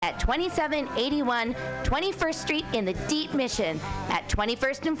2781 21st Street in the Deep Mission at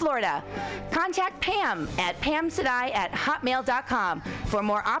 21st in Florida. Contact Pam at pamsadai@hotmail.com for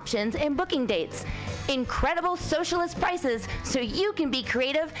more options and booking dates. Incredible socialist prices so you can be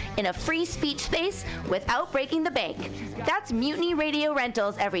creative in a free speech space without breaking the bank. That's Mutiny Radio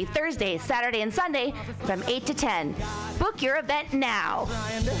Rentals every Thursday, Saturday, and Sunday from 8 to 10. Book your event now.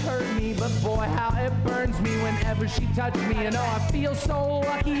 Trying to hurt me, but boy, how it burns me whenever she touches me, and oh, I feel so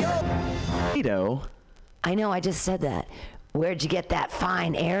lucky. Tomato. I know, I just said that. Where'd you get that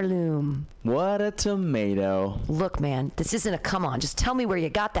fine heirloom? What a tomato. Look, man, this isn't a come on. Just tell me where you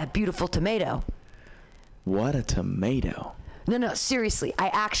got that beautiful tomato. What a tomato. No, seriously.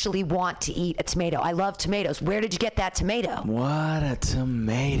 I actually want to eat a tomato. I love tomatoes. Where did you get that tomato? What a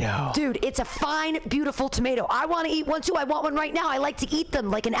tomato. Dude, it's a fine, beautiful tomato. I want to eat one too. I want one right now. I like to eat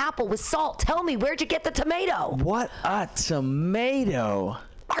them like an apple with salt. Tell me, where'd you get the tomato? What a tomato.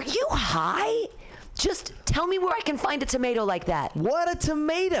 Are you high? Just tell me where I can find a tomato like that. What a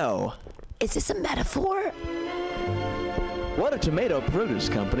tomato. Is this a metaphor? What a Tomato Produce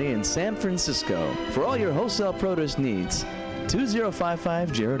Company in San Francisco. For all your wholesale produce needs,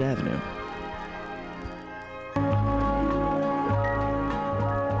 2055 Jarrett Avenue.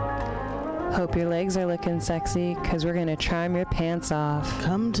 Hope your legs are looking sexy, because we're going to charm your pants off.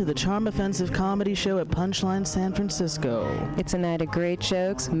 Come to the Charm Offensive Comedy Show at Punchline San Francisco. It's a night of great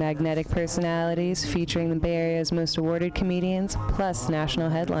jokes, magnetic personalities, featuring the Bay Area's most awarded comedians, plus national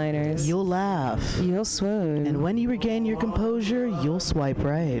headliners. You'll laugh. You'll swoon. And when you regain your composure, you'll swipe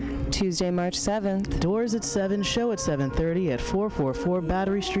right. Tuesday, March 7th. Doors at 7, show at 7:30 at 444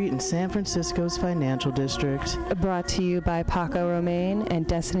 Battery Street in San Francisco's Financial District. Brought to you by Paco Romaine and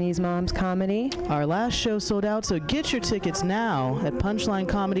Destiny's Mom's Comedy. Our last show sold out, so get your tickets now at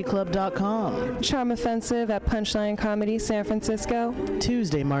punchlinecomedyclub.com. Charm Offensive at Punchline Comedy San Francisco.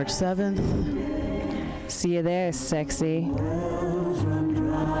 Tuesday, March 7th. See you there, sexy.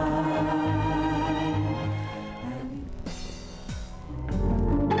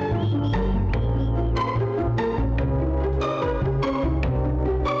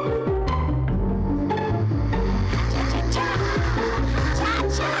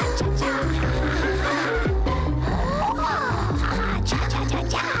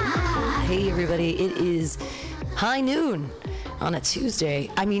 Hey everybody, it is high noon on a Tuesday.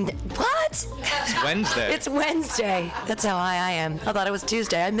 I mean, what? It's Wednesday. It's Wednesday. That's how high I am. I thought it was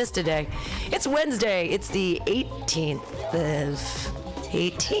Tuesday. I missed a day. It's Wednesday. It's the 18th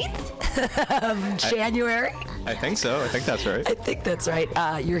of January. I think so. I think that's right. I think that's right.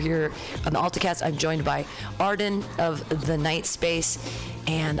 You're here on the AltaCast. I'm joined by Arden of the Night Space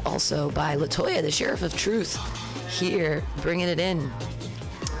and also by LaToya, the Sheriff of Truth, here bringing it in.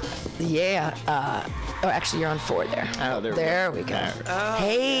 Yeah. Oh, actually, you're on 4 there. Oh, there we go. Oh,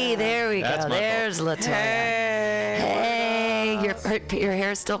 hey, there we go. There's LaToya. Hey, your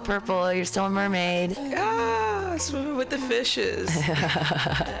hair is still purple. You're still a mermaid. Ah, swimming with the fishes.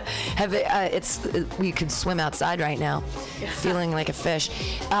 We could swim outside right now, feeling like a fish.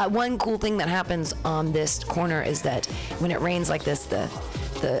 One cool thing that happens on this corner is that when it rains like this,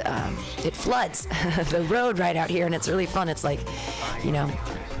 it floods the road right out here, and it's really fun. It's like, you know.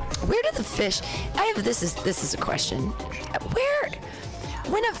 Where do the fish? This is a question.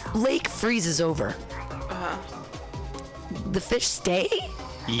 When a lake freezes over, the fish stay?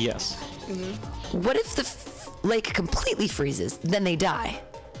 Yes. Mm-hmm. What if the lake completely freezes? Then they die.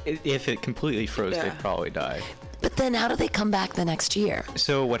 If it completely froze, they'd probably die. But then how do they come back the next year?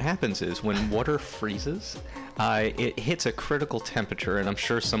 So what happens is when water freezes, it hits a critical temperature, and I'm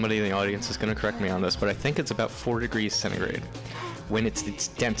sure somebody in the audience is going to correct me on this, but I think it's about 4 degrees centigrade. When it's its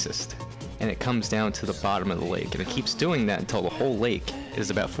densest, and it comes down to the bottom of the lake, and it keeps doing that until the whole lake is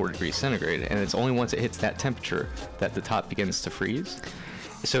about 4 degrees centigrade, and it's only once it hits that temperature that the top begins to freeze.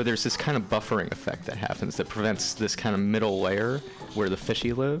 So there's this kind of buffering effect that happens that prevents this kind of middle layer where the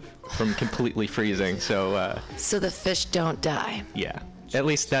fishy live from completely freezing. So the fish don't die. Yeah, at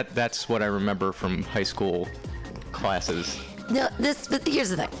least that's what I remember from high school classes. No, but here's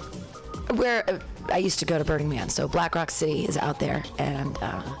the thing. Where I used to go to Burning Man, so Black Rock City is out there, and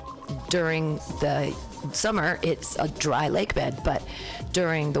during the summer it's a dry lake bed, but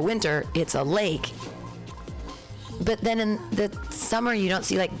during the winter it's a lake. But then in the summer you don't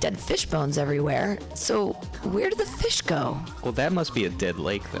see like dead fish bones everywhere. So where do the fish go? Well, that must be a dead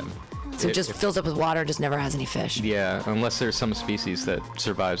lake then. So it just fills up with water, just never has any fish. Yeah, unless there's some species that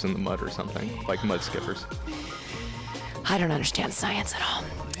survives in the mud or something, like mud skippers. I don't understand science at all.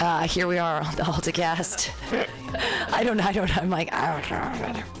 Here we are on the AltaCast. I'm like, I don't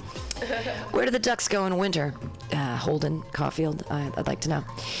know. Where do the ducks go in winter? Holden Caulfield? I'd like to know.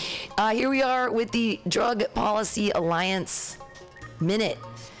 Here we are with the Drug Policy Alliance Minute.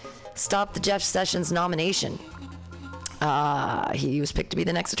 Stop the Jeff Sessions nomination. He was picked to be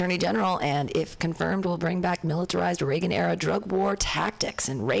the next Attorney General, and if confirmed, will bring back militarized Reagan-era drug war tactics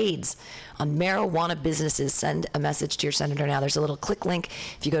and raids on marijuana businesses. Send a message to your senator now. There's a little click link.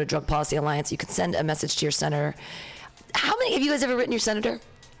 If you go to Drug Policy Alliance, you can send a message to your senator. How many have you guys ever written your senator?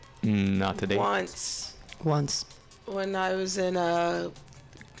 Not today. Once. When I was in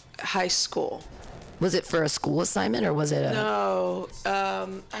high school. Was it for a school assignment or was it a... No,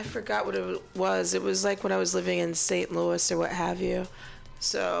 I forgot what it was. It was like when I was living in St. Louis or what have you.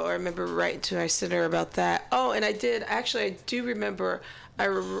 So I remember writing to our senator about that. Oh, and I do remember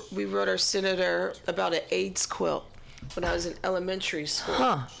we wrote our senator about an AIDS quilt when I was in elementary school.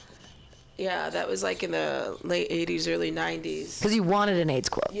 Huh. Yeah, that was like in the late 80s, early 90s. Because you wanted an AIDS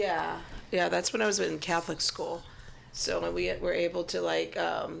quilt. Yeah, that's when I was in Catholic school. So when we were able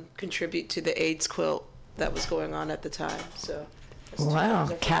to contribute to the AIDS quilt that was going on at the time. So wow,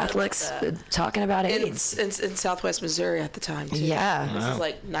 Catholics talking about AIDS in Southwest Missouri at the time too. Yeah, this is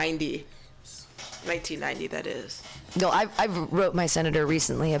like 1990. That is. No, I've wrote my senator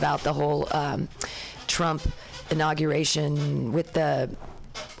recently about the whole Trump inauguration with the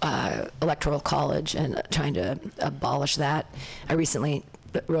Electoral College and trying to abolish that. I recently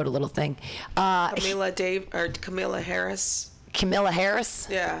wrote a little thing. Camilla Harris. Camilla Harris?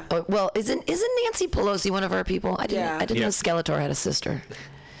 Yeah. Oh, well, isn't Nancy Pelosi one of our people? I didn't know Skeletor had a sister.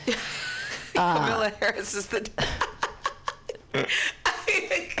 Camilla Harris is the.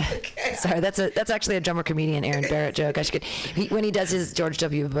 Okay. Sorry, that's actually a drummer comedian Aaron Barrett joke. When he does his George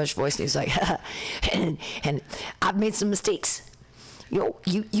W. Bush voice, he's like, and I've made some mistakes.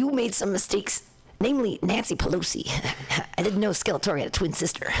 You made some mistakes. Namely, Nancy Pelosi. I didn't know Skeletor had a twin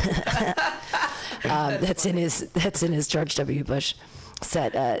sister. That's in his George W. Bush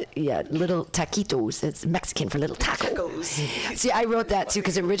set. Little taquitos. It's Mexican for little tacos. See, I wrote that too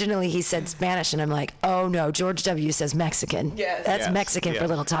because originally he said Spanish, and I'm like, oh no, George W. says Mexican. Yes. That's Mexican for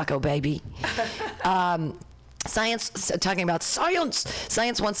little taco, baby. Talking about science.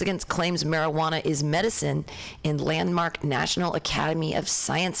 Science once again claims marijuana is medicine in landmark National Academy of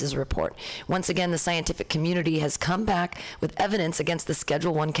Sciences report. Once again, the scientific community has come back with evidence against the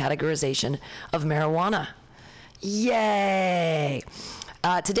Schedule I categorization of marijuana. Yay!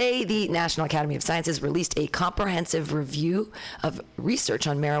 Today, the National Academy of Sciences released a comprehensive review of research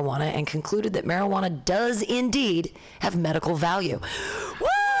on marijuana and concluded that marijuana does indeed have medical value. Woo!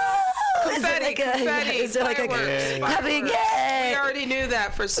 Confetti, is it like a clapping? Yay! We already knew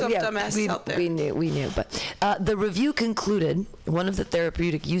that for some dumbass out there. We knew. But the review concluded one of the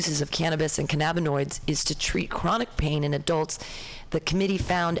therapeutic uses of cannabis and cannabinoids is to treat chronic pain in adults. The committee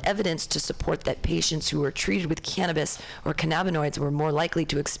found evidence to support that patients who were treated with cannabis or cannabinoids were more likely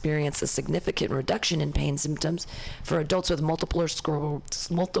to experience a significant reduction in pain symptoms. For adults with multiple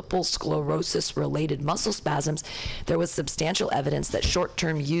sclerosis-related muscle spasms, there was substantial evidence that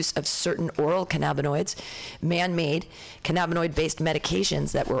short-term use of certain oral cannabinoids, man-made cannabinoid-based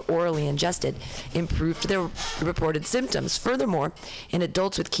medications that were orally ingested, improved their reported symptoms. Furthermore, in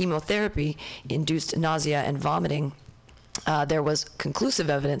adults with chemotherapy-induced nausea and vomiting, there was conclusive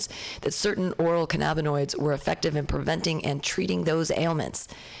evidence that certain oral cannabinoids were effective in preventing and treating those ailments.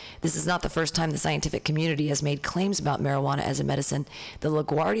 This is not the first time the scientific community has made claims about marijuana as a medicine. The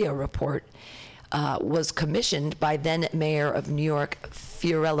LaGuardia report was commissioned by then Mayor of New York,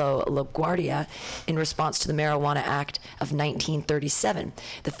 Fiorello LaGuardia, in response to the Marijuana Act of 1937,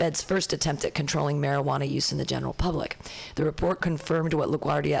 the Fed's first attempt at controlling marijuana use in the general public. The report confirmed what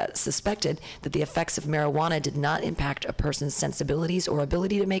LaGuardia suspected, that the effects of marijuana did not impact a person's sensibilities or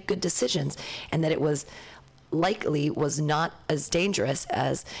ability to make good decisions, and that it was not as dangerous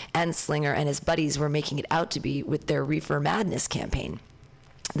as Anslinger and his buddies were making it out to be with their Reefer Madness campaign.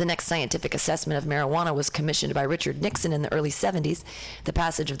 The next scientific assessment of marijuana was commissioned by Richard Nixon in the early 70s. The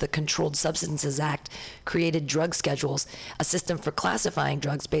passage of the Controlled Substances Act created drug schedules, a system for classifying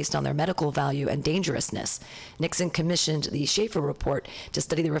drugs based on their medical value and dangerousness. Nixon commissioned the Schaefer Report to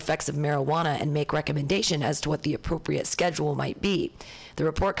study the effects of marijuana and make recommendation as to what the appropriate schedule might be. The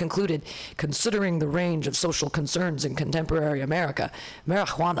report concluded, considering the range of social concerns in contemporary America,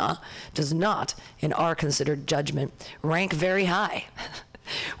 marijuana does not, in our considered judgment, rank very high.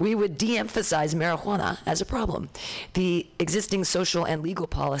 We would de-emphasize marijuana as a problem. The existing social and legal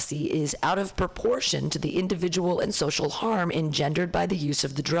policy is out of proportion to the individual and social harm engendered by the use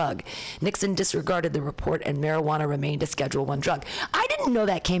of the drug. Nixon disregarded the report and marijuana remained a Schedule I drug. I didn't know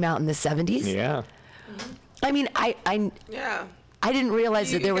that came out in the 70s. Yeah. I mean, Yeah. I didn't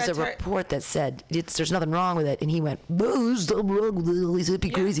realize that there was a got report that said there's nothing wrong with it, and he went, "There's something wrong with all these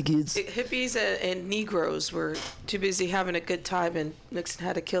hippie crazy kids." Hippies and Negroes were too busy having a good time, and Nixon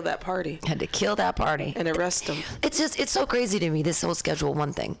had to kill that party. Had to kill that party and arrest them. It's so crazy to me, this whole Schedule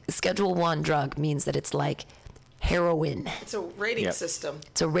 1 thing. Schedule 1 drug means that it's like heroin. It's a rating system.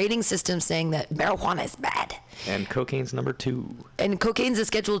 It's a rating system saying that marijuana is bad. And cocaine's number 2. And cocaine's a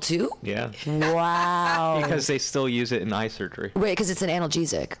Schedule 2? Yeah. Wow. Because they still use it in eye surgery. Right, because it's an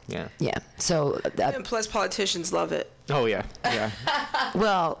analgesic. Yeah. Yeah. So. And plus, politicians love it. Oh yeah. Yeah.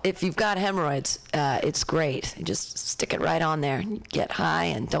 Well, if you've got hemorrhoids, it's great. You just stick it right on there. You get high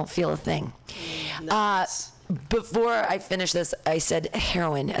and don't feel a thing. Nice. Before I finish this, I said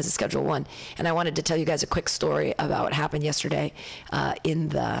heroin as a Schedule 1, and I wanted to tell you guys a quick story about what happened yesterday in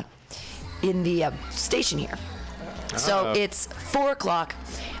the station here. So it's 4 o'clock.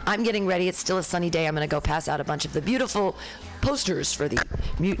 I'm getting ready. It's still a sunny day. I'm going to go pass out a bunch of the beautiful posters for the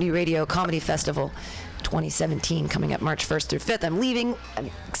Mutiny Radio Comedy Festival 2017 coming up March 1st through 5th. I'm leaving.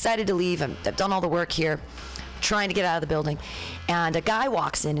 I'm excited to leave. I've done all the work here, trying to get out of the building, and a guy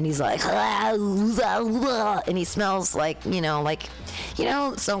walks in and he's like, and he smells like,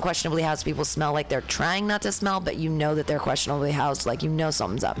 some questionably housed people smell like they're trying not to smell, but you know that they're questionably housed, like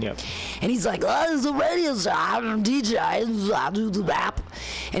something's up. Yep. And he's like, there's a radio show, I'm a DJ, I do the rap.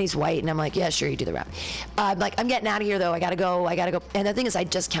 And he's white, and I'm like, yeah, sure, you do the rap. I'm like, I'm getting out of here though, I gotta go. And the thing is, I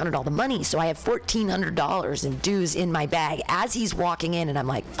just counted all the money, so I have $1,400 in dues in my bag as he's walking in, and I'm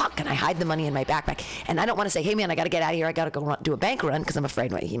like, fuck, and I hide the money in my backpack. And I don't want to say, hey man, I gotta get out of here, I gotta go do a bank run, because I'm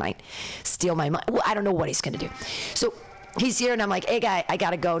afraid he might steal my money. Well, I don't know what he's gonna do. So he's here, and I'm like, hey guy, I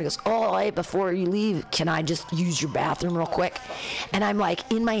gotta go. And he goes, oh, hey, before you leave, can I just use your bathroom real quick? And I'm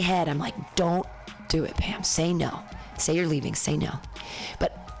like, in my head, I'm like, don't do it, Pam. Say no. Say you're leaving. Say no.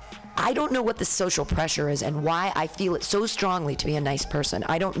 But I don't know what the social pressure is and why I feel it so strongly to be a nice person.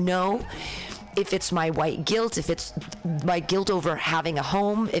 I don't know if it's my white guilt, if it's my guilt over having a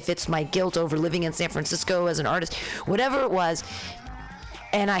home, if it's my guilt over living in San Francisco as an artist, whatever it was.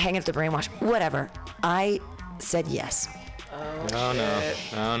 And I hang up the brainwash. Whatever. I said yes. Oh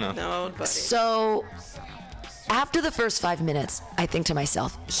no. No, buddy. So after the first 5 minutes, I think to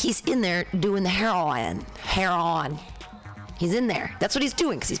myself, he's in there doing the heroin. He's in there. That's what he's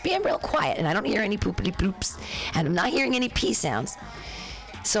doing, because he's being real quiet, and I don't hear any poopity poops, and I'm not hearing any pee sounds.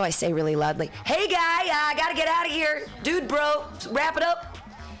 So I say really loudly, hey guy, I gotta get out of here. Dude, bro, wrap it up.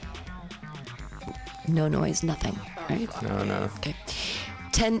 No noise, nothing. Right? No. Okay.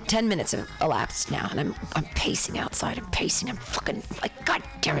 10 minutes have elapsed now, and I'm pacing outside. I'm fucking like, God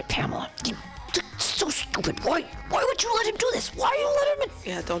damn it, Pamela. So stupid. Why would you let him do this? Why you let him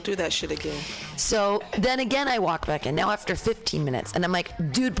in? Yeah, don't do that shit again. So then again, I walk back in, now after 15 minutes, and I'm like,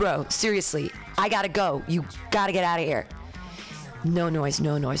 dude, bro, seriously, I gotta go. You gotta get out of here. No noise.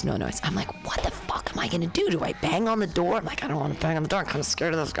 I'm like, what the fuck am I gonna do? Do I bang on the door? I'm like, I don't want to bang on the door. I'm kind of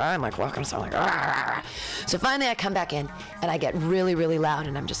scared of this guy. I'm like, welcome. So I'm like, ah. So finally I come back in, and I get really, really loud,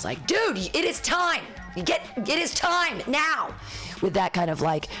 and I'm just like, dude, it is time. It is time now. With that kind of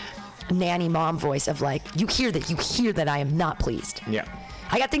like nanny mom voice of like, you hear that I am not pleased. Yeah.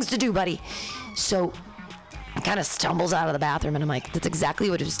 I got things to do, buddy. So he kind of stumbles out of the bathroom, and I'm like, that's exactly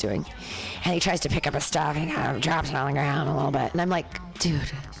what he was doing. And he tries to pick up his stuff, and he kind of drops it on the ground a little bit. And I'm like, dude,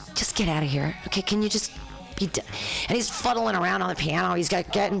 just get out of here. Okay, can you just be done? And he's fuddling around on the piano. He's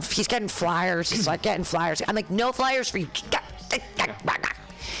getting flyers. He's like getting flyers. I'm like, no flyers for you.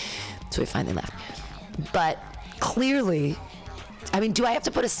 So we finally left. But clearly, I mean, do I have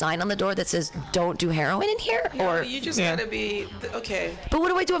to put a sign on the door that says "Don't do heroin in here"? No, or you just gotta be okay. But what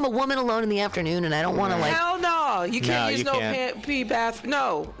do I do? I'm a woman alone in the afternoon, and I don't want to like. Hell no! You can't use pee bath.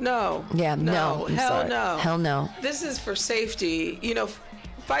 No. Yeah, no. I'm Hell sorry. no. Hell no. This is for safety.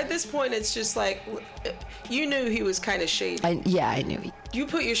 By this point, it's just like you knew he was kind of shady. I knew. You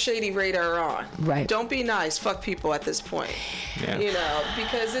put your shady radar on. Right. Don't be nice. Fuck people at this point. Yeah.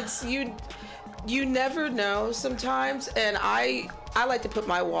 Because it's you. You never know sometimes, and I like to put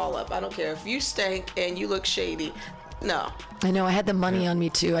my wall up. I don't care if you stank and you look shady. No. I know. I had the money on me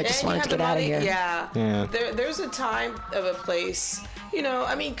too. I just wanted to get out of here. Yeah. There's a time of a place.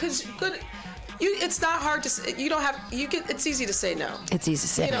 Because it's not hard to say. It's easy to say no. It's easy to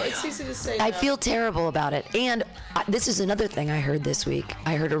say. It's easy to say no. I feel terrible about it. And this is another thing I heard this week.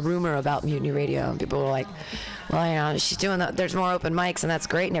 I heard a rumor about Mutiny Radio, and people were like, well, she's doing that. There's more open mics, and that's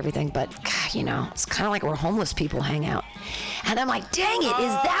great and everything. But, God, it's kind of like where homeless people hang out. And I'm like, dang it,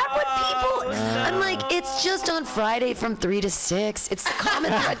 is that what people... I'm like, it's just on Friday from 3 to 6. It's the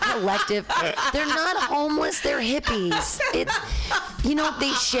Common Thread Collective. They're not homeless. They're hippies. It's,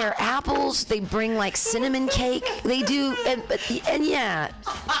 they share apples. They bring like cinnamon cake. They do, and yeah,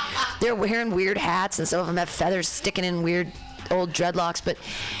 they're wearing weird hats, and some of them have feathers sticking in weird old dreadlocks, but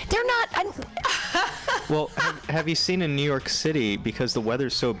they're not. Well, have you seen in New York City, because the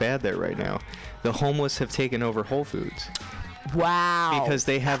weather's so bad there right now, the homeless have taken over Whole Foods? Wow. Because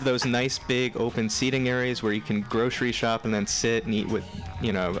they have those nice big open seating areas where you can grocery shop and then sit and eat with,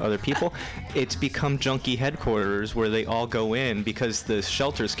 other people. It's become junkie headquarters where they all go in because the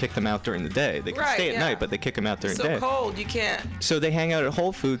shelters kick them out during the day. They can stay at night, but they kick them out during the day. It's so cold, you can't. So they hang out at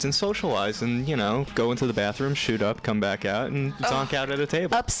Whole Foods and socialize and, go into the bathroom, shoot up, come back out, and zonk out at a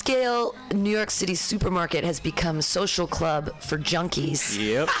table. Upscale New York City supermarket has become social club for junkies.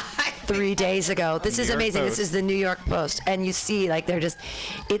 Yep. 3 days ago. This is amazing. Post. This is the New York Post. And you see,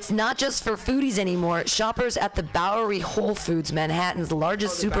 it's not just for foodies anymore. Shoppers at the Bowery Whole Foods, Manhattan's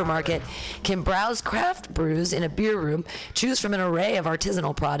largest supermarket, can browse craft brews in a beer room, choose from an array of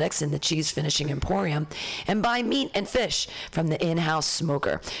artisanal products in the cheese finishing emporium, and buy meat and fish from the in-house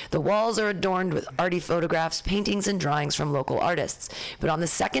smoker. The walls are adorned with arty photographs, paintings, and drawings from local artists. But on the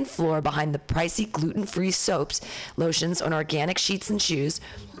second floor, behind the pricey gluten-free soaps, lotions, and organic sheets and shoes,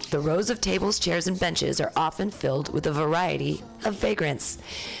 the rows of tables, chairs, and benches are often filled with a variety of vagrants.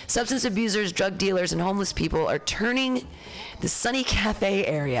 Substance abusers, drug dealers, and homeless people are turning the sunny cafe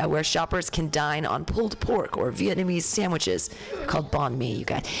area where shoppers can dine on pulled pork or Vietnamese sandwiches, called banh mi, you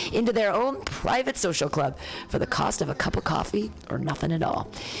guys, into their own private social club for the cost of a cup of coffee or nothing at all.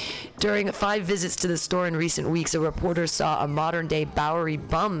 During 5 visits to the store in recent weeks, a reporter saw a modern-day Bowery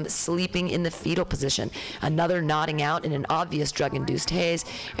bum sleeping in the fetal position, another nodding out in an obvious drug-induced haze,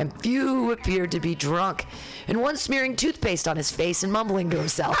 and few appeared to be drunk, and one smearing toothpaste on his face and mumbling to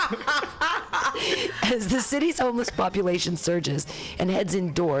himself. As the city's homeless population surges and heads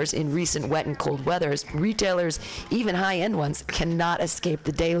indoors in recent wet and cold weathers, retailers, even high-end ones, cannot escape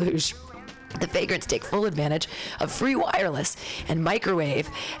the deluge. The vagrants take full advantage of free wireless and microwave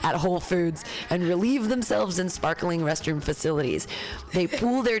at Whole Foods and relieve themselves in sparkling restroom facilities. They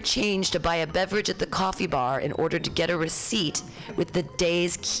pool their change to buy a beverage at the coffee bar in order to get a receipt with the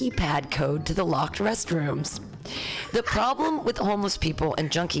day's keypad code to the locked restrooms. The problem with homeless people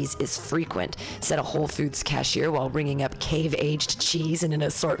and junkies is frequent, said a Whole Foods cashier while ringing up cave-aged cheese and an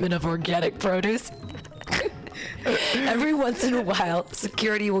assortment of organic produce. Every once in a while,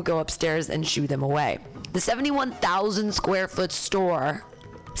 security will go upstairs and shoo them away. The 71,000 square foot store,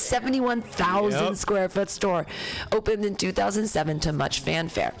 71,000 square foot store, opened in 2007 to much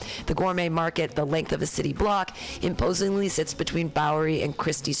fanfare. The gourmet market, the length of a city block, imposingly sits between Bowery and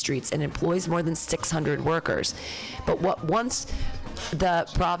Christie Streets and employs more than 600 workers. But what was once the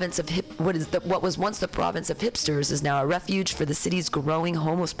province of hipsters is now a refuge for the city's growing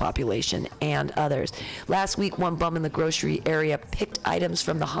homeless population and others. Last week, one bum in the grocery area picked items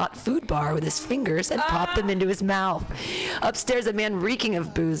from the hot food bar with his fingers and popped them into his mouth. Upstairs, a man reeking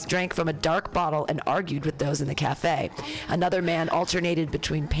of booze drank from a dark bottle and argued with those in the cafe. Another man alternated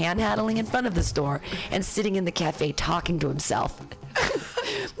between panhandling in front of the store and sitting in the cafe talking to himself.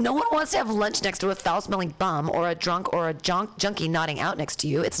 No one wants to have lunch next to a foul-smelling bum or a drunk or a junkie nodding out next to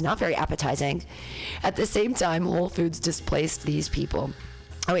you. It's not very appetizing. At the same time, Whole Foods displaced these people.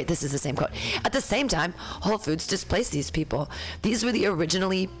 Oh wait, this is the same quote. At the same time, Whole Foods displaced these people. These were the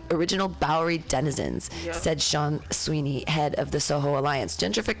original Bowery denizens, said Sean Sweeney, head of the Soho Alliance.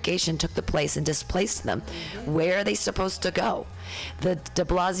 Gentrification took the place and displaced them. Where are they supposed to go? The de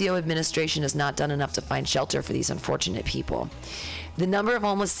Blasio administration has not done enough to find shelter for these unfortunate people. The number of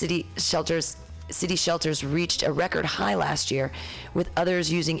homeless city shelters reached a record high last year, with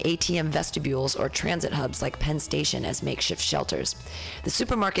others using ATM vestibules or transit hubs like Penn Station as makeshift shelters. The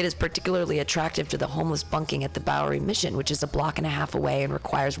supermarket is particularly attractive to the homeless bunking at the Bowery Mission, which is a block and a half away and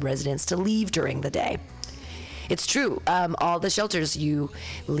requires residents to leave during the day. It's true. All the shelters, you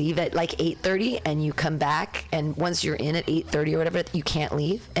leave at like 8:30 and you come back, and once you're in at 8:30 or whatever, you can't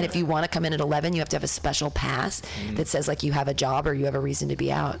leave. And if you want to come in at 11, you have to have a special pass that says like you have a job or you have a reason to be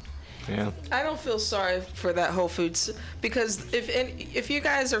out. Yeah. I don't feel sorry for that Whole Foods, because if you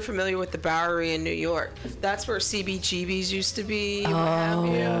guys are familiar with the Bowery in New York, that's where CBGB's used to be, what have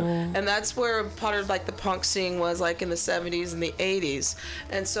you. And that's where part of like the punk scene was like in the 70s and the 80s.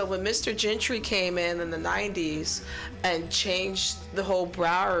 And so when Mr. Gentry came in the 90s and changed the whole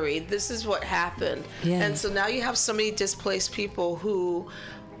Bowery, this is what happened. Yeah. And so now you have so many displaced people who,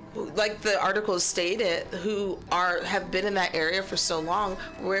 like the article stated, who have been in that area for so long.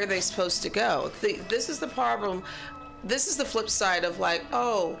 Where are they supposed to go? This is the problem. This is the flip side of like,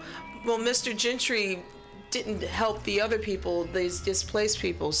 oh, well, Mr. Gentry didn't help the other people, these displaced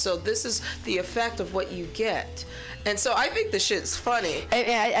people. So this is the effect of what you get. And so I think the shit's funny.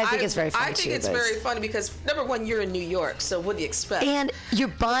 I think it's very funny. I think it's very funny because, number one, you're in New York, so what do you expect? And you're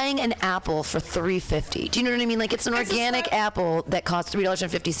buying an apple for $3.50. Do you know what I mean? Like, it's an organic apple that costs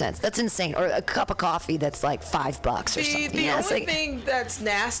 $3.50. That's insane. Or a cup of coffee that's like $5 or something. The only thing that's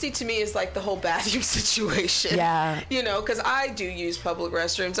nasty to me is like the whole bathroom situation. Yeah. You know, because I do use public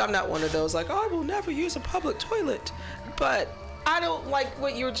restrooms. I'm not one of those like, oh, I will never use a public toilet. But I don't like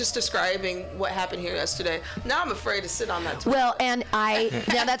what you were just describing, what happened here yesterday. Now I'm afraid to sit on that toilet. Well, and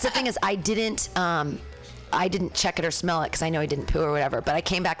now that's the thing is I didn't check it or smell it because I know I didn't poo or whatever, but I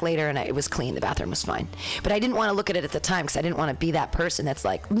came back later and it was clean. The bathroom was fine. But I didn't want to look at it at the time because I didn't want to be that person that's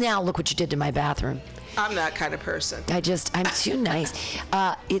like, now look what you did to my bathroom. I'm that kind of person. I'm too nice.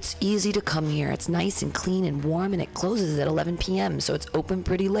 It's easy to come here. It's nice and clean and warm, and it closes at 11 p.m., so it's open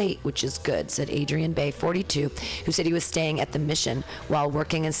pretty late, which is good, said Adrian Bay, 42, who said he was staying at the Mission while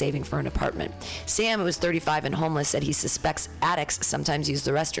working and saving for an apartment. Sam, who was 35 and homeless, said he suspects addicts sometimes use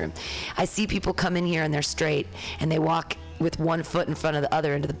the restroom. I see people come in here and they're straight, and they walk with one foot in front of the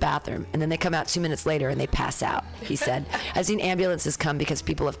other into the bathroom, and then they come out 2 minutes later and they pass out, he said. I've seen ambulances come because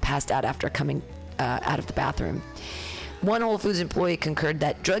people have passed out after coming out of the bathroom. One Whole Foods employee concurred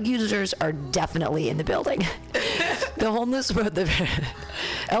that drug users are definitely in the building. Elvis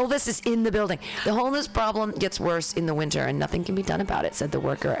is in the building. The homeless problem gets worse in the winter and nothing can be done about it, said the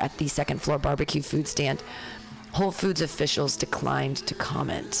worker at the second floor barbecue food stand. Whole Foods officials declined to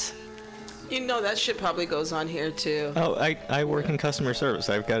comment. You know, that shit probably goes on here too. Oh, I work in customer service.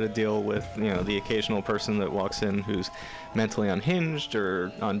 I've got to deal with, the occasional person that walks in who's mentally unhinged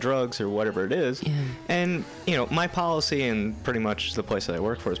or on drugs or whatever it is. Yeah. And, my policy and pretty much the place that I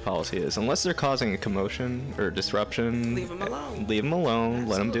work for's policy is unless they're causing a commotion or disruption, leave them alone. Leave them alone,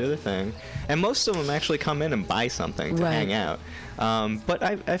 let them do their thing. And most of them actually come in and buy something to hang out. But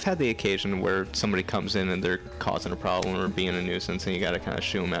I've had the occasion where somebody comes in and they're causing a problem or being a nuisance, and you got to kind of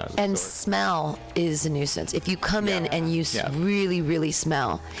shoo them out. And smell is a nuisance. If you come in and you really, really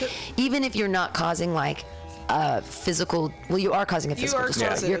smell, even if you're not causing like physical, well, you are causing a physical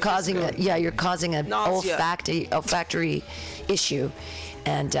disorder. You're causing an olfactory issue.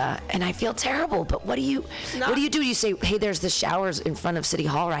 And I feel terrible, but what do you do? You say, hey, there's the showers in front of City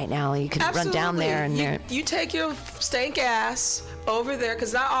Hall right now. You can run down there and you take your stank ass over there,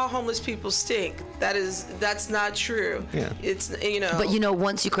 because not all homeless people stink. That's not true. Yeah. It's But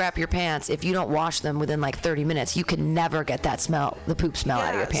once you crap your pants, if you don't wash them within like 30 minutes, you can never get that smell, the poop smell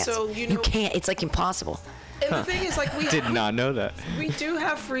out of your pants. So you can't. It's like impossible. And the thing is, like, we did not know that. We do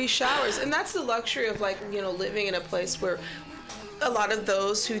have free showers, and that's the luxury of living in a place where a lot of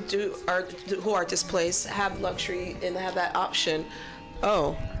those who are displaced have luxury and have that option.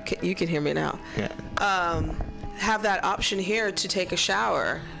 Oh, you can hear me now. Yeah. Have that option here to take a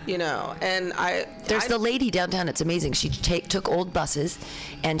shower, and there's the lady downtown. It's amazing. She took old buses,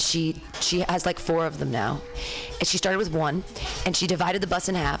 and she has like 4 of them now. And she started with 1, and she divided the bus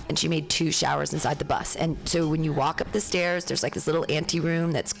in half, and she made 2 showers inside the bus. And so when you walk up the stairs, there's like this little ante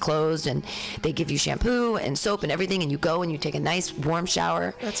room that's closed, and they give you shampoo and soap and everything, and you go and you take a nice warm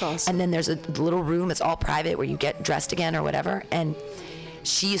shower. That's awesome. And then there's a little room. It's all private where you get dressed again or whatever. And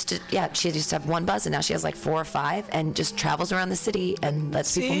she used to have 1 bus, and now she has like 4 or 5, and just travels around the city and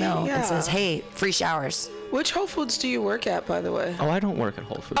lets people know and says, hey, free showers. Which Whole Foods do you work at, by the way? Oh, I don't work at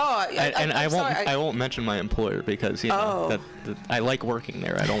Whole Foods. Oh, I won't mention my employer because I like working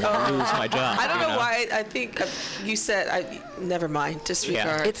there. I don't want to lose my job. I don't know why. I think you said never mind.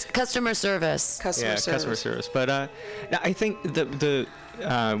 Disregard. Yeah. It's customer service. Customer service. But I think the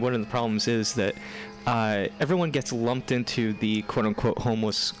one of the problems is that everyone gets lumped into the quote-unquote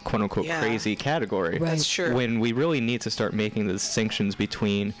homeless, quote-unquote crazy category. Right. That's true. When we really need to start making the distinctions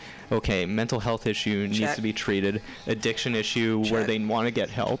between, okay, mental health issue needs to be treated, addiction issue where they want to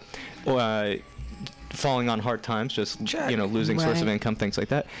get help, falling on hard times, just losing source of income, things like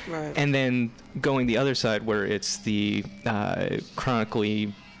that. Right. And then going the other side where it's the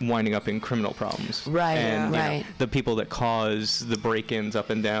chronically winding up in criminal problems. Right, and, the people that cause the break-ins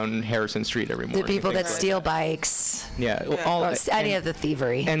up and down Harrison Street every morning. The people that steal bikes. Yeah. Any of the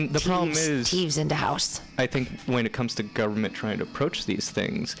thievery. And the problem is, thieves into house. I think when it comes to government trying to approach these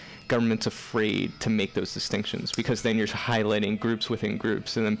things, government's afraid to make those distinctions because then you're highlighting groups within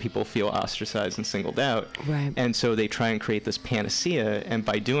groups and then people feel ostracized and singled out. Right. And so they try and create this panacea, and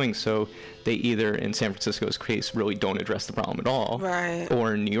by doing so, they either, in San Francisco's case, really don't address the problem at all. Right.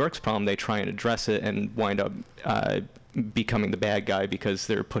 Or in New York's problem, they try and address it and wind up becoming the bad guy because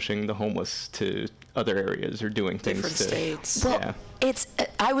they're pushing the homeless to other areas are doing things. Different states. Well,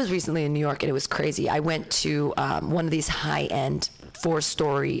 I was recently in New York, and it was crazy. I went to one of these high-end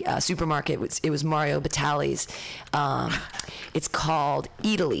 4-story supermarket. It was Mario Batali's. It's called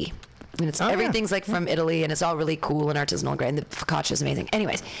Italy. And it's everything's like from Italy, and it's all really cool and artisanal and great, and the focaccia is amazing.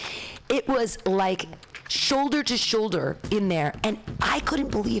 Anyways, it was like shoulder to shoulder in there, and I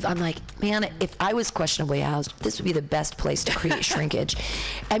couldn't believe. I'm like, man, if I was questionably housed, this would be the best place to create shrinkage.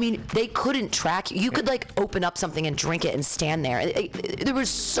 I mean, they couldn't track you. You could like open up something and drink it and stand there. There was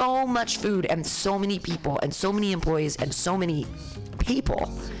so much food and so many people and so many employees and so many people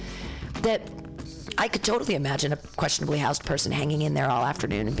that I could totally imagine a questionably housed person hanging in there all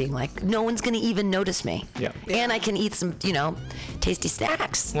afternoon and being like, no one's going to even notice me. Yeah. And I can eat some, tasty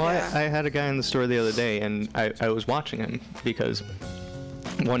snacks. Well, I had a guy in the store the other day, and I was watching him because,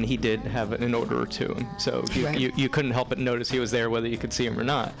 one, he did have an order to him, so you couldn't help but notice he was there whether you could see him or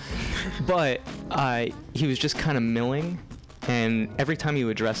not. But he was just kind of milling. And every time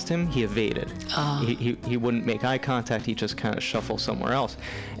you addressed him, he evaded. He wouldn't make eye contact. He just kind of shuffled somewhere else.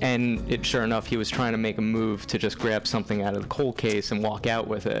 And sure enough, he was trying to make a move to just grab something out of the cold case and walk out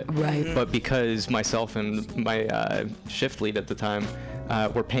with it. Right. But because myself and my shift lead at the time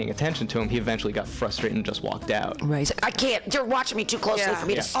were paying attention to him, he eventually got frustrated and just walked out. Right. He's like, I can't. You're watching me too closely for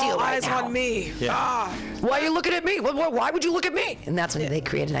me to steal right now. Eyes on me. Yeah. Why are you looking at me? Why would you look at me? And that's when they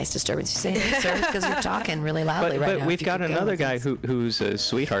create a nice disturbance. You say, sir, because you're talking really loudly right now. But we've got another guy who's a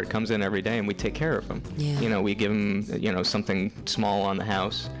sweetheart, comes in every day, and we take care of him. Yeah. We give him, something small on the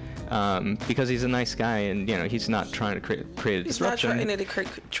house. Because he's a nice guy, and he's not trying to create a disruption. He's not trying to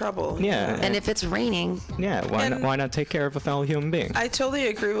create trouble. Yeah. And if it's raining, why not take care of a fellow human being? I totally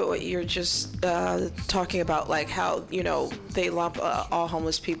agree with what you're just talking about, like how they lump all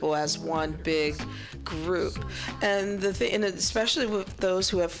homeless people as one big group, and the thing, and especially with those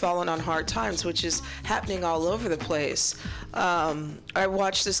who have fallen on hard times, which is happening all over the place. I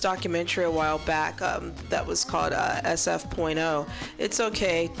watched this documentary a while back that was called SF.0. It's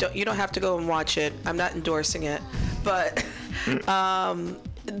okay. You don't have to go and watch it. I'm not endorsing it. But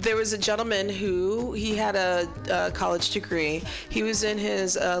there was a gentleman he had a college degree. He was in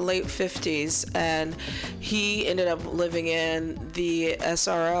his late 50s, and he ended up living in the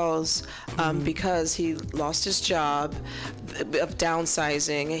SRLs because he lost his job of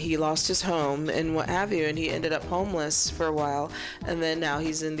downsizing. He lost his home and what have you, and he ended up homeless for a while, and then now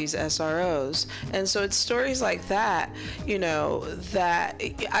he's in these SROs. And so it's stories like that, that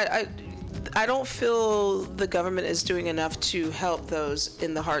I don't feel the government is doing enough to help those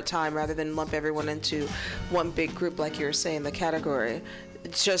in the hard time, rather than lump everyone into one big group, like you were saying, the category.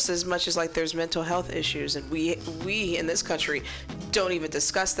 Just as much as like there's mental health issues, and we in this country don't even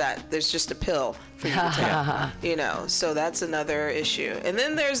discuss that. There's just a pill for you to take, so that's another issue. And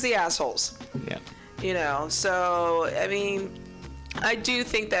then there's the assholes. Yeah. So I mean, I do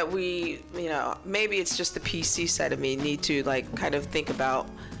think that we, maybe it's just the PC side of me, need to like kind of think about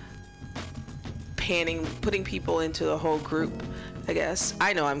putting people into a whole group, I guess.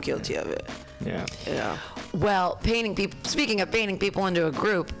 I know I'm guilty of it. Yeah. Well, speaking of painting people into a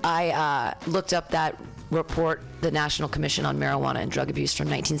group, I looked up that report, the National Commission on Marijuana and Drug Abuse from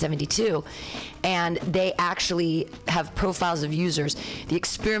 1972, and they actually have profiles of users, the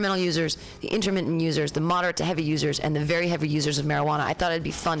experimental users, the intermittent users, the moderate to heavy users, and the very heavy users of marijuana. I thought it'd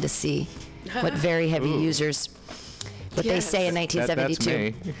be fun to see what very heavy users, they say in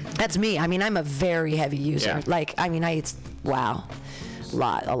 1972. That's me. I mean, I'm a very heavy user. Yeah. Wow.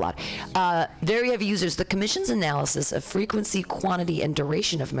 A lot. Very heavy users. The Commission's analysis of frequency, quantity, and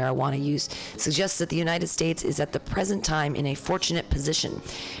duration of marijuana use suggests that the United States is at the present time in a fortunate position.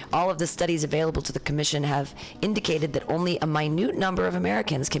 All of the studies available to the Commission have indicated that only a minute number of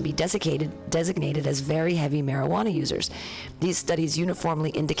Americans can be designated as very heavy marijuana users. These studies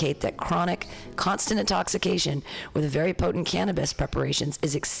uniformly indicate that chronic, constant intoxication with very potent cannabis preparations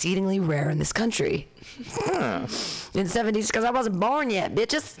is exceedingly rare in this country. In the 70s, because I wasn't born yet,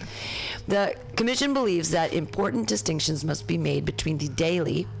 bitches. The Commission believes that important distinctions must be made between the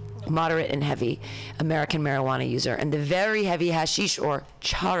daily, moderate, and heavy American marijuana user and the very heavy hashish or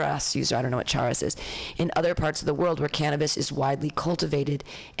charas user. I don't know what charas is. In other parts of the world where cannabis is widely cultivated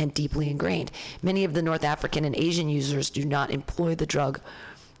and deeply ingrained. Many of the North African and Asian users do not employ the drug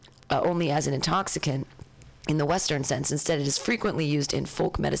only as an intoxicant, in the Western sense. Instead, it is frequently used in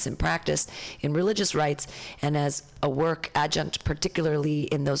folk medicine practice, in religious rites, and as a work adjunct, particularly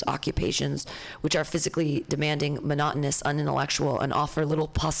in those occupations which are physically demanding, monotonous, unintellectual, and offer little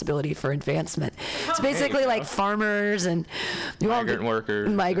possibility for advancement. It's basically like farmers and Migrant workers.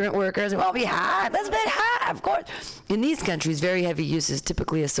 Migrant workers. Well, be high. Let's be high, of course. In these countries, very heavy use is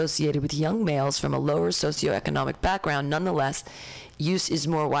typically associated with young males from a lower socioeconomic background. Nonetheless, use is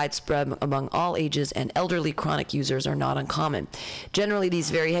more widespread among all ages, and elderly chronic users are not uncommon. Generally,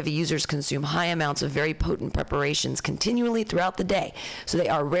 these very heavy users consume high amounts of very potent preparations continually throughout the day, so they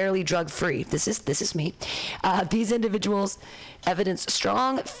are rarely drug-free. This is me. These individuals evidence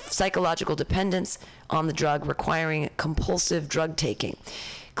strong psychological dependence on the drug, requiring compulsive drug taking.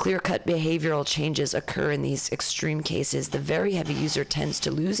 Clear-cut behavioral changes occur in these extreme cases. The very heavy user tends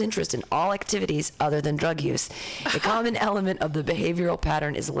to lose interest in all activities other than drug use. A common element of the behavioral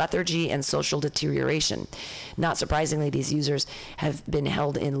pattern is lethargy and social deterioration. Not surprisingly, these users have been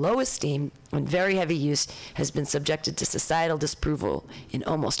held in low esteem when very heavy use has been subjected to societal disapproval in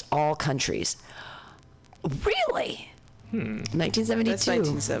almost all countries. Really? 1972. That's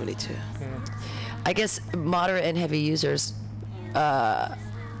 1972. I guess moderate and heavy users,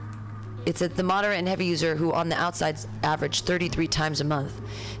 it's the moderate and heavy user who on the outside average 33 times a month,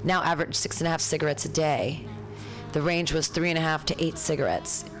 now average 6.5 cigarettes a day. The range was 3.5 to 8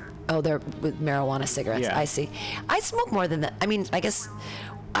 cigarettes. Oh, they're with marijuana cigarettes. Yeah. I see. I smoke more than that. I mean, I guess,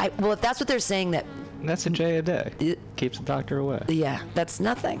 well, if that's what they're saying, that, That's a J a day. Keeps the doctor away. yeah, that's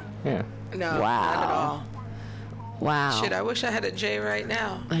nothing. Yeah. No, Wow. not at all. Wow. Shit, I wish I had a J right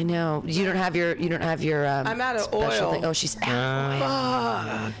now. I know. You don't have your. I'm out of special oil. thing. Oh, she's out of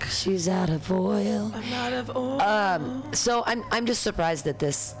oil. Fuck. She's out of oil. I'm out of oil. So I'm just surprised that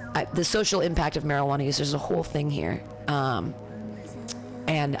the social impact of marijuana use. There's a whole thing here,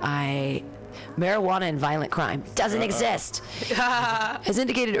 marijuana and violent crime doesn't exist. As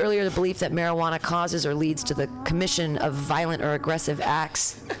indicated earlier, the belief that marijuana causes or leads to the commission of violent or aggressive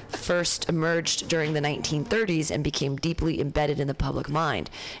acts first emerged during the 1930s and became deeply embedded in the public mind.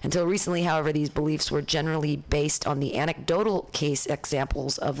 Until recently, however, these beliefs were generally based on the anecdotal case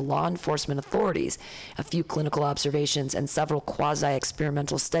examples of law enforcement authorities, a few clinical observations, and several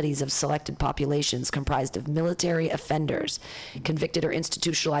quasi-experimental studies of selected populations comprised of military offenders, convicted or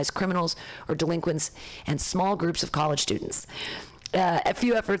institutionalized criminals, or delinquents, and small groups of college students. A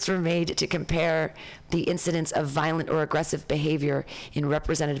few efforts were made to compare the incidence of violent or aggressive behavior in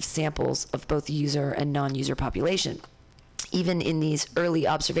representative samples of both user and non-user population. Even in these early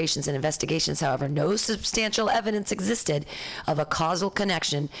observations and investigations, however, no substantial evidence existed of a causal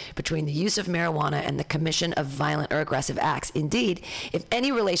connection between the use of marijuana and the commission of violent or aggressive acts. Indeed, if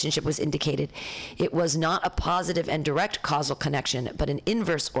any relationship was indicated, it was not a positive and direct causal connection, but an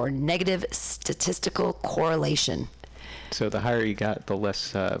inverse or negative statistical correlation. So the higher you got, the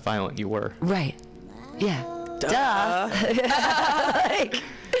less violent you were. Right. Yeah. Duh. Like,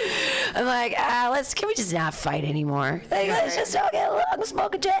 I'm like, can we just not fight anymore? Like, let's just all get along,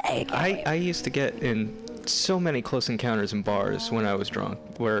 smoke a J. I used to get in so many close encounters in bars when I was drunk,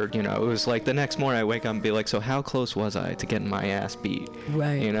 where, it was like the next morning I wake up and be like, so how close was I to getting my ass beat?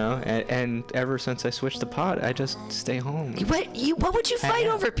 Right. And ever since I switched to pot, I just stay home. What would you fight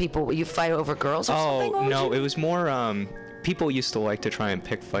over, people? Would you fight over girls or something? Oh, no, it was more, people used to like to try and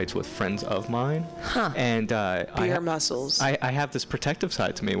pick fights with friends of mine. Huh. And Beer muscles. I have this protective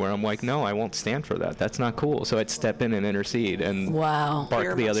side to me where I'm like, no, I won't stand for that. That's not cool. So I'd step in and intercede and Wow. bark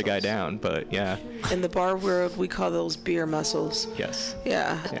Beer the other guy muscles. down. But yeah. In the bar world, we call those beer muscles. Yes.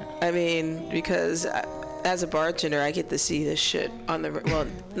 Yeah. I mean, because as a bartender, I get to see this shit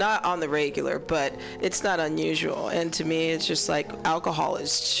not on the regular, but it's not unusual. And to me, it's just like alcohol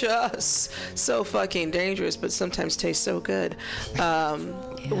is just so fucking dangerous, but sometimes tastes so good.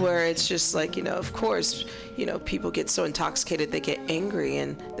 Where it's just like, of course, people get so intoxicated, they get angry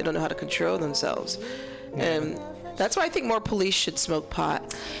and they don't know how to control themselves. And that's why I think more police should smoke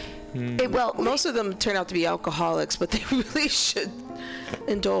pot. Well, Most of them turn out to be alcoholics, but they really should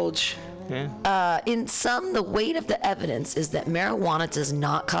indulge. Yeah. in sum, the weight of the evidence is that marijuana does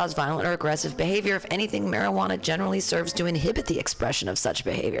not cause violent or aggressive behavior. If anything, marijuana generally serves to inhibit the expression of such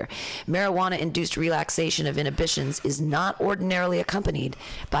behavior. Marijuana-induced relaxation of inhibitions is not ordinarily accompanied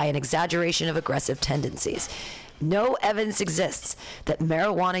by an exaggeration of aggressive tendencies. No evidence exists that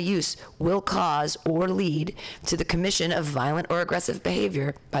marijuana use will cause or lead to the commission of violent or aggressive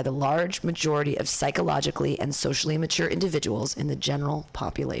behavior by the large majority of psychologically and socially mature individuals in the general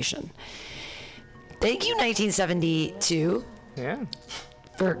population. Thank you, 1972,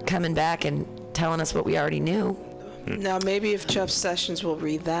 for coming back and telling us what we already knew. Now, maybe if Jeff Sessions will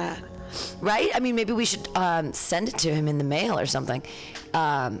read that. Right? I mean, maybe we should send it to him in the mail or something.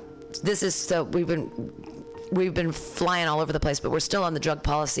 This is so we've been flying all over the place, but we're still on the Drug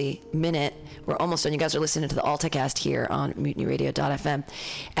Policy Minute. We're almost done. You guys are listening to the AltaCast here on MutinyRadio.fm.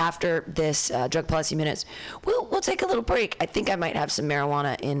 After this Drug Policy Minutes, we'll take a little break. I think I might have some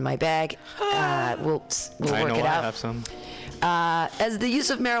marijuana in my bag. We'll work it out. I have some. As the use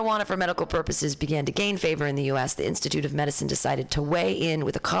of marijuana for medical purposes began to gain favor in the U.S., the Institute of Medicine decided to weigh in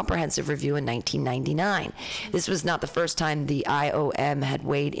with a comprehensive review in 1999. This was not the first time the IOM had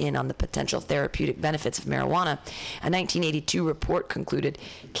weighed in on the potential therapeutic benefits of marijuana. A 1982 report concluded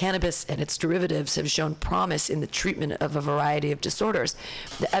cannabis and its derivatives have shown promise in the treatment of a variety of disorders.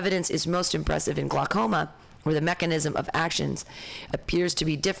 The evidence is most impressive in glaucoma, where the mechanism of actions appears to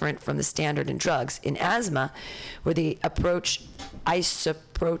be different from the standard in drugs. In asthma, where the approach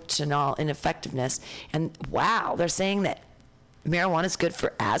isoproterenol ineffectiveness, and wow, they're saying that marijuana is good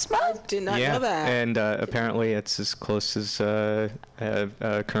for asthma? I did not know that. And apparently it's as close as current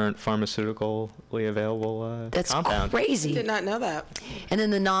pharmaceutically available That's compound. crazy. I did not know that. And then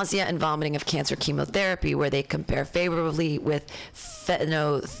the nausea and vomiting of cancer chemotherapy, where they compare favorably with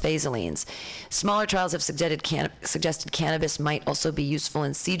phenothiazolines. Smaller trials have suggested cannabis might also be useful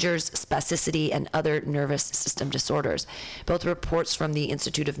in seizures, spasticity, and other nervous system disorders. Both reports from the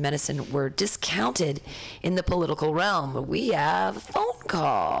Institute of Medicine were discounted in the political realm. We have a phone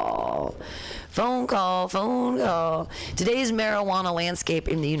call. Phone call. Today's marijuana landscape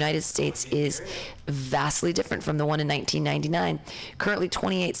in the United States is vastly different from the one in 1999. Currently,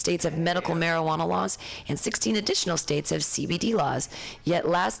 28 states have medical marijuana laws, and 16 additional states have CBD laws. Yet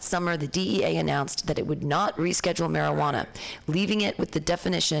last summer, the DEA announced that it would not reschedule marijuana, leaving it with the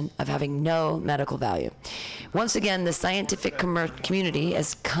definition of having no medical value. Once again, the scientific community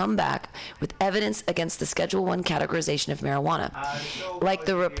has come back with evidence against the Schedule I categorization of marijuana. Like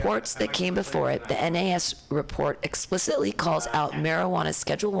the reports that came before it, the NAS report explicitly calls out marijuana's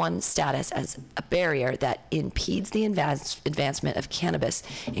Schedule I status as a barrier that impedes the advancement of cannabis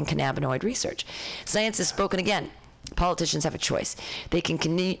in cannabinoid research. Science has spoken again. Politicians have a choice. They can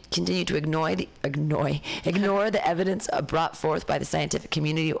continue to ignore the evidence brought forth by the scientific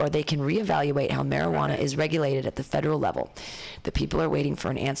community, or they can reevaluate how marijuana is regulated at the federal level. The people are waiting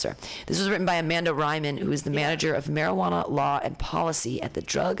for an answer. This was written by Amanda Ryman, who is the manager of marijuana law and policy at the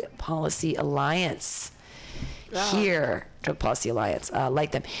Drug Policy Alliance. Here, Drug Policy Alliance,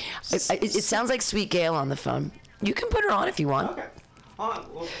 like them. It sounds like Sweet Gail on the phone. You can put her on if you want. Okay.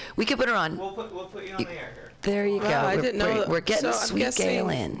 We can put her on. We'll put you on the air here. There you go. I didn't know. We're getting so Sweet Gail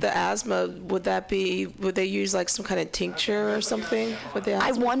in. The asthma, would they use like some kind of tincture or something with the asthma?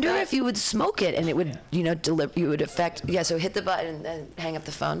 I wonder if you would smoke it and it would, you would affect. Yeah, so hit the button and hang up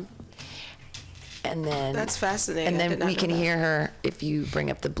the phone. And then. That's fascinating. And then we can hear her if you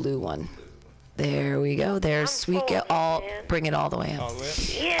bring up the blue one. There we go. There's Sweet Gail. Bring it all the way up.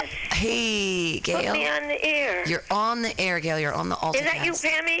 Yes. Hey, Gail. Put me on the air. You're on the air, Gail. You're on the AltaCast. Is that you,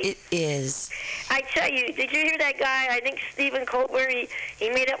 Pammy? It is. I tell you, did you hear that guy? I think Stephen Colbert. He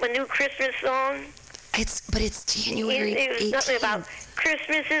made up a new Christmas song. But it's January 18th. It was something about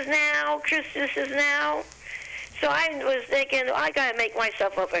Christmas is now. Christmas is now. So I was thinking, I gotta make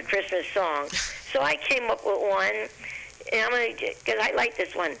myself up a Christmas song. So I came up with one, and because I like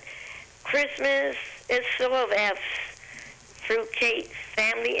this one. Christmas is full of F's, fruitcake,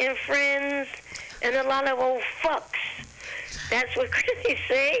 family and friends, and a lot of old fucks. That's what they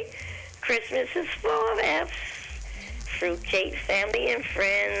say. Christmas is full of F's, fruitcake, family and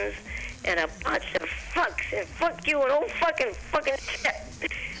friends, and a bunch of fucks. And fuck you and old fucking shit.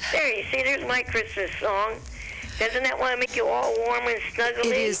 There, you see, there's my Christmas song. Doesn't that want to make you all warm and snuggly?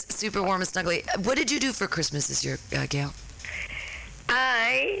 It is super warm and snuggly. What did you do for Christmas this year, Gail?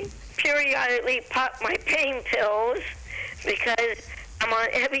 I periodically pop my pain pills because I'm on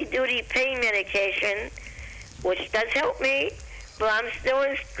heavy-duty pain medication, which does help me, but I'm still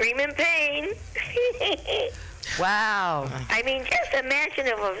in screaming pain. Wow. I mean, just imagine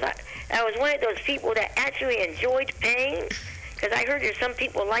if I was one of those people that actually enjoyed pain, because I heard there's some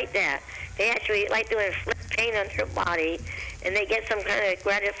people like that. They actually like to inflict pain on their body, and they get some kind of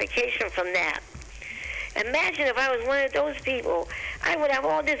gratification from that. Imagine if I was one of those people. I would have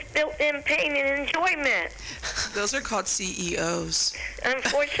all this built-in pain and enjoyment. Those are called CEOs.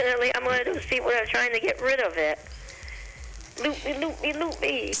 Unfortunately, I'm one of those people that are trying to get rid of it. Loop me, loop me, loop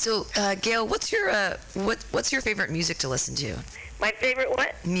me. So, Gail, what's your favorite music to listen to? My favorite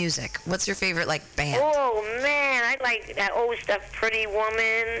what? Music. What's your favorite, band? Oh, man, I like that old stuff, Pretty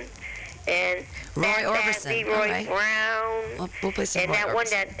Woman, and Roy Orbison. Roy Brown. We'll play some and Roy that Orbison. one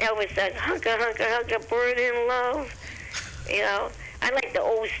that Elvis does, Hunka, Hunka, Hunka, Bird in Love. I like the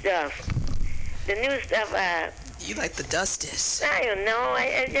old stuff. The new stuff, You like the dusties. I don't know.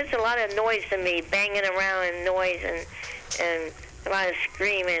 It's a lot of noise to me, banging around and noise and a lot of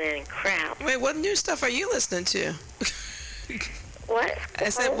screaming and crap. Wait, what new stuff are you listening to? What? I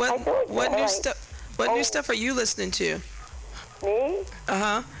said, what new stuff? What new stuff are you listening to? Me? Uh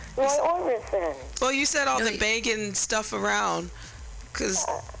huh. Roy Orbison. Well, you said all the banging stuff around, cause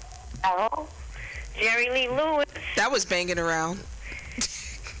Jerry Lee Lewis. that was banging around.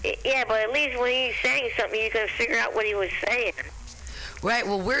 Yeah, but at least when he sang something, you can figure out what he was saying. Right,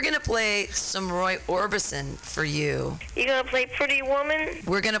 well, we're going to play some Roy Orbison for you. You gonna play Pretty Woman?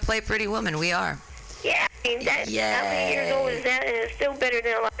 We're going to play Pretty Woman. We are. Yeah, I mean, how many years old is that? And it's still better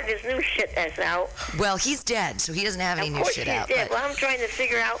than a lot of this new shit that's out. Well, he's dead, so he doesn't have any new shit out. Of course he's dead. Well, I'm trying to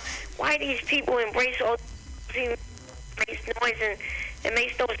figure out why these people embrace all this noise, and it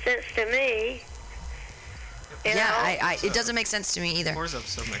makes no sense to me. You know? It doesn't make sense to me either. I'm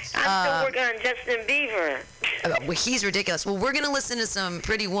still working on Justin Bieber. Well, he's ridiculous. Well, we're going to listen to some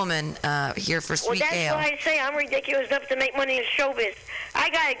Pretty Woman here for Sweet Well, that's Gale. why I say I'm ridiculous enough to make money in showbiz. I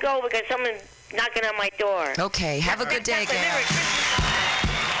gotta go because someone's knocking on my door. Okay, have a good day, Gail.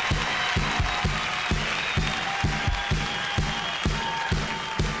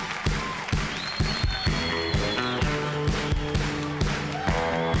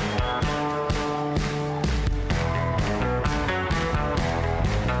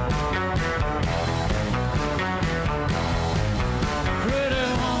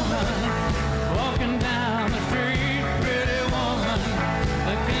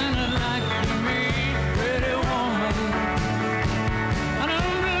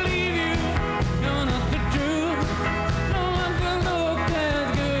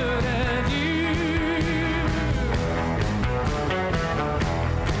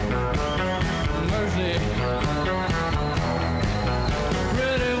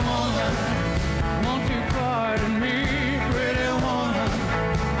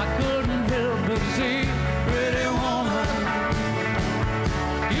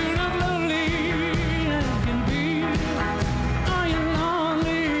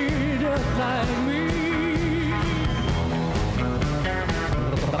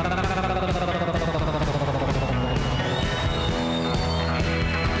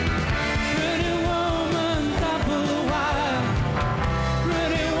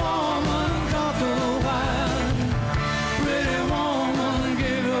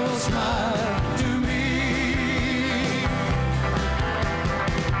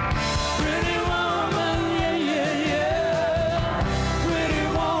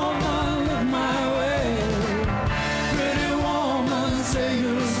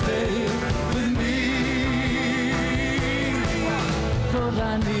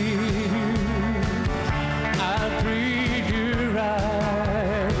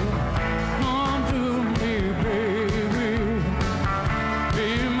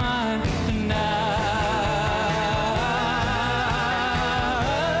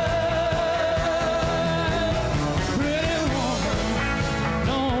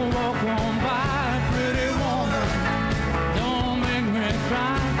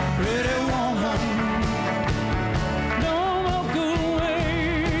 Pretty woman, don't walk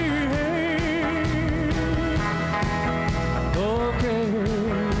away.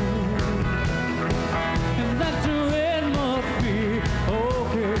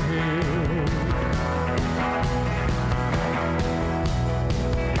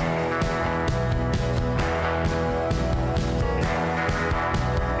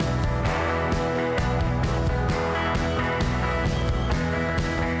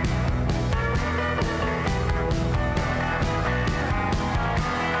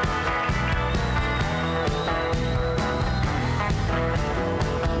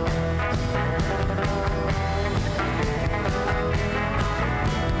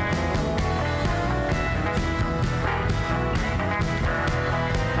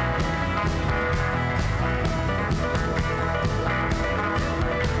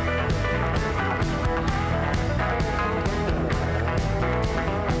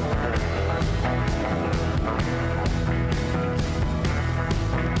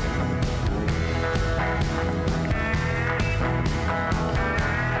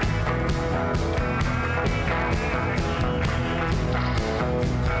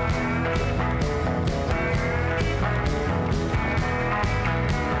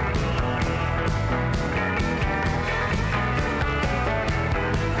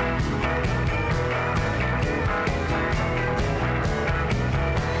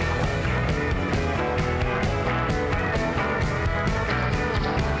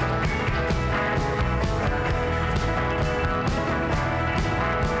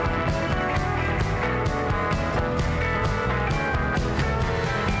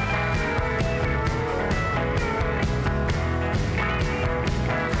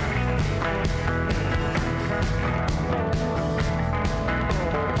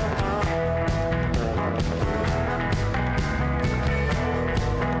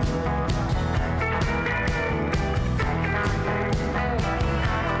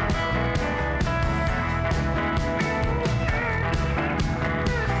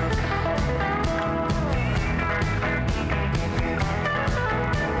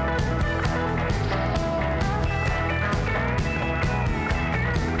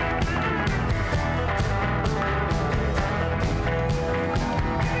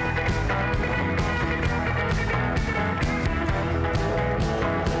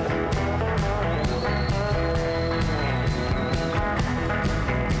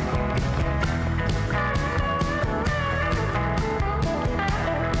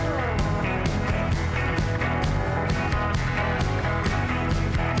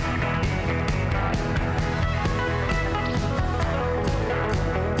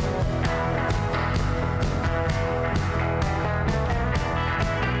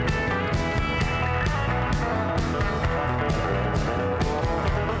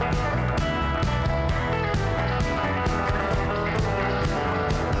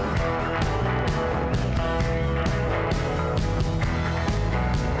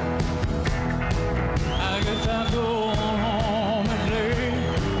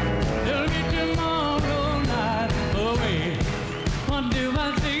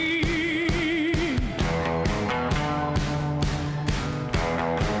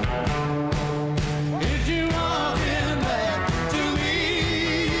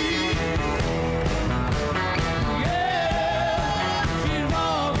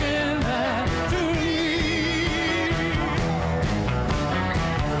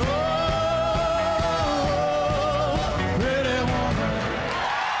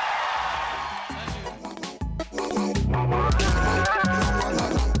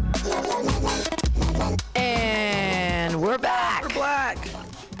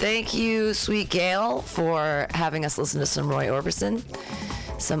 Thank you, Sweet Gail, for having us listen to some Roy Orbison.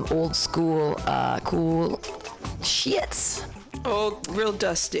 Some old school, cool shits. Oh, real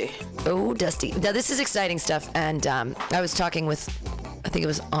dusty. Oh, dusty. Now, this is exciting stuff. And I was talking with, I think it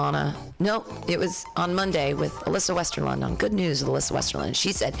was Anna. No, it was on Monday with Alyssa Westerlund on Good News with Alyssa Westerlund. And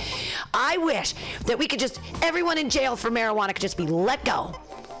she said, I wish that we could just, everyone in jail for marijuana could just be let go.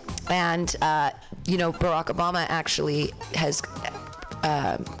 And, you know, Barack Obama actually has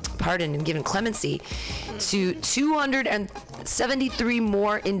pardoned and given clemency to 273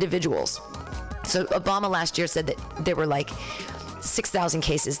 more individuals. So Obama last year said that there were like 6,000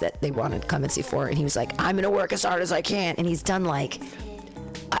 cases that they wanted clemency for, and he was like, I'm going to work as hard as I can. And he's done like,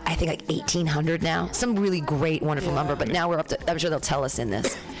 I think like 1,800 now. Some really great, wonderful number, but now we're up to, I'm sure they'll tell us in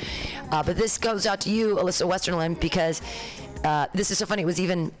this. But this goes out to you, Alyssa Westerlund, because this is so funny. It was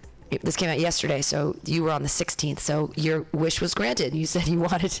even, this came out yesterday, so you were on the 16th, so your wish was granted. You said you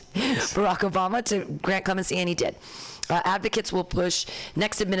wanted Barack Obama to grant clemency, and he did. Advocates will push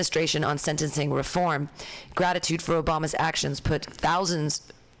next administration on sentencing reform. Gratitude for Obama's actions put thousands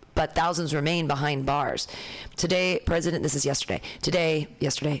remain behind bars. Today, President Barack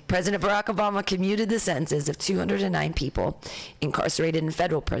Obama commuted the sentences of 209 people incarcerated in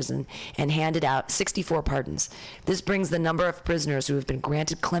federal prison and handed out 64 pardons. This brings the number of prisoners who have been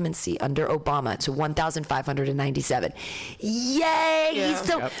granted clemency under Obama to 1,597. Yay!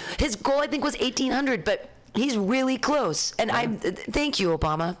 Yeah. His goal, I think, was 1,800, but he's really close. And thank you,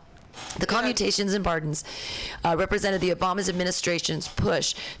 Obama. The commutations and pardons represented the Obama's administration's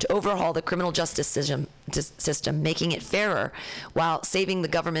push to overhaul the criminal justice system, making it fairer while saving the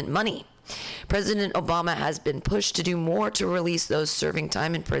government money. President Obama has been pushed to do more to release those serving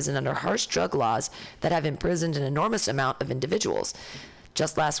time in prison under harsh drug laws that have imprisoned an enormous amount of individuals.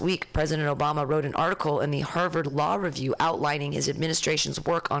 Just last week, President Obama wrote an article in the Harvard Law Review outlining his administration's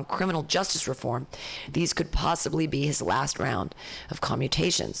work on criminal justice reform. These could possibly be his last round of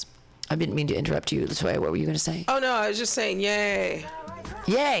commutations. I didn't mean to interrupt you, Latoya. What were you going to say? Oh, no, I was just saying, yay.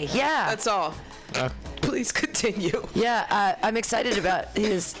 Yay, yeah. That's all. Please continue. Yeah, I'm excited about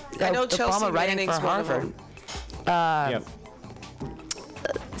his I know Chelsea Obama writing Manning's for Harvard.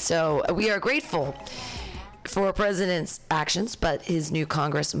 So we are grateful for a president's actions, but his new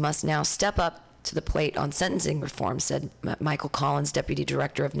Congress must now step up to the plate on sentencing reform, said Michael Collins, Deputy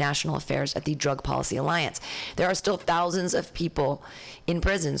Director of National Affairs at the Drug Policy Alliance. There are still thousands of people in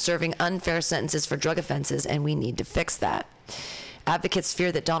prison serving unfair sentences for drug offenses, and we need to fix that. Advocates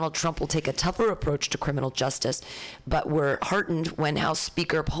fear that Donald Trump will take a tougher approach to criminal justice, but were heartened when House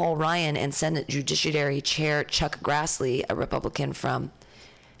Speaker Paul Ryan and Senate Judiciary Chair Chuck Grassley, a Republican from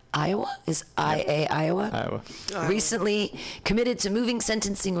Iowa, Iowa, recently committed to moving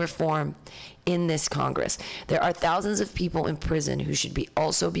sentencing reform in this Congress. There are thousands of people in prison who should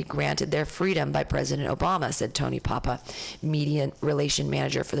also be granted their freedom by President Obama, said Tony Papa, Media Relation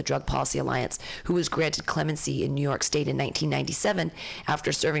Manager for the Drug Policy Alliance, who was granted clemency in New York State in 1997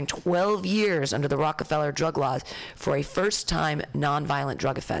 after serving 12 years under the Rockefeller drug laws for a first-time nonviolent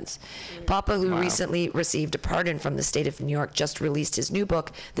drug offense. Papa, who recently received a pardon from the state of New York, just released his new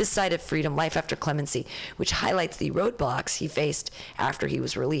book, This Side of Freedom, Life After Clemency, which highlights the roadblocks he faced after he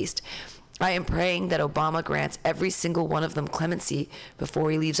was released. I am praying that Obama grants every single one of them clemency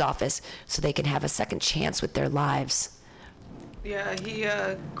before he leaves office so they can have a second chance with their lives. Yeah, he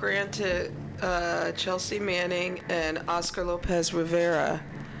granted Chelsea Manning and Oscar Lopez Rivera.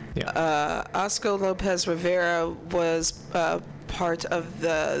 Yeah. Oscar Lopez Rivera was part of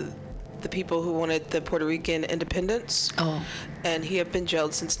the people who wanted the Puerto Rican independence. Oh. And he had been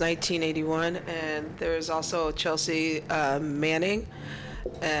jailed since 1981. And there's also Chelsea Manning.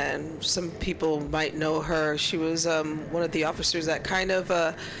 And some people might know her. She was one of the officers that kind of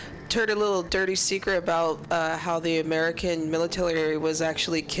turned a little dirty secret about how the American military was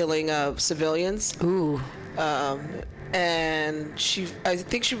actually killing civilians. Ooh. And I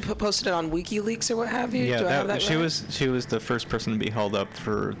think she posted it on WikiLeaks or what have you. Yeah, Do I have that she right? she was the first person to be held up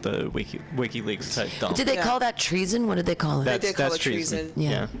for the WikiLeaks type dump. Did they call that treason? What did they call it? They did call that's it treason.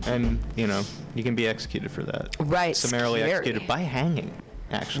 Yeah, and you can be executed for that. Right. Summarily Scary. executed by hanging.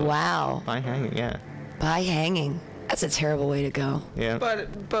 Actually. Wow. By hanging, yeah. By hanging. That's a terrible way to go. Yeah. But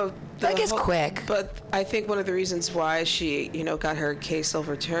I guess quick. But I think one of the reasons why she, got her case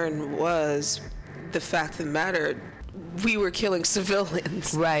overturned was the fact of the matter, we were killing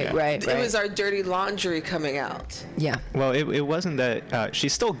civilians. Right. It was our dirty laundry coming out. Yeah. Well, it wasn't that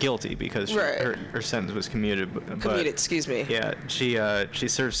she's still guilty because her sentence was commuted. Commuted, excuse me. Yeah, she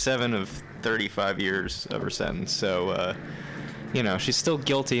served 7 of 35 years of her sentence, so she's still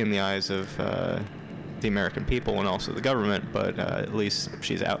guilty in the eyes of the American people and also the government, but at least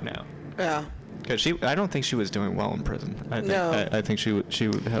she's out now. Yeah. Because I don't think she was doing well in prison. I think she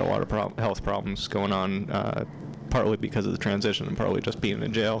had a lot of health problems going on, partly because of the transition and partly just being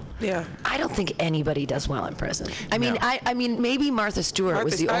in jail. Yeah. I don't think anybody does well in prison. I mean, I mean, maybe Martha Stewart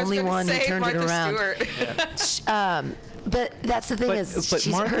was the only one who turned it around. But that's the thing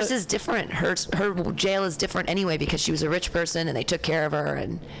hers is different. Her jail is different anyway because she was a rich person and they took care of her.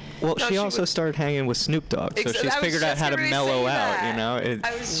 And well, she also started hanging with Snoop Dogg, so she's figured out how to mellow out. You know,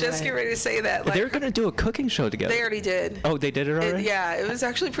 I was just getting ready to say that. They're going to do a cooking show together. They already did. Oh, they did it already? Yeah, it was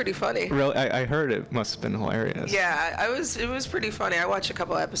actually pretty funny. Really, I heard it must have been hilarious. Yeah, it was pretty funny. I watched a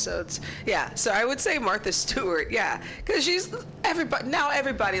couple episodes. Yeah, so I would say Martha Stewart. Yeah, because she's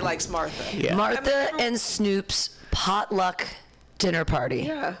everybody likes Martha. Yeah. Martha and Snoop's potluck dinner party.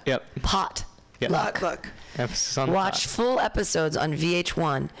 Yeah. Yep. Potluck. Emphasis on the Watch full episodes on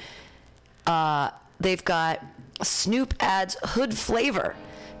VH1. They've got Snoop adds hood flavor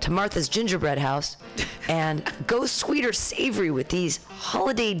to Martha's gingerbread house and go sweet or savory with these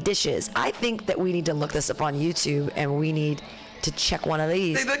holiday dishes. I think that we need to look this up on YouTube and we need to check one of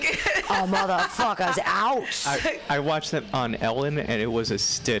these. Oh, motherfuckers, out. I watched them on Ellen, and it was a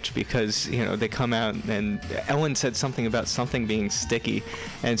stitch because, you know, they come out, and Ellen said something about something being sticky,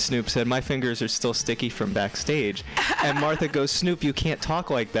 and Snoop said, my fingers are still sticky from backstage. And Martha goes, Snoop, you can't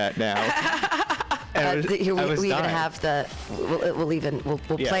talk like that now. We even have the.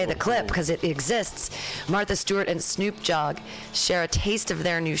 We'll play the clip because it exists. Martha Stewart and Snoop Dogg share a taste of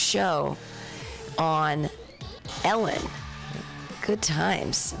their new show on Ellen. Good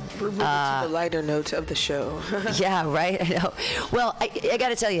times. We're moving to the lighter note of the show. Yeah, right. I know. Well, I got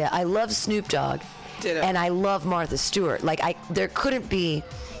to tell you, I love Snoop Dogg, and I love Martha Stewart. Like, there couldn't be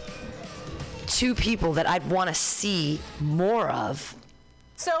two people that I'd want to see more of.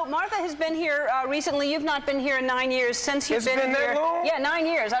 So Martha has been here recently. You've not been here in 9 years since you've been here. That long? Yeah, 9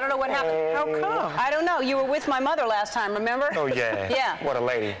 years. I don't know what happened. How come? I don't know. You were with my mother last time, remember? Oh yeah. Yeah. What a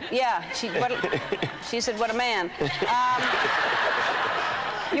lady. Yeah. She said, "What a man."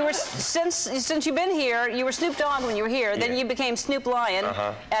 You were since you've been here. You were Snoop Dogg when you were here. Then you became Snoop Lion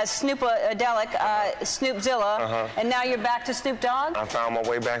as Snoopadelic, Snoopzilla, and now you're back to Snoop Dogg. I found my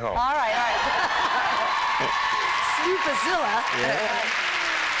way back home. All right. Snoopazilla. Yeah.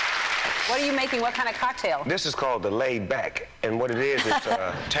 What are you making? What kind of cocktail? This is called the Laid Back, and what it is, it's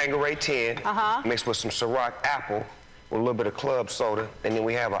Tanqueray 10 mixed with some Ciroc apple with a little bit of club soda, and then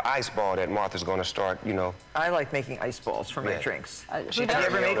we have an ice ball that Martha's going to start, you know. I like making ice balls for my drinks. She have you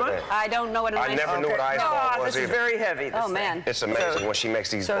ever made one? I don't know what an ice ball is. I never knew what an ice ball was This is very heavy. Oh, man. It's amazing when she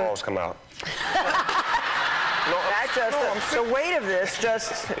makes these balls come out. The weight of this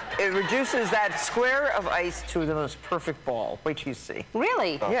it reduces that square of ice to the most perfect ball. Wait till you see.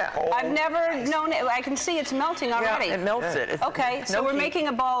 Really? Yeah. I've never known it. I can see it's melting already. Yeah, it melts it. Okay, so we're making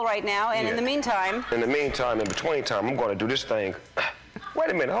a ball right now, and in the meantime... In between time, I'm going to do this thing. Wait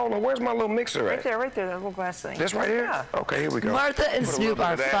a minute, hold on. Where's my little mixer at? Right there, that little glass thing. This right here? Yeah. Okay, here we go. Martha and Snoop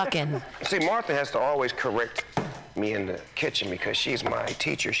are fucking. See, Martha has to always correct me in the kitchen because she's my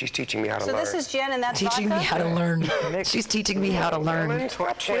teacher. She's teaching me how to learn. So this is Jen, and that's teaching me how to learn. She's teaching me how to learn.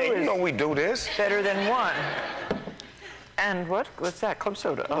 You know we do this. Better than one. And what's that? Club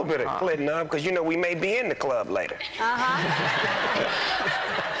soda. A little bit of clit knob, because you know we may be in the club later.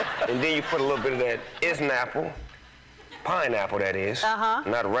 And then you put a little bit of that isn't apple, pineapple that is,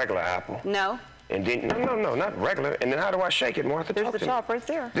 not a regular apple. No. And then, no, not regular. And then how do I shake it, Martha? There's the top right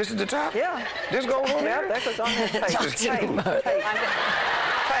there. This is the top? Yeah. This goes on there? Yeah, that goes on there.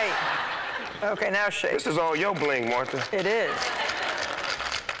 Tight. Okay, now shake. This is all your bling, Martha. It is.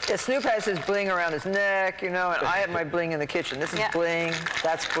 Yeah, Snoop has his bling around his neck, you know, and I have my bling in the kitchen. This is bling,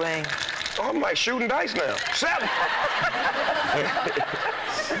 that's bling. Oh, I'm like shooting dice now. 7.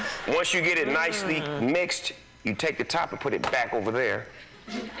 Once you get it nicely mixed, you take the top and put it back over there.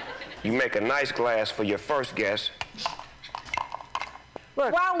 You make a nice glass for your first guest.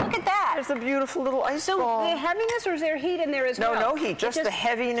 Look. Wow, look at that. There's a beautiful little ice ball. So the heaviness, or is there heat in there as well? No heat. Just the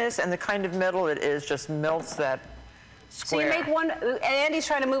heaviness and the kind of metal it is just melts that square. So you make one, Andy's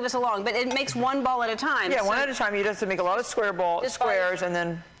trying to move us along, but it makes one ball at a time. Yeah, one at a time. You just have to make a lot of squares, and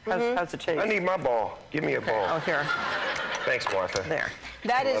then how's it taste? I need my ball. Give me a ball. Oh, here. Thanks, Martha. There.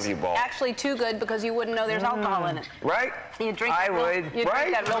 That is actually too good because you wouldn't know there's alcohol in it. Right? You drink I would. You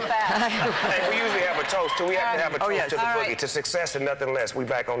drink that real fast. Hey, we usually have a toast, too. We have to have a toast to the boogie, right. to success and nothing less. We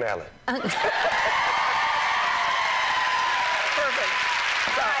back on Ellen. Perfect.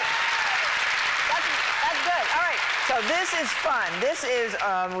 All right. That's good. All right. So this is fun. This is,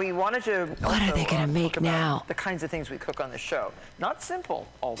 we wanted to What are they going to make now? The kinds of things we cook on the show. Not simple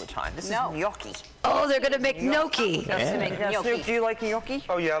all the time. This is gnocchi. Oh, they're going to make gnocchi. Yeah. Snoop, do you like gnocchi?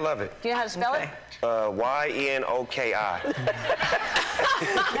 Oh, yeah, I love it. Do you know how to spell it? Y-N-O-K-I.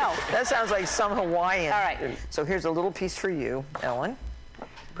 No. That sounds like some Hawaiian. All right. So here's a little piece for you, Ellen.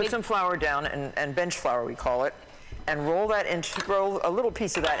 Put some flour down, and bench flour we call it, and roll a little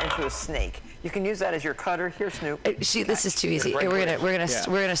piece of that into a snake. You can use that as your cutter. Here, Snoop. This is too easy. We're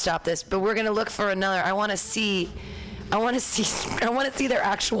gonna stop this, but we're gonna look for another. I want to see their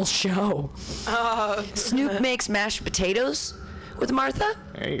actual show. Snoop makes mashed potatoes with Martha.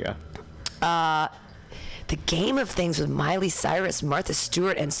 There you go. The Game of Things with Miley Cyrus, Martha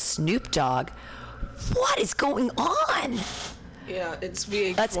Stewart, and Snoop Dogg. What is going on? Yeah, it's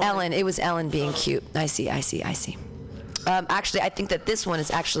being. That's Ellen. It was Ellen being cute. I see. Actually, I think that this one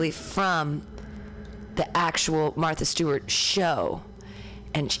is actually from the actual Martha Stewart show,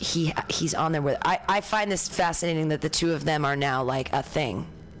 and he's on there with. I find this fascinating that the two of them are now like a thing.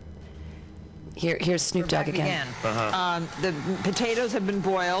 Here's Snoop Dogg again. The potatoes have been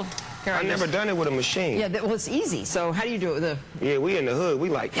boiled. I've never done it with a machine. Yeah, well, it's easy. So how do you do it with a... Yeah, we in the hood. We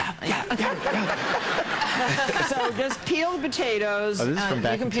like... So just peel the potatoes. Oh, this is from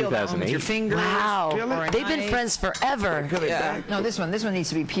back you can in peel that one with your 2008. fingers. Wow. They've been friends forever. Yeah. No, this one needs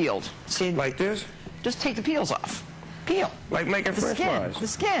to be peeled. See, like this? Just take the peels off. Peel. Like making French fries. The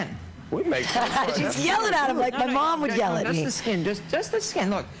skin. We make French fries. She's yelling at him like my mom would yell at me. Just the skin. Just the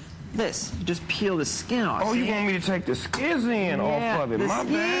skin. Look. This. You just peel the skin off. Oh, you want me to take the skins in off of it? My bad.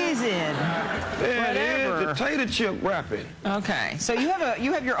 The skins in. There it is. Potato chip wrapping. Okay. So you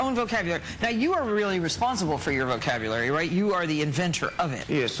have your own vocabulary. Now you are really responsible for your vocabulary, right? You are the inventor of it.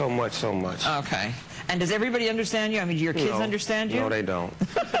 Yeah, so much. Okay. And does everybody understand you? I mean, do your kids understand you? No, they don't.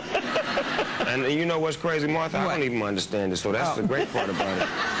 And you know what's crazy, Martha? I don't even understand it, so that's the great part about it.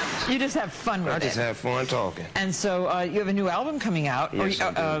 You just have fun with it. I just have fun talking. And so you have a new album coming out yes,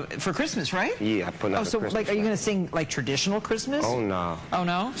 for Christmas, right? Yeah, I put out so Christmas. Like, are you going to sing like traditional Christmas? Oh no. Oh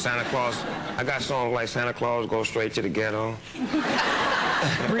no? Santa Claus. I got songs like Santa Claus Goes Straight to the Ghetto.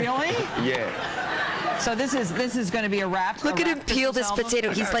 Really? Yeah. So this is going to be a rap. Look at him peel this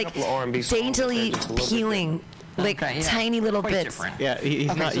potato. He's like daintily peeling. Like tiny little bits. Different. Yeah,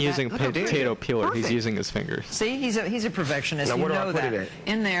 he's not using potato peeler. Perfect. He's using his fingers. See, he's a perfectionist. Now, you where do I know put that. it at?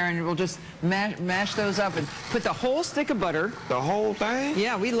 In there, and we'll just mash those up and put the whole stick of butter. The whole thing?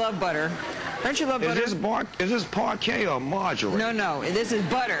 Yeah, we love butter. Don't you love butter? Is this parquet or margarine? No. This is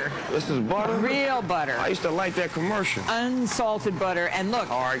butter. This is butter? Real butter. I used to like that commercial. Unsalted butter. And look.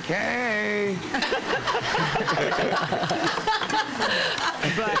 Parquet.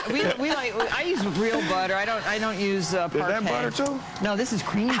 But we like. I use real butter. I don't use parquet. Is that butter too? No, this is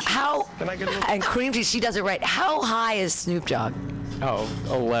cream cheese. Can I get a little? And cream cheese. She does it right. How high is Snoop Dogg? Oh,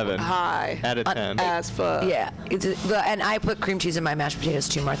 11. Hi. Out of 10. As fuck. Yeah, and I put cream cheese in my mashed potatoes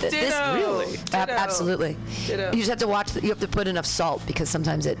too, Martha. Ditto. Really? Ditto. Absolutely. Ditto. You just have to watch. You have to put enough salt because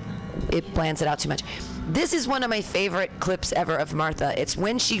sometimes it blands it out too much. This is one of my favorite clips ever of Martha. It's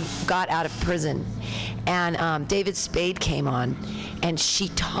when she got out of prison, and David Spade came on, and she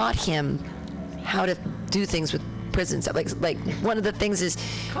taught him how to do things with prison stuff. Like one of the things is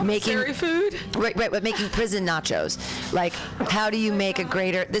making food. Right, but making prison nachos. Like, how do you make a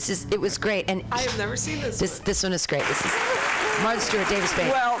greater? It was great, and I have never seen this. This one is great. This is Martha Stewart, David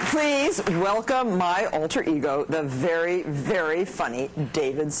Spade. Well, please welcome my alter ego, the very, very funny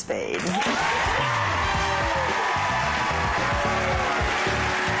David Spade.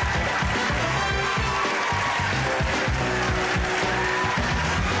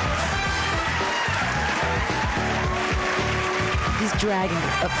 He's dragging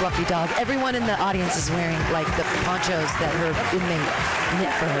a fluffy dog. Everyone in the audience is wearing like the ponchos that her inmate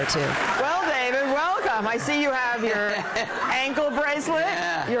knit for her too. Well, David, welcome. I see you have your ankle bracelet,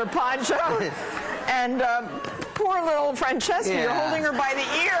 your poncho, and poor little Francesca, you're holding her by the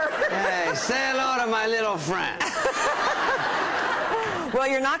ear. Hey, say hello to my little friend. Well,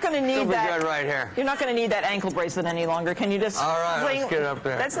 you're not going to need that. Good right here. You're not going to need that ankle bracelet any longer. Can you just? All right, let's get up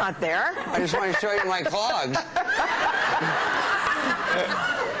there. That's not there. I just want to show you my clogs.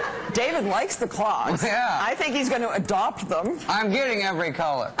 David likes the clogs. Yeah. I think he's going to adopt them. I'm getting every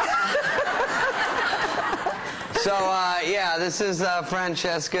color. So, yeah, this is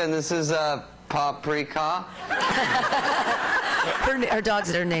Francesca, and this is Paprika. Her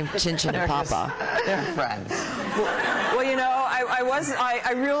dogs are named Chin Chin and Papa. They're friends. Well, you know,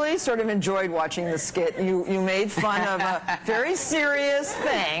 I really sort of enjoyed watching the skit. You made fun of a very serious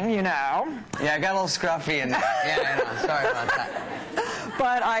thing, you know. Yeah, I got a little scruffy in there. Yeah, I know. Sorry about that.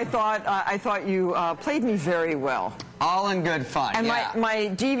 but I thought you played me very well. All in good fun. And yeah.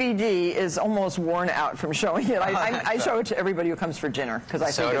 my DVD is almost worn out from showing it. I show it to everybody who comes for dinner because I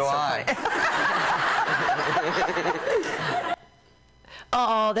think it's so funny.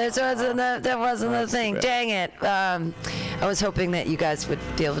 Oh, that wasn't the thing. Dang it. I was hoping that you guys would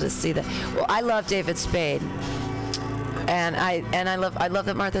be able to see that. Well, I love David Spade, and I love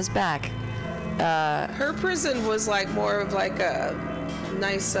that Martha's back. Her prison was like more of like a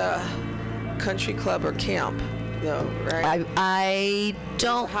nice country club or camp, though, right? I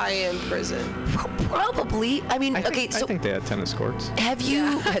don't. High-end prison. Probably. I mean, I think they had tennis courts. Have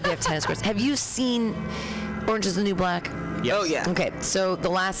you? They have tennis courts. Have you seen Orange Is the New Black? Yes. Oh, yeah. Okay, so the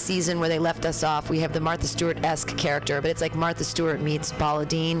last season where they left us off, we have the Martha Stewart-esque character, but it's like Martha Stewart meets Paula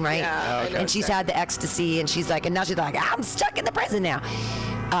Dean, right? Yeah, and she's had the ecstasy, and she's like, and now she's like, I'm stuck in the prison now.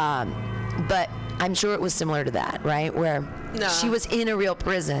 But I'm sure it was similar to that, right? Where she was in a real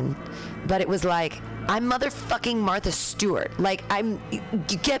prison, but it was like, I'm motherfucking Martha Stewart. Like,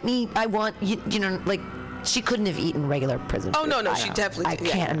 you get me? I want, you know, like, she couldn't have eaten regular prison food. Oh, no, she definitely I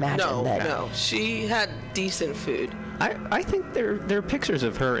can't imagine that. No, she had decent food. I think there are pictures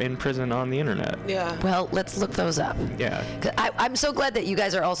of her in prison on the internet. Yeah. Well, let's look those up. Yeah. I'm so glad that you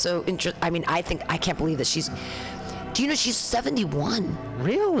guys are also interested. I mean, I can't believe that she's. Do you know she's 71?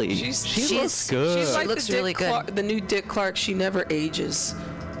 Really? She looks good. She's like she looks really good. The new Dick Clark. She never ages.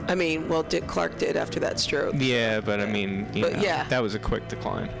 I mean, well, Dick Clark did after that stroke. Yeah, but I mean, you know, that was a quick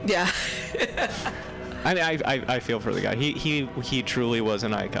decline. Yeah. I feel for the guy. He truly was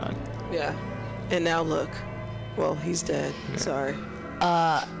an icon. Yeah. And now look. Well, he's dead. Yeah. Sorry.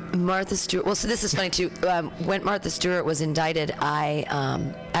 Martha Stewart. Well, so this is funny too. When Martha Stewart was indicted, I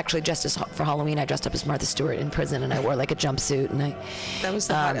actually for Halloween. I dressed up as Martha Stewart in prison, and I wore like a jumpsuit, and That was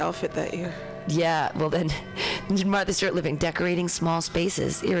the hot outfit that year. Yeah. Well, then Martha Stewart living, decorating small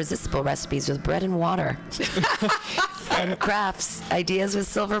spaces, irresistible recipes with bread and water, and crafts, ideas with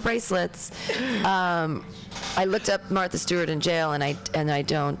silver bracelets. I looked up Martha Stewart in jail, and I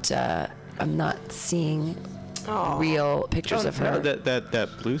don't. I'm not seeing real pictures of her. No, that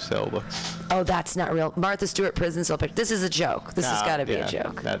blue cell looks. Oh, that's not real. Martha Stewart prison cell picture. This is a joke. This has got to be a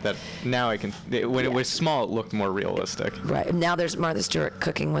joke. That now I can. When it was small, it looked more realistic. Right. Now there's Martha Stewart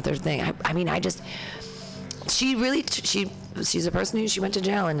cooking with her thing. I mean, she's a person who went to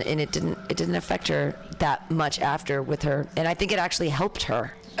jail, and it didn't affect her that much after with her, and I think it actually helped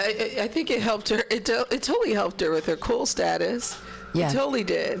her. I think it helped her. It totally helped her with her cool status. Yeah. It totally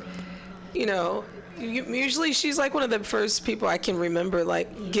did. You know. Usually she's like one of the first people I can remember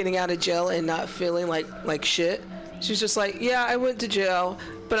like getting out of jail and not feeling like shit. She's just like, yeah, I went to jail,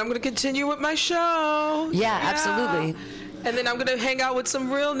 but I'm gonna continue with my show. Yeah, absolutely. And then I'm gonna hang out with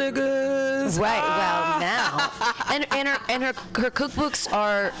some real niggas. Right. Well, now, and her cookbooks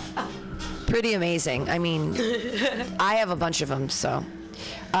are pretty amazing. I mean, I have a bunch of them, so.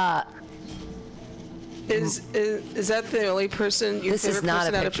 Is that the only person your favorite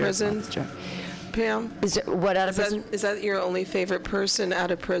person out of prison? Pam? Is it what out of prison? Is that your only favorite person out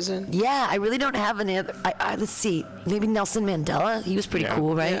of prison? Yeah, I really don't have any other. Let's see. Maybe Nelson Mandela. He was pretty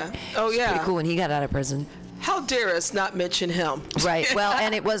cool, right? Yeah. Oh, he was pretty cool when he got out of prison. How dare us not mention him? Right. Well,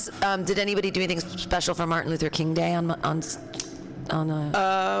 and it was. Did anybody do anything special for Martin Luther King Day on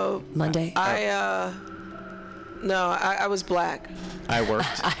Monday? No, I was black. I worked.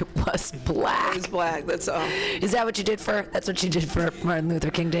 I was black. I was black. That's all. Is that what you did for? That's what you did for Martin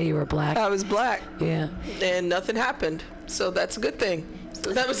Luther King Day. You were black. I was black. Yeah. And nothing happened, so that's a good thing.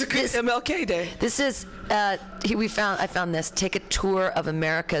 So that was a good MLK Day. This is. I found this. Take a tour of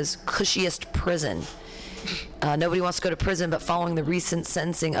America's cushiest prison. Nobody wants to go to prison, but following the recent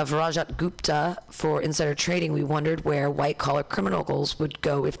sentencing of Rajat Gupta for insider trading, we wondered where white-collar criminals would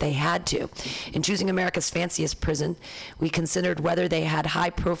go if they had to. In choosing America's fanciest prison, we considered whether they had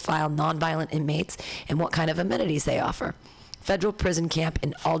high-profile, nonviolent inmates and what kind of amenities they offer. Federal Prison Camp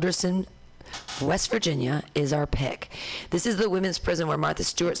in Alderson, West Virginia is our pick. This is the women's prison where Martha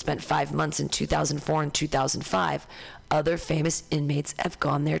Stewart spent 5 months in 2004 and 2005. Other famous inmates have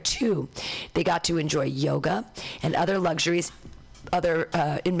gone there too. They got to enjoy yoga and other luxuries other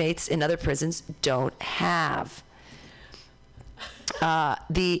inmates in other prisons don't have.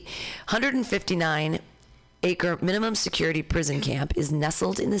 The 159-acre minimum security prison camp is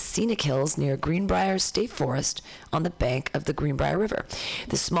nestled in the scenic hills near Greenbrier State Forest on the bank of the Greenbrier River.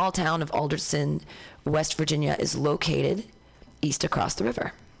 The small town of Alderson, West Virginia is located east across the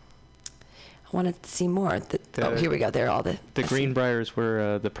river. I want to see more. Oh, here we go. There are all the Greenbriers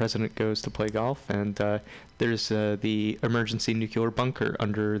where the president goes to play golf, and there's the emergency nuclear bunker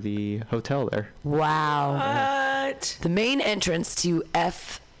under the hotel there. Wow. What? The main entrance to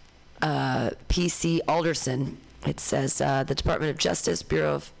FPC Alderson, it says the Department of Justice,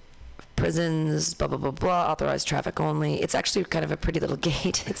 Bureau of Prisons, blah, blah, blah, blah, authorized traffic only. It's actually kind of a pretty little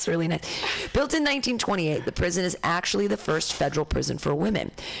gate. It's really nice. Built in 1928, the prison is actually the first federal prison for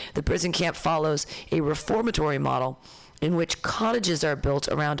women. The prison camp follows a reformatory model in which cottages are built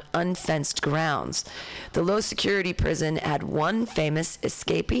around unfenced grounds. The low-security prison had one famous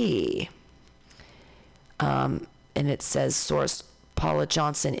escapee. And it says, source, Paula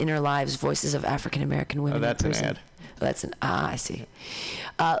Johnson, Inner Lives, Voices of African American Women in Prison. An ad. That's an, I see.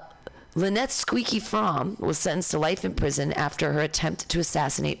 Lynette Squeaky Fromm was sentenced to life in prison after her attempt to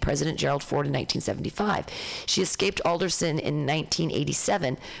assassinate President Gerald Ford in 1975. She escaped Alderson in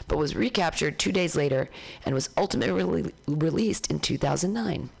 1987, but was recaptured 2 days later and was ultimately released in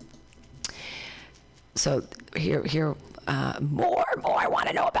 2009. So here, more I want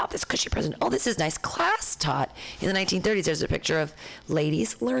to know about this cushy prison. Oh, this is nice. Class taught in the 1930s. There's a picture of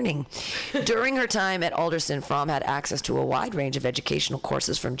ladies learning. During her time at Alderson, Fromm had access to a wide range of educational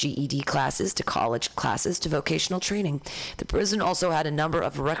courses, from GED classes to college classes to vocational training. The prison also had a number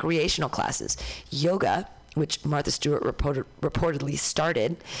of recreational classes: yoga, which Martha Stewart reportedly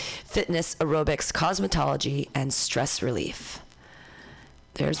started, fitness, aerobics, cosmetology, and stress relief.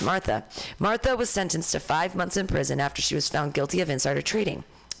 There's Martha. Martha was sentenced to 5 months in prison after she was found guilty of insider trading,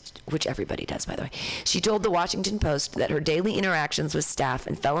 which everybody does, by the way. She told the Washington Post that her daily interactions with staff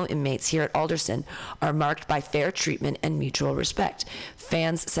and fellow inmates here at Alderson are marked by fair treatment and mutual respect.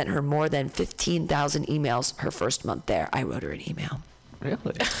 Fans sent her more than 15,000 emails her first month there. I wrote her an email.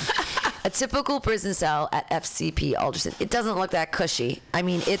 Really? A typical prison cell at FCP Alderson. It doesn't look that cushy. I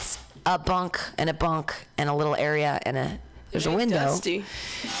mean, it's a bunk and a little area and there's a window. Dusty.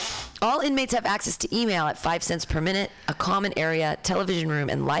 All inmates have access to email at 5 cents per minute, a common area, television room,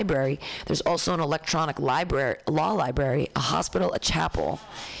 and library. There's also an electronic library, law library, a hospital, a chapel,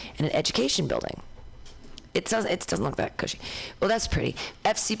 and an education building. It doesn't look that cushy. Well, that's pretty.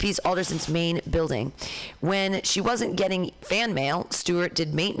 FCP's Alderson's main building. When she wasn't getting fan mail, Stewart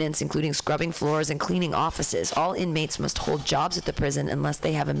did maintenance, including scrubbing floors and cleaning offices. All inmates must hold jobs at the prison unless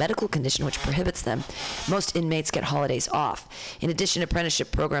they have a medical condition which prohibits them. Most inmates get holidays off. In addition,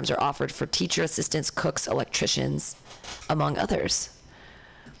 apprenticeship programs are offered for teacher assistants, cooks, electricians, among others.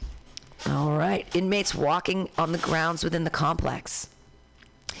 All right. Inmates walking on the grounds within the complex.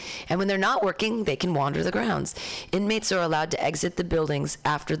 And when they're not working, they can wander the grounds. Inmates are allowed to exit the buildings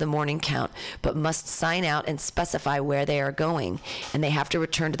after the morning count, but must sign out and specify where they are going, and they have to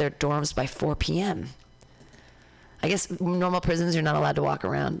return to their dorms by 4 p.m. I guess normal prisons, you're not allowed to walk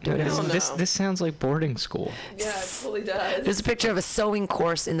around. This sounds like boarding school. Yeah, it totally does. There's a picture of a sewing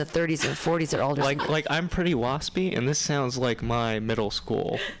course in the 30s and 40s at Alderson. Like I'm pretty waspy, and this sounds like my middle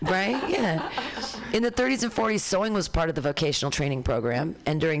school. Right? Yeah. In the 30s and 40s, sewing was part of the vocational training program,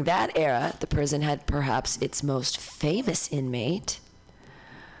 and during that era, the prison had perhaps its most famous inmate.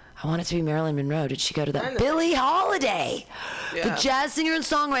 I want it to be Marilyn Monroe. Did she go to that? Billie Holiday. Yeah. The jazz singer and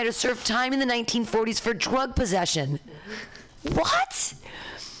songwriter served time in the 1940s for drug possession. What?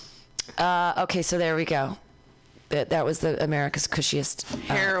 Okay, so there we go. That was the America's cushiest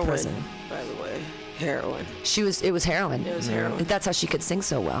heroin, prison. By the way. Heroin. It was heroin. It was heroin. That's how she could sing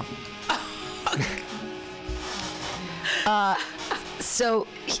so well. So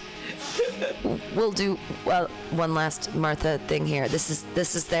we'll do one last Martha thing here. This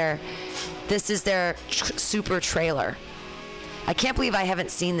is their super trailer. I can't believe I haven't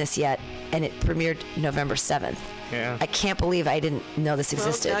seen this yet, and it premiered November 7th. Yeah. I can't believe I didn't know this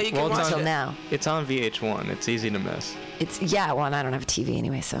existed until now. It's on VH1. It's easy to miss. And I don't have a TV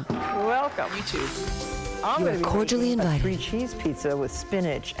anyway, so. Welcome. YouTube. I'm You are cordially invited. A 3-cheese pizza with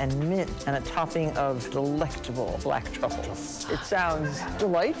spinach and mint and a topping of delectable black truffles. It sounds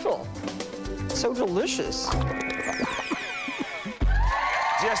delightful. So delicious.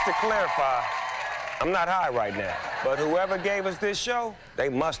 Just to clarify, I'm not high right now, but whoever gave us this show, they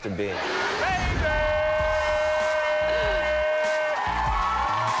must have been.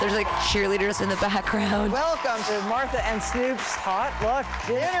 There's like cheerleaders in the background. Welcome to Martha and Snoop's potluck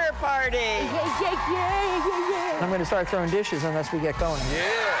dinner party. Yeah. I'm going to start throwing dishes unless we get going. Yeah.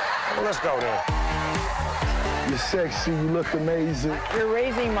 Well, let's go then. You're sexy. You look amazing. You're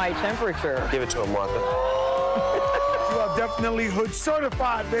raising my temperature. Give it to him, Martha. You are definitely hood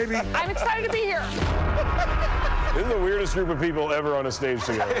certified, baby. I'm excited to be here. This is the weirdest group of people ever on a stage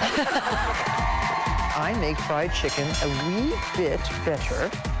together. I make fried chicken a wee bit better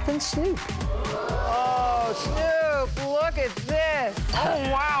than Snoop. Snoop, look at this. Oh,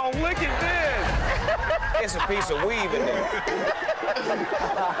 wow, look at this. It's a piece of weave in there.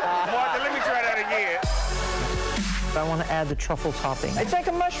 Martha, let me try that again. I want to add the truffle topping. It's like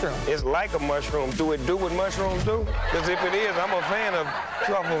a mushroom. It's like a mushroom. Do it do what mushrooms do? Because if it is, I'm a fan of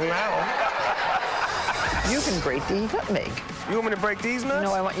truffles now. You can grate the nutmeg. You want me to break these nuts?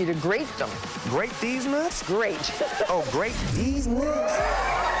 No, I want you to grate them. Grate these nuts? Grate. Oh, grate these nuts?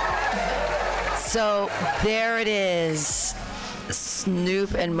 So there it is.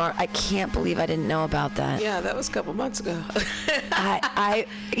 Snoop and Mark. I can't believe I didn't know about that. Yeah, that was a couple months ago.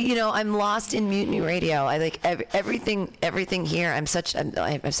 I'm lost in Mutiny Radio. I like everything here. I've said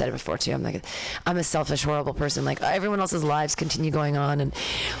it before too. I'm a selfish, horrible person. Like everyone else's lives continue going on, and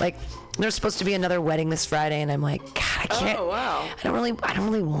like there's supposed to be another wedding this Friday, and I'm like, God, I can't. Oh wow. I don't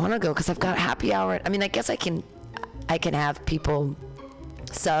really want to go because I've got happy hour. I mean, I guess I can have people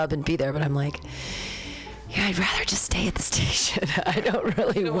sub and be there, but I'm like, yeah, I'd rather just stay at the station. I don't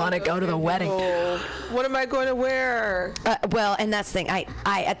really want to go to the wedding. What am I going to wear? Well, and that's the thing. I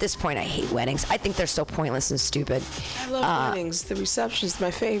at this point, I hate weddings. I think they're so pointless and stupid. I love weddings. The reception is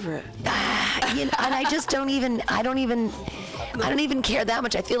my favorite. And I just don't even care that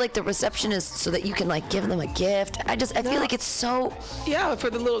much. I feel like the reception is so that you can like give them a gift. I feel like it's so. Yeah, for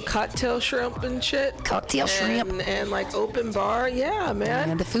the little cocktail shrimp and shit. Cocktail shrimp. And like open bar. Yeah, man.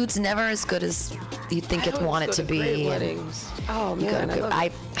 And the food's never as good as you think you want it to be. Great weddings. Oh man,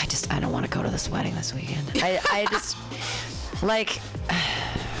 I don't want to go to this wedding this weekend. I just like.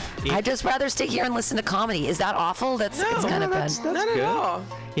 I'd just rather stay here and listen to comedy. Is that awful? It's kind of bad. That's not at all.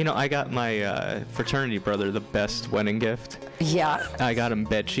 You know, I got my fraternity brother the best wedding gift. Yeah. I got him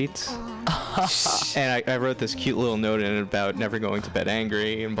bed sheets. And I wrote this cute little note in it about never going to bed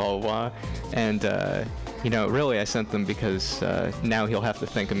angry and blah, blah, blah. And, really, I sent them because now he'll have to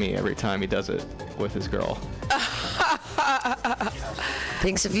think of me every time he does it with his girl.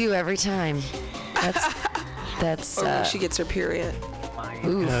 Thinks of you every time. That's. Or when she gets her period.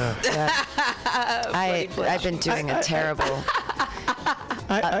 Ooh. I've been doing a terrible.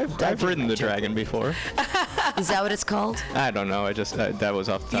 I've ridden the dragon before. Is that what it's called? I don't know. I just that was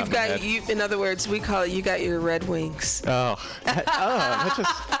off the top of my head. In other words, we call it you got your red wings. That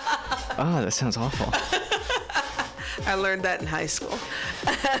sounds awful. I learned that in high school.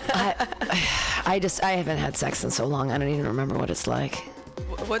 I haven't had sex in so long. I don't even remember what it's like.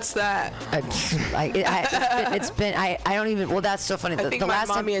 What's that? It's been. I don't even. Well, that's so funny. I think my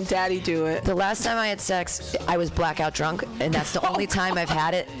mommy and daddy do it. The last time I had sex, I was blackout drunk, and that's the only time I've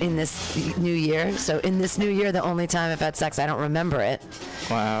had it in this new year. So in this new year, the only time I've had sex, I don't remember it.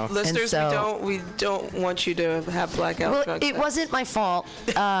 Wow. Listeners, we don't want you to have blackout drunk sex. It wasn't my fault.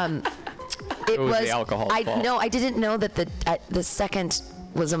 It was the alcohol's fault. No, I didn't know that the second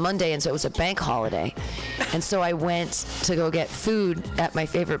was a Monday, and so it was a bank holiday. And so I went to go get food at my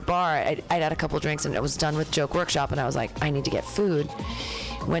favorite bar. I'd had a couple drinks, and I was done with Joke Workshop, and I was like, I need to get food.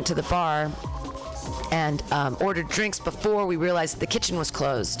 Went to the bar and ordered drinks before we realized the kitchen was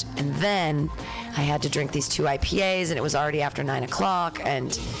closed. And then I had to drink these 2 IPAs, and it was already after 9 o'clock,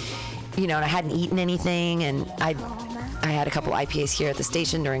 and and I hadn't eaten anything, and I had a couple IPAs here at the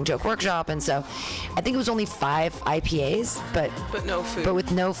station during Joke Workshop, and so I think it was only 5 IPAs, but no food. But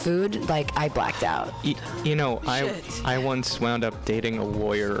with no food, like I blacked out. I once wound up dating a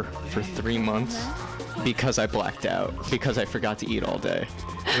lawyer for 3 months because I blacked out because I forgot to eat all day.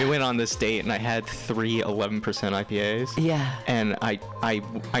 We went on this date and I had 3 11% IPAs. Yeah. And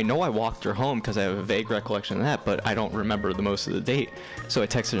I know I walked her home because I have a vague recollection of that, but I don't remember the most of the date. So I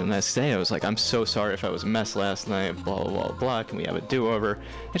texted her the next day. I was like, I'm so sorry if I was a mess last night, blah, blah, blah, blah. Can we have a do-over?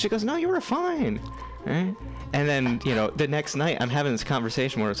 And she goes, no, you were fine. Right? And then, the next night I'm having this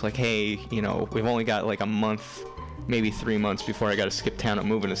conversation where it's like, hey, we've only got like a month, maybe 3 months before I got to skip town. I'm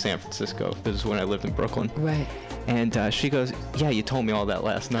moving to San Francisco. This is when I lived in Brooklyn. Right. And she goes, yeah, you told me all that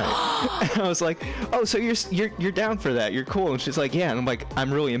last night. And I was like, oh, so you're down for that? You're cool? And she's like, yeah. And I'm like,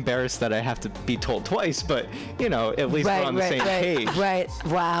 I'm really embarrassed that I have to be told twice, but at least we're on the same page. Right.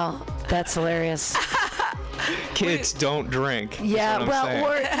 Wow, that's hilarious. Kids don't drink. Yeah, well,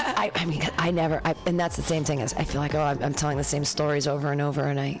 and that's the same thing as I feel like, I'm telling the same stories over and over,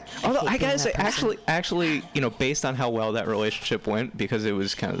 and although I gotta say, actually, based on how well that relationship went, because it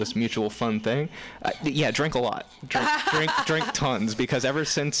was kind of this mutual fun thing. Drink a lot, drink tons, because ever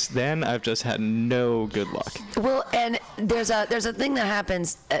since then I've just had no good luck. Well, and there's a thing that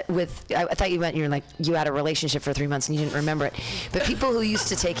happens with. I thought you meant you had a relationship for 3 months and you didn't remember it, but people who used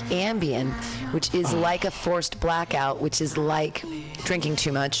to take Ambien, which is like a forced blackout, which is like drinking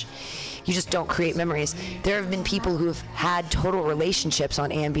too much. You just don't create memories. There have been people who have had total relationships on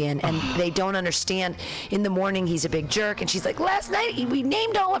Ambien, and they don't understand. In the morning, he's a big jerk, and she's like, last night we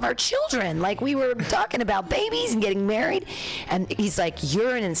named all of our children. Like, we were talking about babies and getting married. And he's like,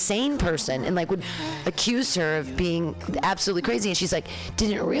 you're an insane person, and like would accuse her of being absolutely crazy. And she's like,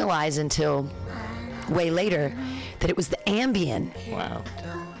 didn't realize until way later that it was the Ambien. Wow.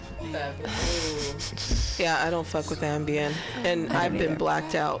 Yeah, I don't fuck with Ambien, and I've been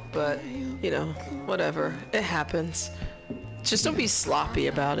blacked out, but you know, whatever, it happens. Just don't be sloppy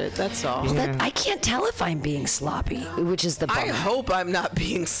about it, that's all. Well, I can't tell if I'm being sloppy, which is the bummer. I hope I'm not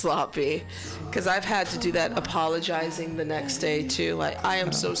being sloppy, because I've had to do that apologizing the next day too. Like, I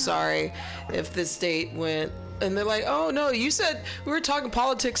am so sorry if this date went, and they're like, oh no, you said we were talking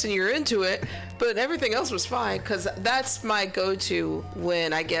politics and you're into it, but everything else was fine. Because that's my go-to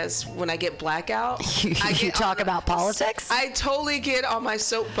when I get blackout. You talk about politics? I totally get on my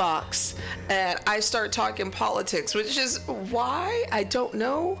soapbox and I start talking politics, which is why, I don't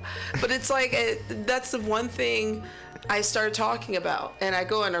know. But it's like, that's the one thing I start talking about, and I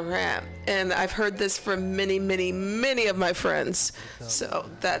go on a rant. And I've heard this from many, many, many of my friends. So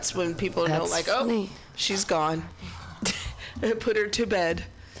that's when people know, like, oh, she's gone. Put her to bed.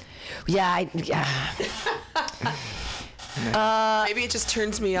 Yeah, maybe it just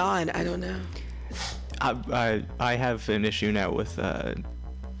turns me on. I don't know. I have an issue now with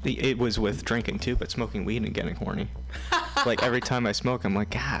it was with drinking too, but smoking weed and getting horny. Like, every time I smoke, I'm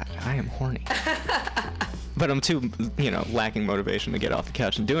like, God, I am horny. But I'm too, lacking motivation to get off the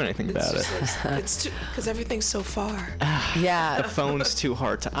couch and do anything about it. It's too, because everything's so far. Yeah. The phone's too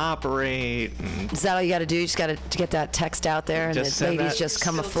hard to operate. Is that all you got to do? You just got to get that text out there, and the ladies just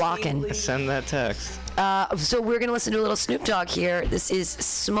come a-flocking. Send that text. So we're going to listen to a little Snoop Dogg here. This is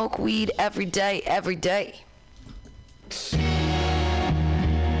Smoke Weed Every Day, Every Day.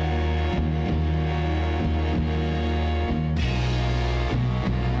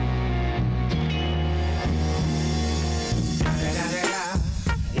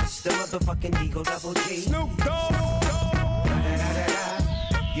 The motherfucking Eagle Double G. Snoop Dogg.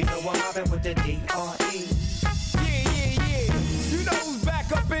 You know I'm mobbing with the D.R.E. Yeah. You know who's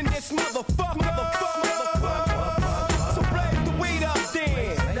back up in this motherfucker. So blaze the weed up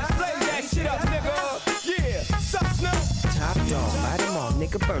then. Blaze that shit up, nigga. Yeah. Sup, Snoop? Top dog, light them all,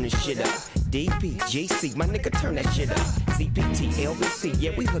 nigga, burn this shit up. DP, GC, my nigga, turn that shit up. CPT, LBC,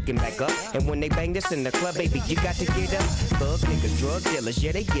 yeah, we hooking back up. And when they bang this in the club, baby, you got to get up. Thug niggas, drug dealers,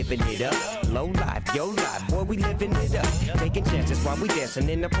 yeah, they giving it up. Low life, yo life, boy, we living it up. Taking chances while we dancing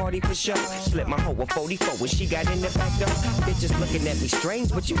in the party for sure. Slip my hoe a 44 when she got in the back door. Bitches looking at me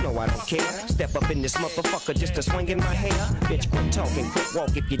strange, but you know I don't care. Step up in this motherfucker just to swing in my hair. Bitch, quit talking, quit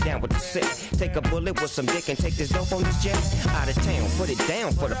walk if you're down with the sick. Take a bullet with some dick and take this dope on this jet. Out of town, put it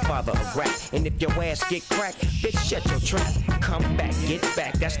down for the father of rap. And if your ass get cracked, bitch, shut your trap. Come back, get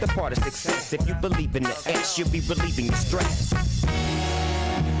back, that's the part of success. If you believe in the X, you'll be relieving your stress.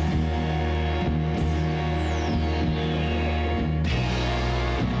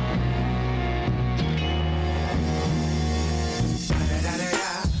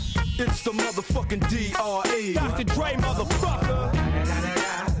 It's the motherfucking D.R.E. Dr. Dre, motherfucker.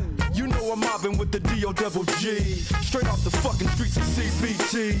 You know I'm mobbing with the D.O.G. Straight off the fucking streets of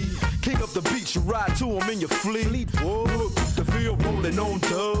CBT. King up the beach, you ride to him in your fleet. Whoa, the field rolling on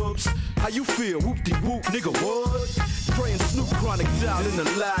dubs. How you feel? Whoop-de-whoop, nigga, what? Praying Snoop Chronic down in the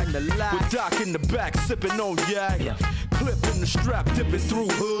lag. With Doc in the back, sipping on yak. Clip in the strap, dipping through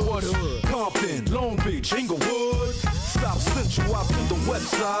hood. Compton, Long Beach, Inglewood. South Central out to the west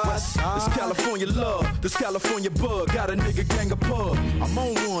side. This California love, this California bug. Got a nigga gang of pub. I'm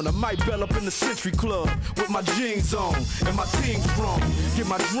on one, I might bell up in the Century Club. With my jeans on, and my team strong. Get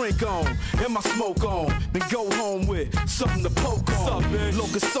my drink on, and my smoke on. Then go home with something to poke on.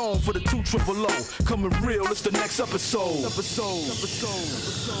 Locust song for the 200. Coming real, it's the next episode.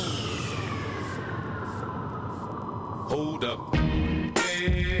 Hold up.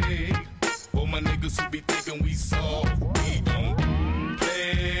 Hey, for my niggas who be thinking we soft, we don't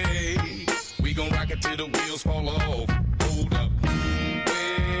play. We gon' rock it till the wheels fall off. Hold up.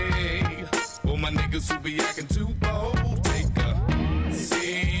 Hey, for my niggas who be acting too bold, take a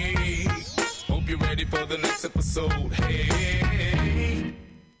seat. Hope you're ready for the next episode. Hey,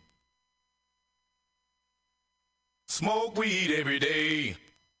 smoke weed every day.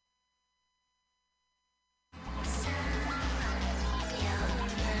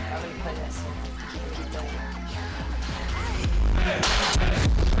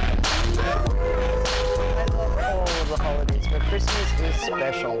 I love all of the holidays but Christmas is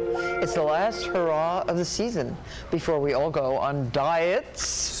special. It's the last hurrah of the season before we all go on diets.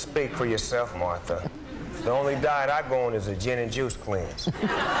 Speak for yourself, Martha. The only diet I go on is a gin and juice cleanse.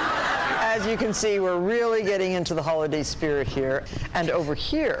 As you can see, we're really getting into the holiday spirit here. And over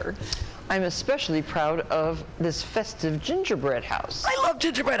here, I'm especially proud of this festive gingerbread house. I love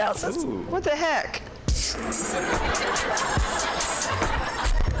gingerbread houses. Ooh. What the heck?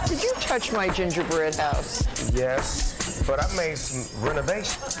 Did you touch my gingerbread house? Yes, but I made some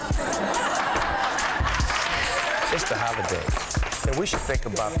renovations. It's the holidays. And we should think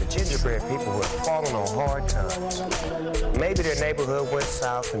about the gingerbread people who have fallen on hard times. Maybe their neighborhood went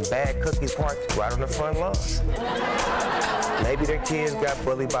south and bad cookies parked right on the front lawn. Maybe their kids got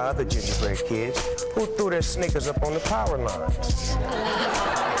bullied by other gingerbread kids who threw their sneakers up on the power lines.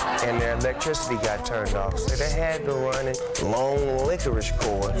 And their electricity got turned off, so they had to run a long licorice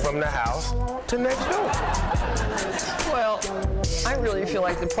cord from the house to next door. Well, I really feel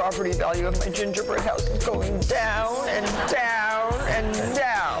like the property value of my gingerbread house is going down and down and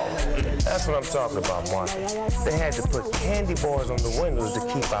down. That's what I'm talking about, Martha. They had to put candy bars on the windows to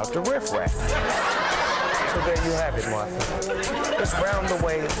keep out the riffraff. So there you have it, Martha. It's round the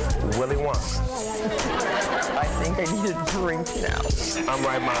way Willy Wonka. I think I need a drink now. I'm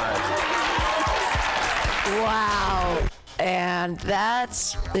right behind you. Wow. And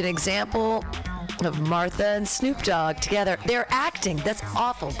that's an example of Martha and Snoop Dogg together. They're acting. That's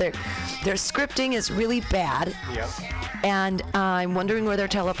awful. Their scripting is really bad. Yep. And I'm wondering where their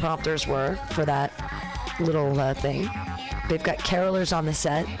teleprompters were for that little thing. They've got carolers on the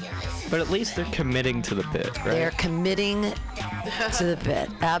set. But at least they're committing to the bit, right? They're committing to the bit.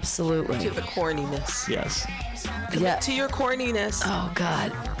 Absolutely. To the corniness. Yes. Commit to your corniness. Oh,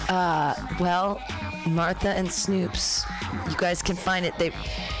 God. Well, Martha and Snoop's, you guys can find it.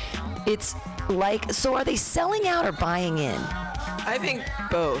 It's like, so are they selling out or buying in? I think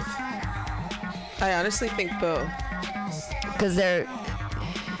both. I honestly think both. Because their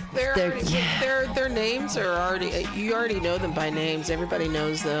names are already, you already know them by names. Everybody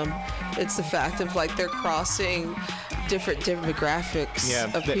knows them. It's the fact of like they're crossing different demographics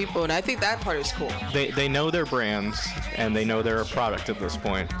of people, and I think that part is cool. They know their brands, and they know they're a product at this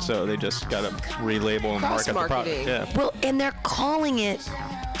point, so they just got to relabel and market the product. Yeah. Well, and they're calling it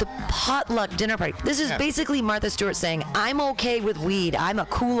the potluck dinner party. This is basically Martha Stewart saying, I'm okay with weed. I'm a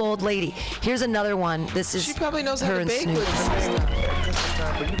cool old lady. Here's another one. This is she probably knows her how to and bake Snoop.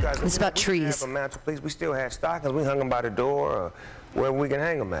 with It's about trees. We still had stockings. We hung them by the door or where we can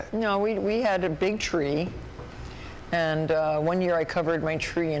hang them at. No, we had a big tree. And one year I covered my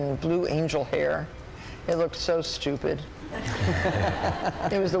tree in blue angel hair. It looked so stupid.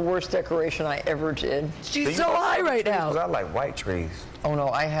 It was the worst decoration I ever did. She's so high right now. Because I like white trees. Oh no,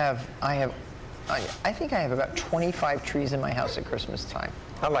 I think I have about 25 trees in my house at Christmas time.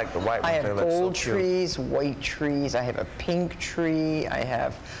 I like the white ones. I have gold trees, white trees. I have a pink tree. I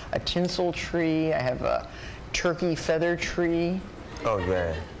have a tinsel tree. I have a turkey feather tree. Oh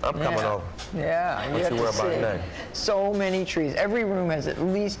yeah, I'm coming over. Yeah, What you worry about that? So many trees. Every room has at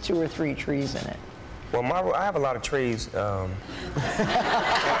least 2 or 3 trees in it. Well, I have a lot of trees. Even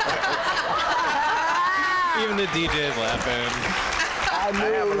the DJ's laughing. I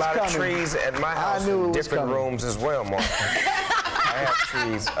have a lot of trees at my house in different rooms as well, Mark. I have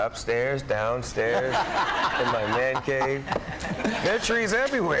trees upstairs, downstairs, in my man cave. There are trees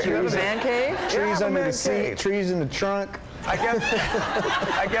everywhere. Do you have a man cave? Trees under the seat, trees in the trunk. I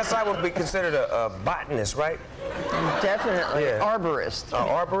guess I would be considered a botanist, right? Definitely. Yeah. Arborist.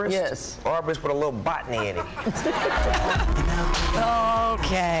 Arborist? Yes. Arborist with a little botany in it.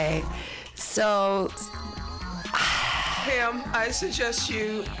 Okay. So, Pam, I suggest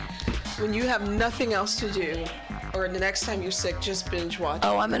you, when you have nothing else to do, or the next time you're sick, just binge watch.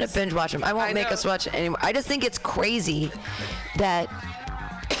 Oh, I'm going to binge watch them. I won't make us watch it anymore. I just think it's crazy that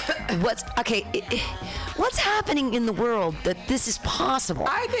what's happening in the world that this is possible?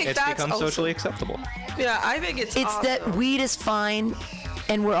 I think it's become socially acceptable. Yeah, I think it's awesome. That weed is fine,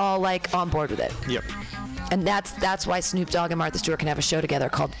 and we're all like on board with it. Yep. And that's why Snoop Dogg and Martha Stewart can have a show together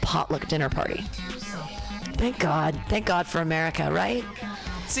called Potluck Dinner Party. Thank God for America, right?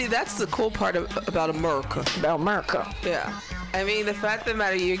 See, that's the cool part about America. About America. Yeah. I mean, the fact of the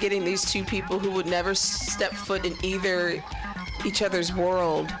matter, you're getting these two people who would never step foot in each other's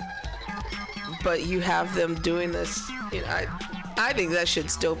world, but you have them doing this. You know, I think that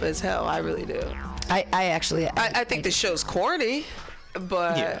shit's dope as hell. I really do. I think the show's corny.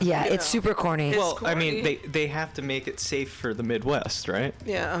 but yeah, it's super corny. Well, I mean, they have to make it safe for the Midwest, right?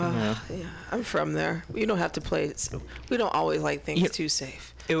 Yeah, I'm from there. You don't have to play it. We don't always like things too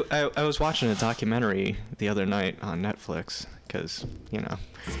safe. I was watching a documentary the other night on Netflix because,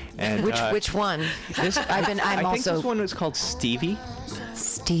 and which one? This, I think this one was called Stevie.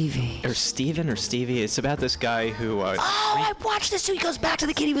 Or Steven or Stevie. It's about this guy who. I watched this too. He goes back to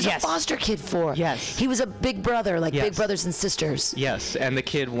the kid he was a foster kid for. Yes. He was a big brother, like big brothers and sisters. Yes, and the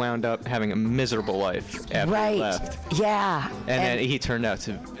kid wound up having a miserable life after he left. Yeah. And then he turned out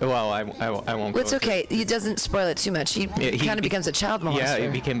to. Well, I won't. Well, it's okay. He doesn't spoil it too much. He kind of becomes a child molester. Yeah, he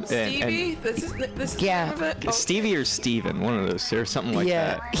became. Stevie? This is the name of it? Stevie or Steven, one of those, or something like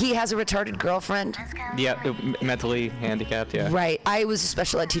that. He has a retarded girlfriend. Yeah, mentally handicapped. Yeah. Right. I was a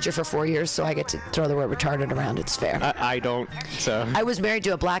special ed teacher for 4 years, so I get to throw the word retarded around. It's fair. I don't. So. I was married to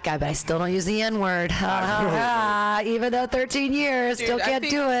a black guy, but I still don't use the N-word. Even though 13 years, still can't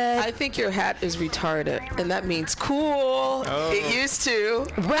do it. I think your hat is retarded, and that means cool. Oh. It used to.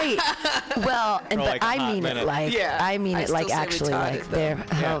 Right. Well, but like I mean it like I mean it like actually like there.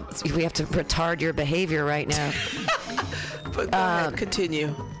 We have to retard your behavior right now. But go ahead,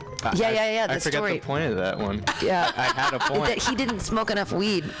 continue. Yeah. I forgot the point of that one. Yeah. I had a point. That he didn't smoke enough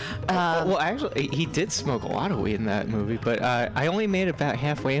weed. Well, actually, he did smoke a lot of weed in that movie, but I only made it about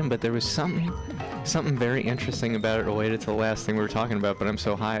halfway in, but there was something very interesting about it related to the last thing we were talking about, but I'm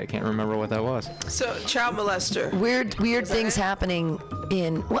so high I can't remember what that was. So, child molester. Weird things happening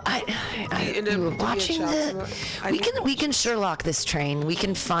in. Well, you were watching the. We can Sherlock this train. We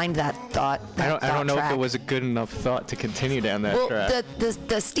can find that thought. I don't know if it was a good enough thought to continue down that track.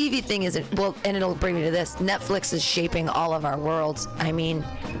 The Stevie thing isn't and it'll bring me to this. Netflix is shaping all of our worlds. I mean,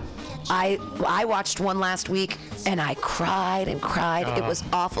 I watched one last week and I cried and cried. It was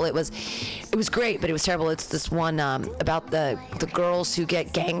awful. It was great, but it was terrible. It's this one about the girls who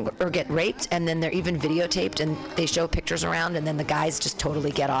get get raped, and then they're even videotaped, and they show pictures around, and then the guys just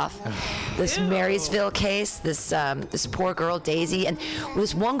totally get off. This Marysville case, this poor girl Daisy, and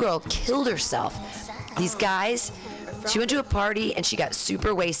this one girl killed herself. These guys. She went to a party and she got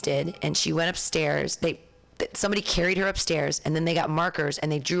super wasted, and she went upstairs. Somebody carried her upstairs, and then they got markers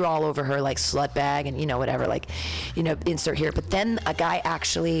and they drew all over her like slut bag and whatever, like insert here. But then a guy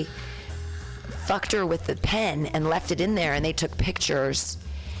actually fucked her with the pen and left it in there, and they took pictures,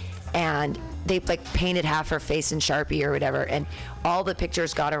 and they like painted half her face in Sharpie or whatever, and all the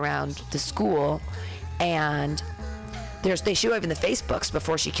pictures got around the school, and they show even the Facebooks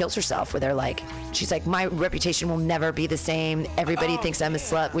before she kills herself, where they're like, she's like, my reputation will never be the same. Everybody thinks I'm a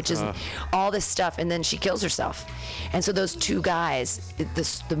slut, which is all this stuff. And then she kills herself. And so those two guys,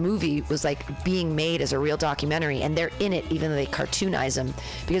 the movie was like being made as a real documentary, and they're in it even though they cartoonize them,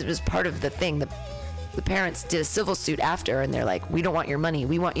 because it was part of the thing. The parents did a civil suit after, and they're like, we don't want your money.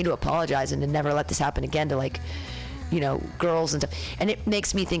 We want you to apologize and to never let this happen again to girls and stuff. And it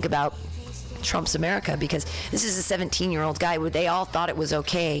makes me think about Trump's America, because this is a 17-year-old guy where they all thought it was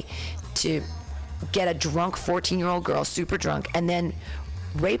okay to get a drunk 14-year-old girl, super drunk, and then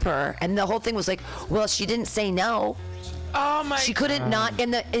rape her. And the whole thing was like, well, she didn't say no. Oh my! She couldn't not.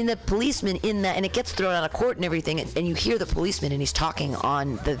 And the policeman in that, and it gets thrown out of court and everything. And you hear the policeman, and he's talking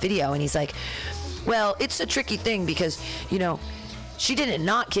on the video, and he's like, well, it's a tricky thing because she didn't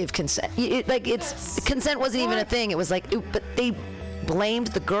not give consent. Consent wasn't even a thing. It was like, but they blamed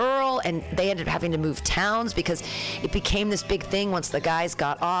the girl, and they ended up having to move towns because it became this big thing once the guys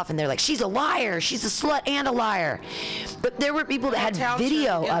got off, and they're like, she's a liar, she's a slut and a liar. But there were people that had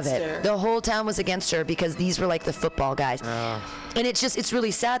video of it. The whole town was against her because these were like the football guys. And it's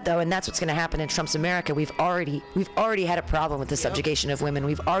really sad though, and that's what's going to happen in Trump's America. We've already had a problem with the subjugation of women.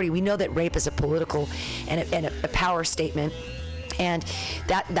 We know that rape is a political and a power statement, and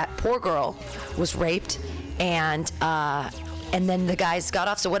that poor girl was raped, and then the guys got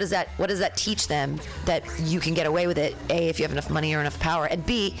off. So what does that teach them? That you can get away with it, A, if you have enough money or enough power, and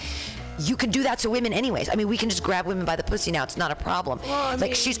B, you can do that to women anyways. I mean, we can just grab women by the pussy now. It's not a problem. Well,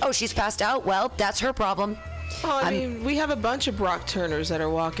 she's passed out. Well, that's her problem. Well, I mean, we have a bunch of Brock Turners that are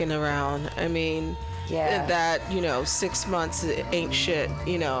walking around. I mean, that 6 months ain't shit.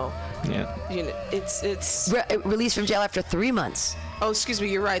 Yeah. It's released from jail after 3 months. Oh, excuse me,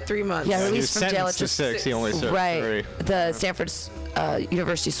 you're right, 3 months. Yeah, released from jail after 6. He only served 3. The Stanford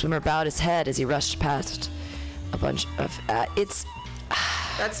University swimmer bowed his head as he rushed past a bunch of.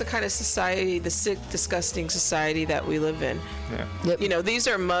 That's the kind of society, the sick, disgusting society that we live in. Yeah. Yep. These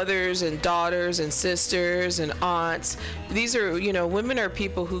are mothers and daughters and sisters and aunts. These are, women are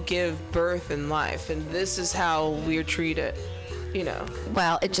people who give birth and life, and this is how we're treated. you know.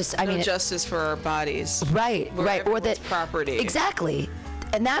 Well, it just, I no mean, justice for our bodies. Right, right, or that property. Exactly,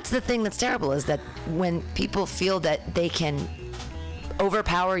 and that's the thing that's terrible is that when people feel that they can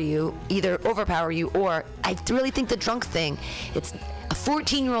overpower you, or I really think the drunk thing, it's a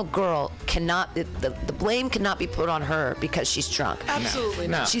 14-year-old girl cannot, the blame cannot be put on her because she's drunk. Absolutely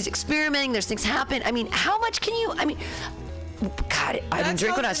not. She's experimenting, there's things happen. I mean, how much can you, God, I didn't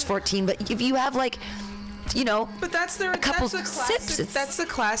drink when I was 14, but if you have like, you know, but that's a couple sips. That's the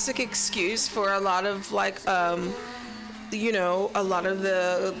classic excuse for a lot of like, you know, a lot of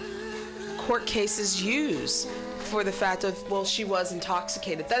the court cases use for the fact of, well, she was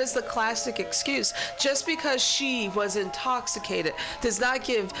intoxicated. That is the classic excuse. Just because she was intoxicated does not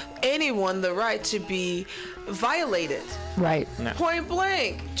give anyone the right to be violated. Right. No. Point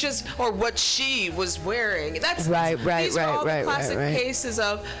blank. Or what she was wearing. That's right. These are all the classic cases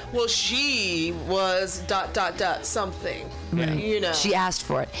of, well, she was ... something. Right. You know. She asked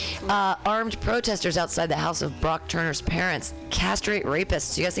for it. Armed protesters outside the house of Brock Turner's parents castrate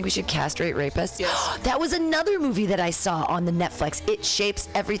rapists. Do you guys think we should castrate rapists? Yes. That was another movie that I saw on the Netflix. It Shapes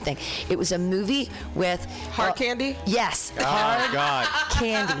Everything. It was a movie with Hard Candy? Yes. Oh, Hard God.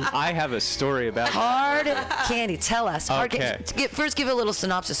 Candy. I have a story about Hard Candy. Tell us. Hard Okay. Candy. First, give a little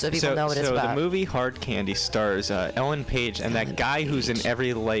synopsis so people know what it's about. So the movie Hard Candy stars Ellen Page and that guy who's in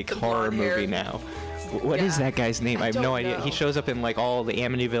every like horror movie now. What is that guy's name? I have no idea. He shows up in like all the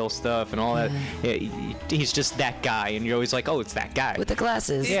Amityville stuff and all that. He's just that guy, and you're always like, oh, it's that guy with the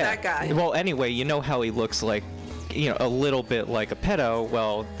glasses. He's that guy. Well, anyway, you know how he looks like, you know, a little bit like a pedo.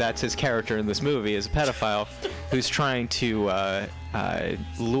 Well, that's his character in this movie, is a pedophile who's trying to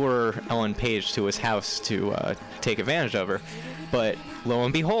lure Ellen Page to his house to take advantage of her. But lo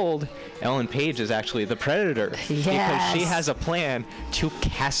and behold, Ellen Page is actually the predator because she has a plan to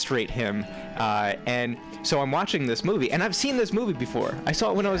castrate him. And so I'm watching this movie, and I've seen this movie before. I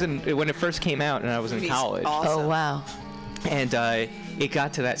saw it when it first came out, and I was in college. Awesome. Oh wow! And it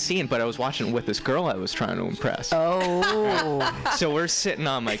got to that scene, but I was watching it with this girl I was trying to impress. Oh. So we're sitting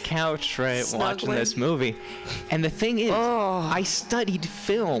on my couch, right, watching this movie, and the thing is, I studied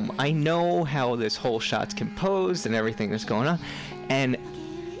film. I know how this whole shot's composed and everything that's going on, and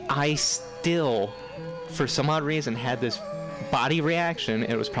I still, for some odd reason, had this body reaction.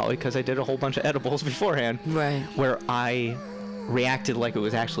 It was probably because I did a whole bunch of edibles beforehand, right, where I reacted like it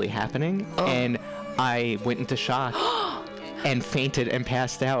was actually happening, and I went into shock and fainted and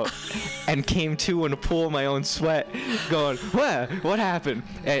passed out and came to in a pool of my own sweat going, what happened?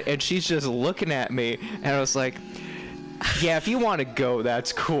 And she's just looking at me, and I was like, yeah, if you want to go,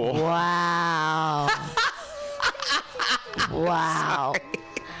 that's cool. Wow. Wow.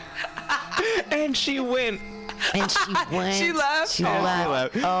 And she went. And she went. She left. She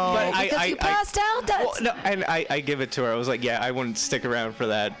left. Oh, but because you passed out. That's... Well, no, and I give it to her. I was like, yeah, I wouldn't stick around for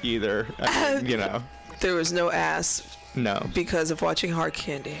that either. You know. There was no ass. No. Because of watching Hard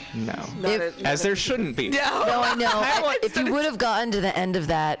Candy. No. As there shouldn't be. No, I know. If you would have gotten to the end of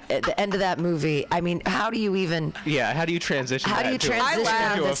that movie, I mean, how do you even? Yeah. How do you transition? How do you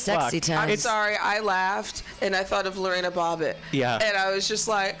transition to the sexy time? I'm sorry. I laughed and I thought of Lorena Bobbitt. Yeah. And I was just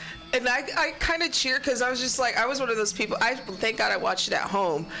like. And I kind of cheered because I was just like, I was one of those people. Thank God I watched it at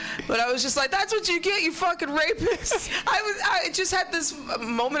home, but I was just like, that's what you get, you fucking rapist. I just had this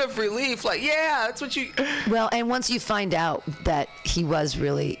moment of relief, like, yeah, that's what you. Well, and once you find out that he was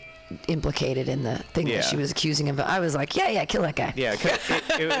really implicated in the thing that she was accusing him of, I was like, yeah, kill that guy. Yeah,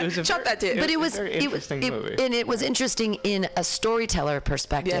 it was a chop that dude. But it was very interesting movie. And it was interesting in a storyteller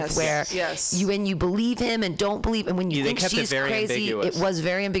perspective, where when you believe him and don't believe, and when you think she's crazy, ambiguous. It was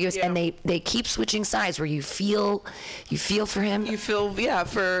very ambiguous, and they keep switching sides where you feel for him. You feel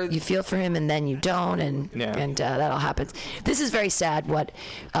for him, and then you don't, and that all happens. This is very sad. What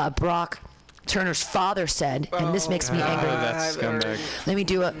Brock Turner's father said, and this makes me angry. That's scumbag. Let me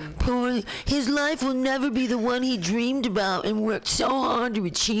do it. His life will never be the one he dreamed about and worked so hard to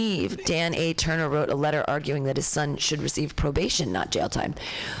achieve. Dan A. Turner wrote a letter arguing that his son should receive probation, not jail time.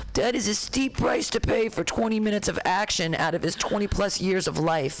 That is a steep price to pay for 20 minutes of action out of his 20-plus years of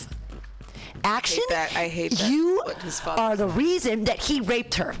life. Action? I hate that. You are the reason that he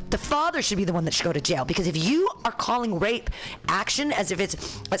raped her. The father should be the one that should go to jail, because if you are calling rape action as if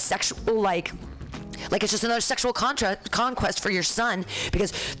it's a sexual, like it's just another sexual conquest for your son,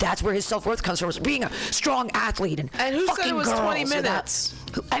 because that's where his self-worth comes from, is being a strong athlete and who fucking said it was girls 20 minutes?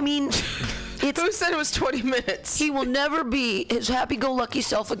 I mean, who said it was 20 minutes? He will never be his happy-go-lucky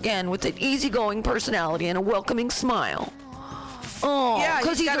self again with an easygoing personality and a welcoming smile. Oh, yeah,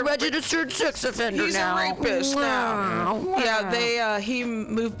 because he's a registered sex offender now. He's a rapist now. Yeah, he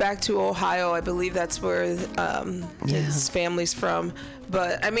moved back to Ohio. I believe that's where his family's from.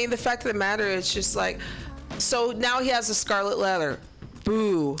 But I mean, the fact of the matter is just like, so now he has a scarlet letter.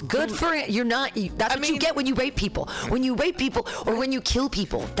 Boo. Good for it. You're not. That's what you get when you rape people. When you rape people or when you kill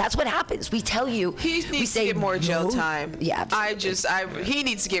people, that's what happens. We tell you. He needs to get more jail time. Yeah. He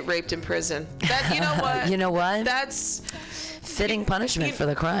needs to get raped in prison. That, you know what? You know what? That's fitting punishment for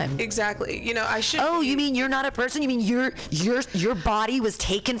the crime. Exactly. You know, I should. Oh, you mean you're not a person? You mean your body was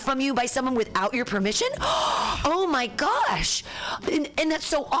taken from you by someone without your permission? Oh my gosh! And that's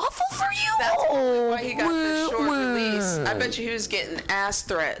so awful for you. That's why he got the short release. I bet you he was getting ass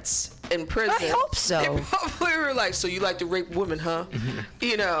threats in prison. I hope so. They probably were like, "So you like to rape women, huh?"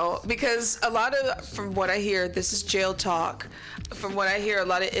 You know, because a lot of, from what I hear, this is jail talk. From what I hear, a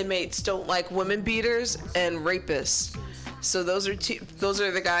lot of inmates don't like women beaters and rapists. So those are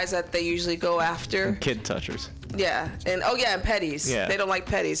the guys that they usually go after. And kid touchers. Yeah, and and petties. Yeah. They don't like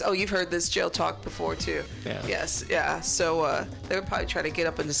petties. Oh, you've heard this jail talk before too. Yeah. Yes, yeah. So they would probably try to get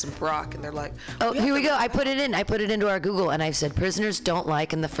up into some Brock, and they're like, oh, here we go. I put it in. I put it into our Google, and I said prisoners don't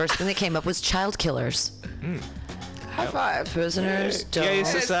like, and the first thing that came up was child killers. High five. Prisoners don't. Gay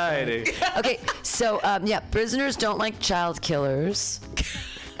society. Okay, so prisoners don't like child killers.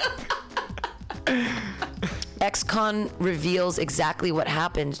 Ex-con reveals exactly what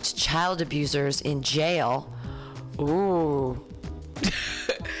happened to child abusers in jail. Ooh.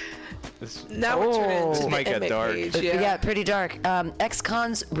 Now we're turning into this might get dark. Yeah, pretty dark.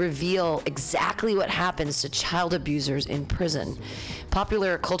 Ex-cons reveal exactly what happens to child abusers in prison.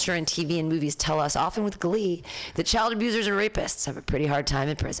 Popular culture and TV and movies tell us, often with glee, that child abusers and rapists have a pretty hard time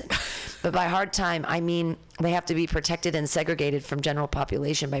in prison. But by hard time, I mean they have to be protected and segregated from general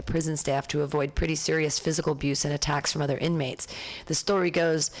population by prison staff to avoid pretty serious physical abuse and attacks from other inmates. The story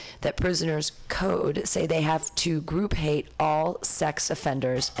goes that prisoners' code say they have to group hate all sex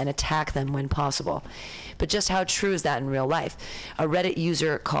offenders and attack them when possible. But just how true is that in real life? A Reddit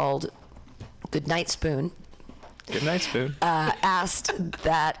user called Goodnight Spoon asked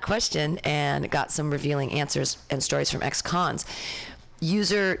that question and got some revealing answers and stories from ex-cons.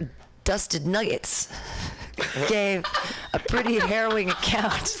 User Dusted Nuggets gave a pretty harrowing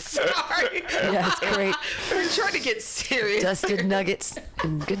account. Sorry. Yeah, it's great. We're trying to get serious. Dusted Nuggets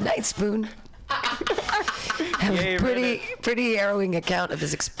and Goodnight Spoon. A pretty harrowing account of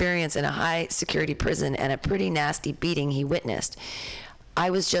his experience in a high security prison and a pretty nasty beating he witnessed. I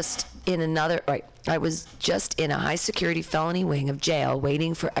was just in a high security felony wing of jail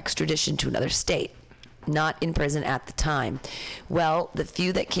waiting for extradition to another state. Not in prison at the time. Well, the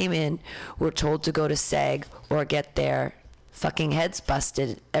few that came in were told to go to seg or get their fucking heads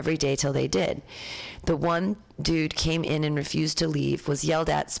busted every day till they did. The one dude came in and refused to leave, was yelled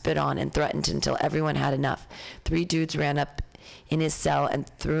at, spit on, and threatened until everyone had enough. 3 dudes ran up in his cell and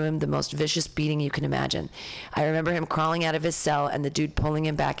threw him the most vicious beating you can imagine. I remember him crawling out of his cell and the dude pulling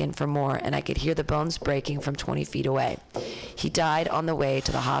him back in for more, and I could hear the bones breaking from 20 feet away. He died on the way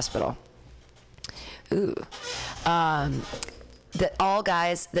to the hospital. Ooh. That all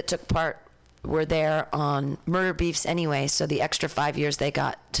guys that took part were there on murder beefs anyway, so the extra 5 years that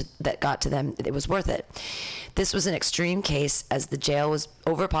got to them, it was worth it. This was an extreme case as the jail was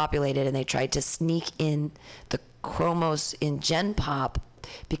overpopulated and they tried to sneak in the chromos in Gen Pop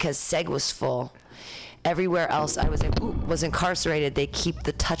because seg was full. Everywhere else I was incarcerated, they keep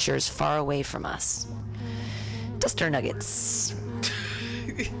the touchers far away from us. Duster Nuggets.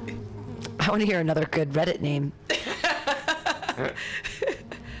 I want to hear another good Reddit name.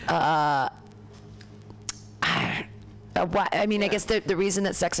 I mean, I guess the reason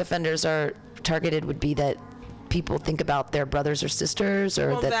that sex offenders are targeted would be that people think about their brothers or sisters,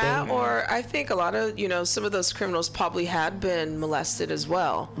 or or I think a lot of, some of those criminals probably had been molested as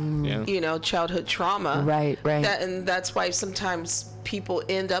well. Yeah. Childhood trauma. Right. And that's why sometimes people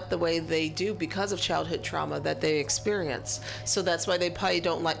end up the way they do because of childhood trauma that they experience. So that's why they probably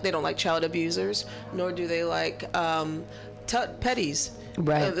don't like child abusers, nor do they like petties.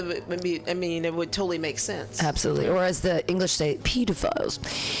 Right. I mean, it would totally make sense. Absolutely. Or as the English say, pedophiles.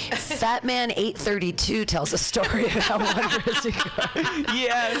 Fatman832 tells a story about one prison guard.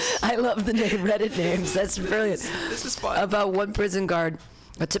 Yes. I love the name Reddit names. That's brilliant. This is fun. About one prison guard,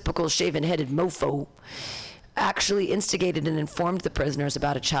 a typical shaven-headed mofo, actually instigated and informed the prisoners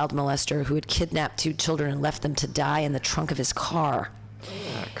about a child molester who had kidnapped 2 children and left them to die in the trunk of his car.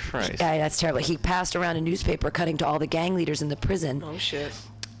 Oh, Christ. Yeah, that's terrible. He passed around a newspaper cutting to all the gang leaders in the prison. Oh, shit.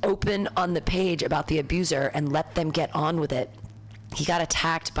 Open on the page about the abuser and let them get on with it. He got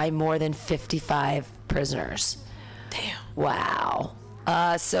attacked by more than 55 prisoners. Damn. Wow.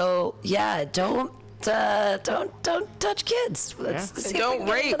 So yeah, don't touch kids. Let's see if we Don't can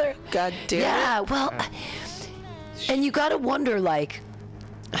get rape. another- God damn it. Yeah, well, and you got to wonder, like,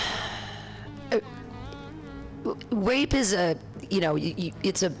 rape is it's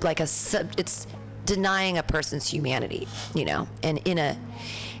denying a person's humanity, and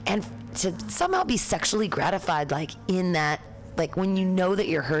to somehow be sexually gratified, like in that, like when you know that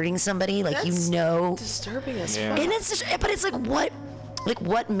you're hurting somebody, like That's disturbing as fuck. and it's just, but it's like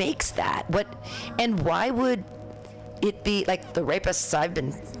what makes that? And why would it be like the rapists I've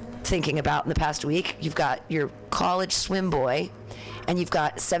been thinking about in the past week? You've got your college swim boy, and you've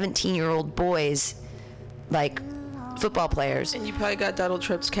got 17-year-old boys, like football players. And you probably got Donald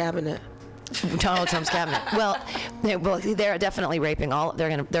Trump's cabinet. Donald Trump's cabinet. Well, they're definitely raping all.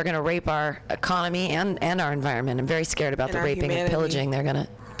 They're gonna rape our economy and our environment. I'm very scared about And the our raping humanity. and pillaging they're gonna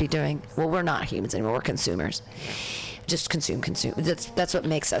be doing. Well, we're not humans anymore. We're consumers. Just consume. That's what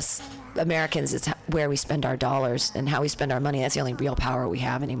makes us Americans. It's where we spend our dollars and how we spend our money. That's the only real power we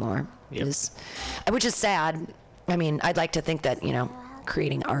have anymore. Yep. Which is sad. I mean, I'd like to think that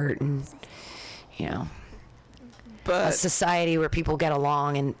creating art and a society where people get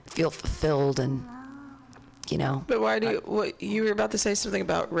along and feel fulfilled and But why what you were about to say something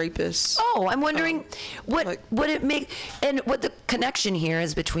about rapists? Oh, I'm wondering what it make, and what the connection here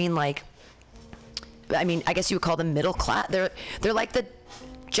is between, like, I mean, I guess you would call them middle class. They're like the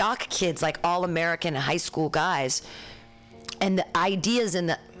jock kids, like all American high school guys, and the ideas and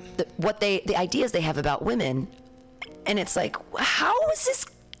the ideas they have about women, and it's like, how is this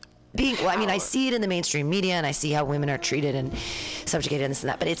being? Well, I mean, I see it in the mainstream media, and I see how women are treated and subjugated and this and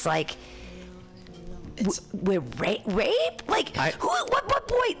that, but it's like, rape? Like, what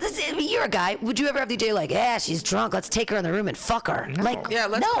boy? You're a guy. Would you ever have the idea, like, she's drunk, let's take her in the room and fuck her? No. Like, Yeah,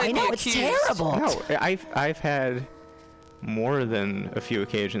 let's no, play I know, the it's accused. terrible. No, I've had more than a few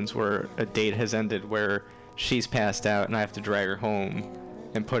occasions where a date has ended where she's passed out and I have to drag her home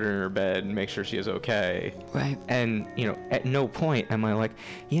and put her in her bed and make sure she is okay. Right. And, at no point am I like,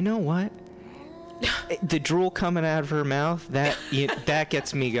 you know what? The drool coming out of her mouth, that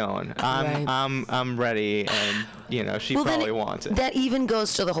gets me going. I'm ready, and she probably wants it. That even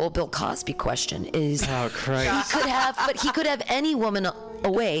goes to the whole Bill Cosby question: is oh Christ. he could have any woman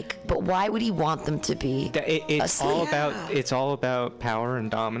awake, but why would he want them to be It's asleep? It's all about power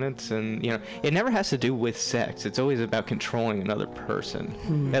and dominance, and it never has to do with sex. It's always about controlling another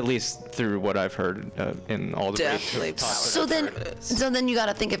person. At least through what I've heard in all the Definitely. So then you got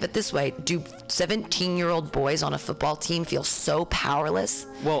to think of it this way: do 17-year-old boys on a football team feel so powerless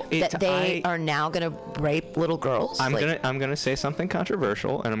that they are now going to rape little girls? I'm gonna say something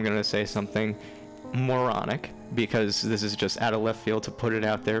controversial, and I'm gonna say something moronic, because this is just out of left field to put it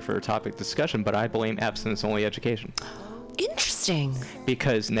out there for a topic discussion, but I blame abstinence-only education. Interesting.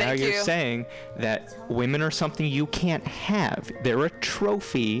 Because now Thank you're you. saying that women are something you can't have. They're a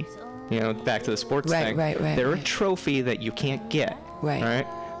trophy, back to the sports thing. Right, They're a trophy that you can't get. Right.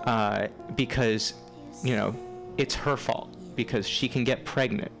 Because, it's her fault. Because she can get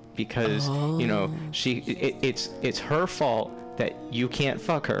pregnant. Because, it's her fault that you can't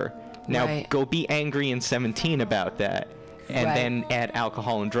fuck her. Now go be angry and 17 about that, and then add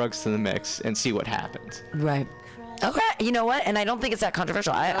alcohol and drugs to the mix and see what happens. Right. Okay. You know what? And I don't think it's that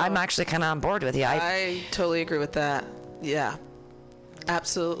controversial. I'm actually kind of on board with you. I totally agree with that. Yeah.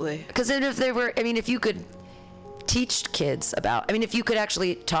 Absolutely. Because if you could teach kids if you could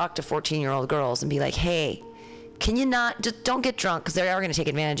actually talk to 14-year-old girls and be like, hey, can you just don't get drunk, because they are going to take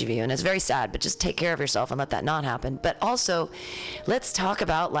advantage of you, and it's very sad, but just take care of yourself and let that not happen. But also, let's talk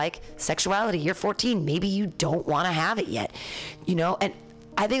about, like, sexuality. You're 14. Maybe you don't want to have it yet, and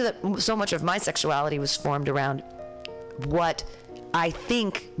I think that so much of my sexuality was formed around what I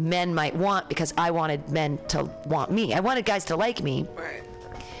think men might want, because I wanted men to want me. I wanted guys to like me. Right.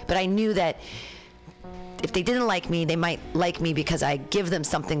 But I knew that if they didn't like me, they might like me because I give them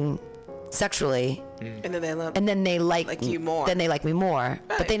something sexually, and then they love, and then they like you more. Then they like me more, Right.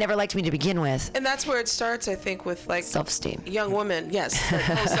 but they never liked me to begin with. And that's where it starts, I think, with like self-esteem. Young women, yes,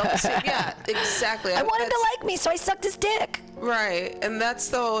 like, self-esteem. Yeah, exactly. I wanted to like me, so I sucked his dick. Right, and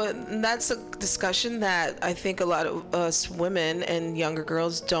that's a discussion that I think a lot of us women and younger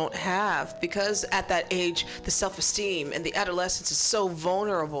girls don't have, because at that age, the self-esteem and the adolescence is so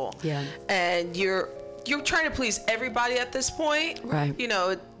vulnerable. Yeah. And you're trying to please everybody at this point. Right.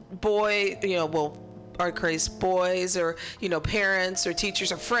 Are crazy boys, or parents or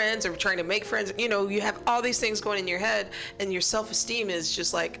teachers or friends, or trying to make friends. You have all these things going in your head, and your self-esteem is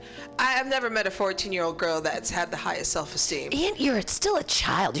just like, I've never met a 14-year-old girl that's had the highest self-esteem. And you're still a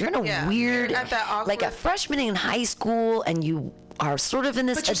child. You're in a weird, at that awkward, like a freshman in high school, and you are sort of in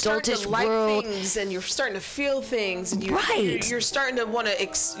this but you're starting adultish to like world. things, and you're starting to feel things, and you're starting to want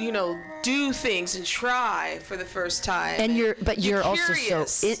to, do things and try for the first time. And you're also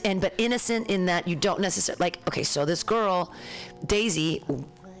curious. so but innocent in that you don't necessarily okay. So this girl, Daisy,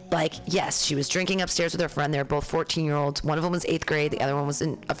 yes, she was drinking upstairs with her friend. They're both 14-year-olds. One of them was 8th grade. The other one was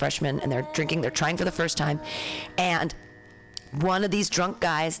a freshman, and they're drinking. They're trying for the first time, and one of these drunk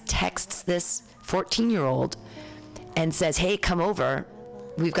guys texts this 14-year-old and says, "Hey, come over.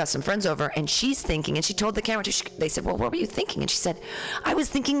 We've got some friends over." And she's thinking, and she told the camera, they said, "Well, what were you thinking?" And she said, "I was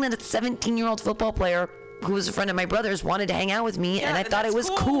thinking that a 17-year-old football player who was a friend of my brother's wanted to hang out with me, and I thought it was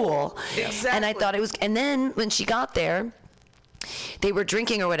cool. Exactly. And I thought it was." And then when she got there, they were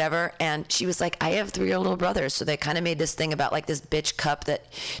drinking or whatever, and she was like, "I have 3-year-old little brothers." So they kind of made this thing about this bitch cup that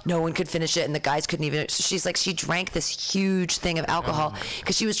no one could finish it, and the guys couldn't even. So she's like, she drank this huge thing of alcohol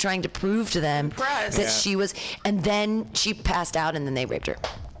because she was trying to prove to them that she was. And then she passed out, and then they raped her.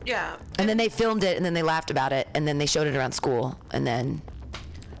 Yeah. And then they filmed it, and then they laughed about it, and then they showed it around school, and then.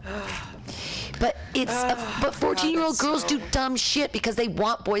 But but 14-year-old girls do dumb shit because they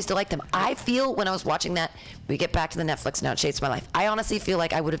want boys to like them. I feel when I was watching that, we get back to the Netflix now, it shapes my life. I honestly feel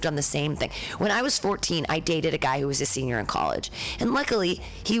like I would have done the same thing. When I was 14, I dated a guy who was a senior in college. And luckily,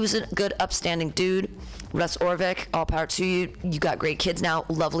 he was a good, upstanding dude. Russ Orvik, all power to you. You got great kids now.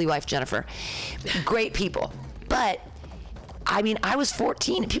 Lovely wife, Jennifer. Great people. But, I mean, I was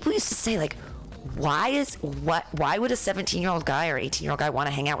 14, and people used to say, why would a 17-year-old guy or 18-year-old guy want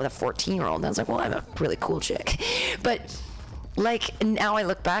to hang out with a 14-year-old? And I was like, well, I'm a really cool chick. But now I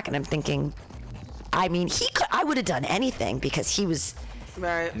look back and I'm thinking, I mean, I would have done anything because he was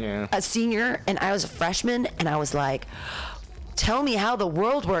a senior and I was a freshman, and I was like, tell me how the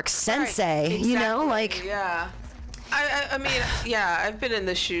world works, sensei. Right. Exactly. Yeah. I mean, I've been in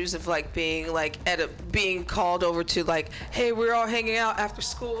the shoes of being called over to hey, we're all hanging out after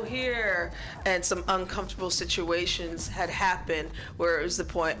school here, and some uncomfortable situations had happened where it was the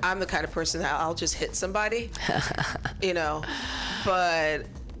point I'm the kind of person that I'll just hit somebody, but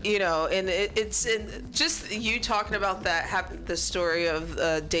and it's just you talking about that the story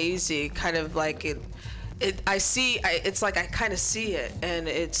of Daisy, kind of it's like I kind of see it, and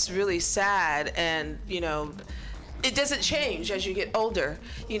it's really sad, and it doesn't change as you get older.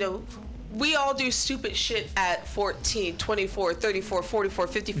 We all do stupid shit at 14, 24, 34, 44,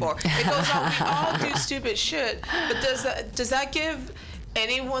 54. It goes on. We all do stupid shit. But does that give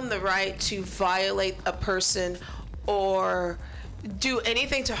anyone the right to violate a person or do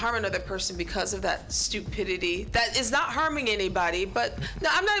anything to harm another person because of that stupidity that is not harming anybody? But no,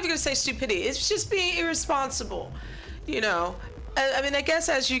 I'm not even going to say stupidity. It's just being irresponsible. I mean, I guess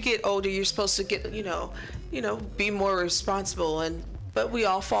as you get older, you're supposed to get, be more responsible, but we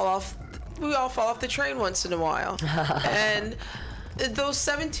all fall off the train once in a while. And those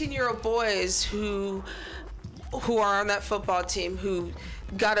 17-year-old boys who are on that football team who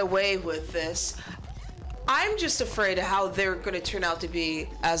got away with this, I'm just afraid of how they're going to turn out to be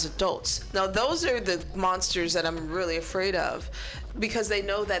as adults. Now, those are the monsters that I'm really afraid of, because they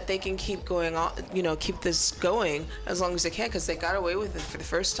know that they can keep going on, keep this going as long as they can, because they got away with it for the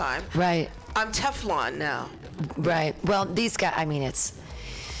first time. Right. I'm Teflon now. Right. Well, these guys, I mean, it's...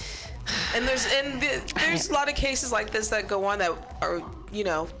 And there's a lot of cases like this that go on that are,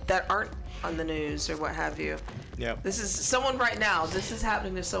 that aren't on the news or what have you. Yep. This is someone right now. This is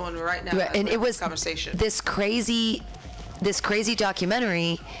happening to someone right now. Right. And it was conversation. This crazy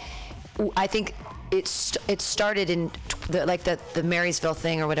documentary. I think it started in the Marysville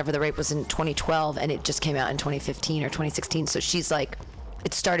thing or whatever. The rape was in 2012, and it just came out in 2015 or 2016. So she's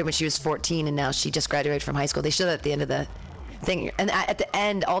it started when she was 14, and now she just graduated from high school. They showed that at the end of the thing, and at the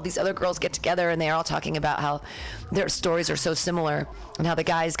end, all these other girls get together, and they're all talking about how their stories are so similar, and how the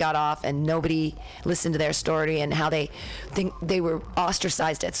guys got off and nobody listened to their story, and how they think they were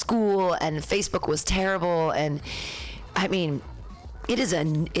ostracized at school, and Facebook was terrible. And I mean, it is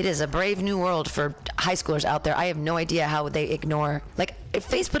a brave new world for high schoolers out there. I have no idea how they ignore. If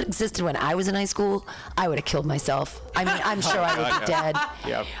Facebook existed when I was in high school, I would have killed myself. I mean, I'm sure I would be dead.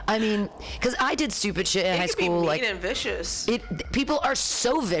 Yep. I mean, because I did stupid shit in high school. Be mean and vicious. People are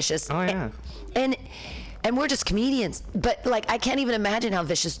so vicious. Oh yeah. And we're just comedians, but I can't even imagine how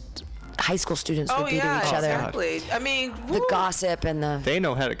vicious high school students would be to each other. Exactly. I mean, the gossip and they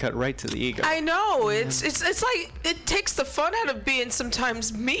know how to cut right to the ego. I know. It's like it takes the fun out of being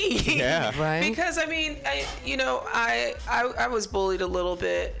sometimes me. Yeah. Right. Because I mean, I was bullied a little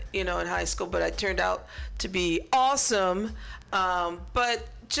bit, in high school, but I turned out to be awesome. But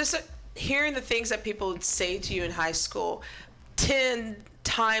just hearing the things that people would say to you in high school tend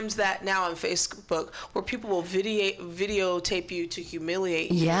times that now on Facebook where people will videotape you to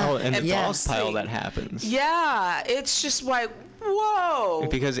humiliate you. Oh, and the dog pile that happens. Yeah, it's just like, whoa.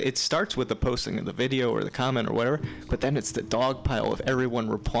 Because it starts with the posting of the video or the comment or whatever, but then it's the dog pile of everyone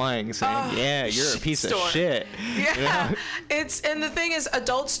replying saying, yeah, you're a piece of shit. Yeah, you know? and the thing is,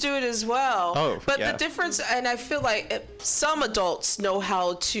 adults do it as well. Oh, but yeah. the difference, and I feel like some adults know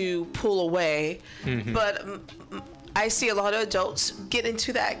how to pull away, but I see a lot of adults get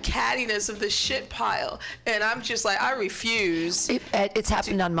into that cattiness of the shit pile, and I'm just like, I refuse. It's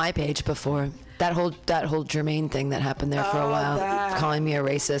happened on my page before. That whole Jermaine thing that happened there for a while, calling me a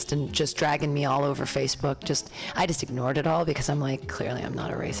racist and just dragging me all over Facebook. I just ignored it all because I'm like, clearly I'm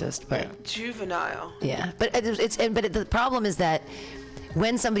not a racist. But juvenile. Yeah, but the problem is that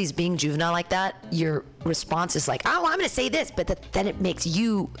when somebody's being juvenile like that, your response is like, oh, I'm going to say this, but then it makes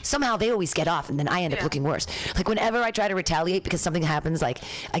you, somehow they always get off, and then I end up looking worse. Like whenever I try to retaliate because something happens, like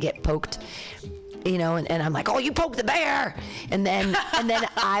I get poked, you know, and I'm like, oh, you poked the bear, and then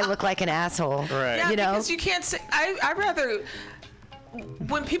I look like an asshole, right? Yeah, you know, because you can't say. I rather,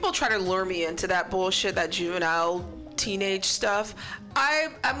 when people try to lure me into that bullshit, that juvenile teenage stuff,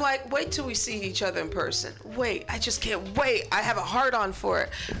 I'm like, wait till we see each other in person. Wait, I just can't wait. I have a hard on for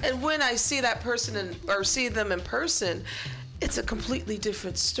it. And when I see that person or see them in person, it's a completely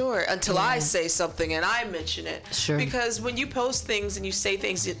different story until I say something and I mention it. Sure. Because when you post things and you say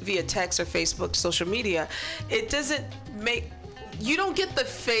things via text or Facebook, social media, it doesn't make, you don't get the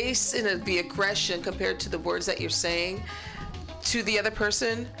face and the aggression compared to the words that you're saying to the other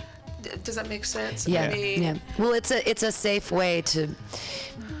person. Does that make sense? Yeah. I mean, yeah. Well, it's a safe way to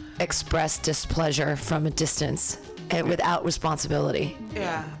express displeasure from a distance and without responsibility.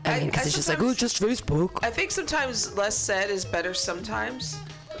 Yeah. I mean, because it's just like, oh, just Facebook. I think sometimes less said is better sometimes.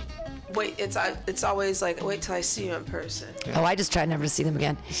 Wait, it's always like, wait till I see you in person. Oh, I just try never to see them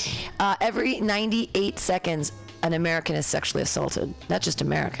again. Every 98 seconds, an American is sexually assaulted. Not just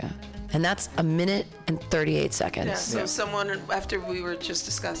America. And that's a minute and 38 seconds. Yeah, so someone, after we were just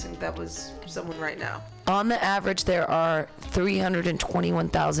discussing, that was someone right now. On the average, there are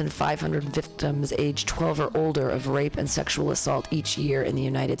 321,500 victims aged 12 or older of rape and sexual assault each year in the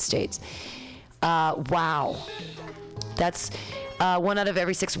United States. Wow. That's 1 out of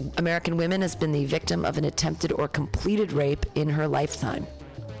every 6 American women has been the victim of an attempted or completed rape in her lifetime.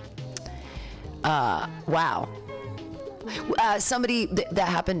 Wow. Somebody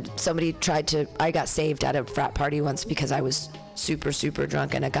I got saved at a frat party once because I was super, super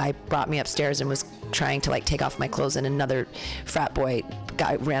drunk, and a guy brought me upstairs and was trying to like take off my clothes, and another frat boy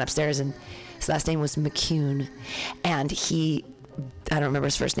guy ran upstairs, and his last name was McCune, and I don't remember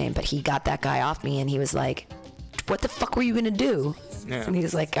his first name, but he got that guy off me, and he was like, what the fuck were you gonna do? Yeah. And he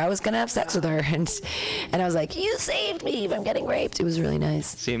was like, I was gonna have sex with her, and I was like, you saved me from getting raped. It was really nice.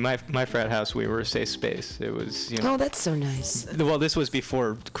 See, my frat house, we were a safe space. It was, you know. Oh, that's so nice. Well, this was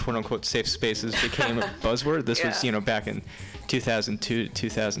before quote unquote safe spaces became a buzzword. This was, you know, back in 2002 to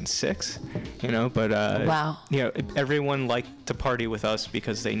 2006, you know. But wow. You know, everyone liked to party with us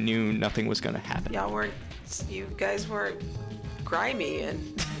because they knew nothing was gonna happen. You guys weren't grimy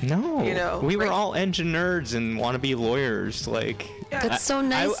and no, you know, we were all engine nerds and wannabe lawyers. Like, that's so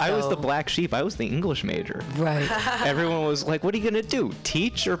nice. I was the black sheep. I was the English major. Right. Everyone was like, "What are you gonna do?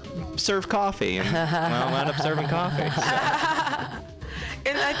 Teach or serve coffee?" And well, I wound up serving coffee. So.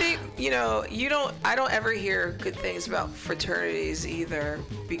 And I think, you know, I don't ever hear good things about fraternities either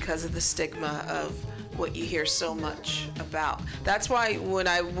because of the stigma of what you hear so much about. That's why when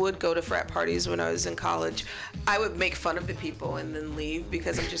I would go to frat parties when I was in college, I would make fun of the people and then leave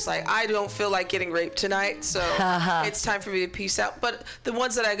because I'm just like, I don't feel like getting raped tonight, so it's time for me to peace out. But the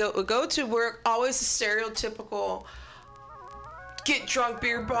ones that I would go to were always the stereotypical get drunk,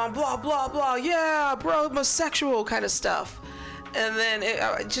 beer bomb, blah, blah, blah, yeah, bro, homosexual kind of stuff. And then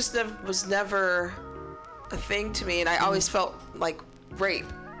it just was never a thing to me, and I always felt like rape.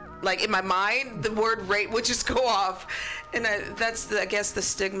 Like in my mind, the word rape would just go off, and that's I guess the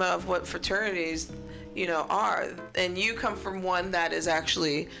stigma of what fraternities, you know, are. And you come from one that is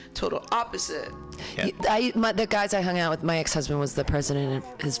actually total opposite. Yeah. The guys I hung out with, my ex-husband was the president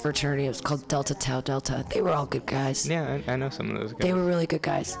of his fraternity. It was called Delta Tau Delta. They were all good guys. Yeah, I know some of those guys. They were really good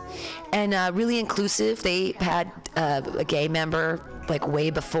guys, and really inclusive. They had a gay member like way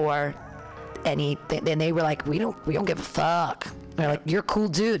before anything, and they were like, we don't give a fuck. They're like, you're a cool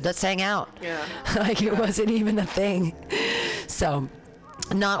dude, let's hang out. Yeah. Like it wasn't even a thing. So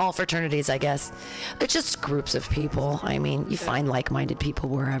not all fraternities, I guess. It's just groups of people. I mean, you find like-minded people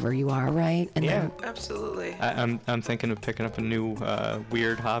wherever you are, right? And yeah, absolutely. I'm thinking of picking up a new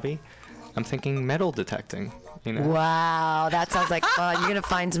weird hobby. I'm thinking metal detecting. You know? Wow, that sounds like fun. You're gonna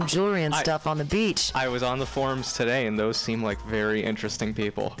find some jewelry and stuff on the beach. I was on the forums today, and those seem like very interesting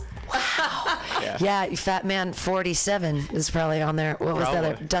people. Wow. Yeah, Fat Man 47 is probably on there. What was the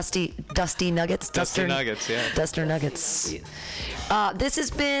other? Dusty Nuggets? Dusty Nuggets, yeah. Duster Nuggets. This has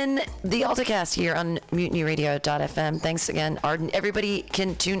been the AltaCast here on MutinyRadio.fm. Thanks again, Arden. Everybody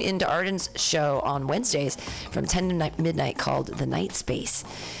can tune into Arden's show on Wednesdays from 10 to midnight called The Night Space.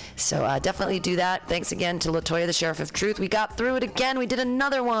 So definitely do that. Thanks again to LaToya, the Sheriff of Truth. We got through it again. We did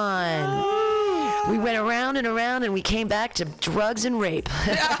another one. We went around and around, and we came back to drugs and rape.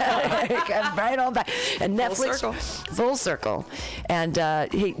 Right on back. And Netflix. Full circle. And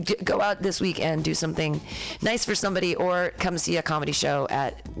hey, go out this week and do something nice for somebody, or come see a comedy show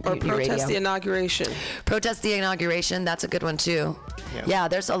at Mutiny Radio. Protest the inauguration. Protest the inauguration. That's a good one, too. Yeah,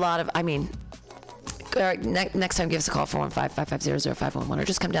 there's a lot of, next time, give us a call, 415-550-0511, or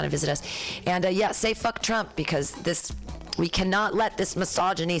just come down and visit us. And say fuck Trump, because we cannot let this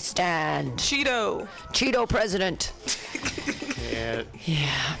misogyny stand. Cheeto president. Yeah.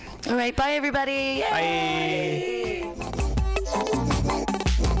 All right, bye everybody. Yay. Bye.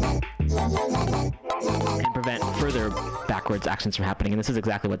 And prevent further backwards actions from happening. And this is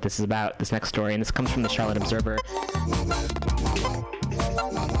exactly what this is about, this next story. And this comes from the Charlotte Observer.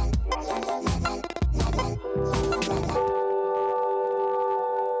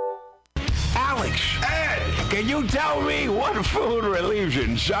 Alex, Ed, can you tell me what food relieves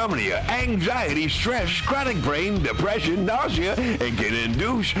insomnia, anxiety, stress, chronic brain, depression, nausea, and can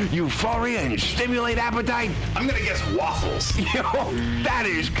induce euphoria and stimulate appetite? I'm gonna guess waffles. Yo, that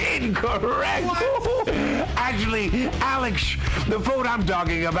is incorrect. Actually, Alex, the food I'm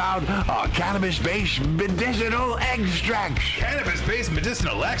talking about are cannabis-based medicinal extracts. Cannabis-based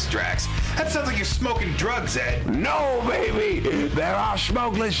medicinal extracts? That sounds like you're smoking drugs, Ed. No, baby. There are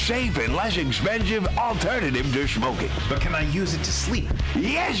smokeless, safe, and less expensive alternative to smoking. But can I use it to sleep?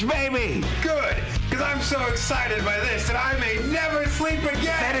 Yes, baby. Good, because I'm so excited by this that I may never sleep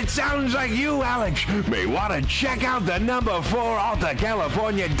again. Then it sounds like you, Alex, may want to check out the number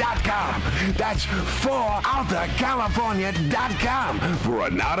 4AltaCalifornia.com. That's 4AltaCalifornia.com for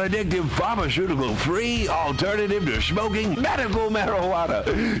a non-addictive, pharmaceutical-free alternative to smoking medical marijuana.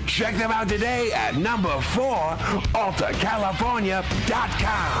 Check them out today at number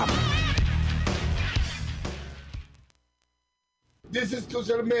 4AltaCalifornia.com. This is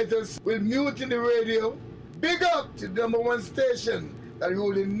SomeCallMeTim with Mutiny Radio. Big up to the #1 station that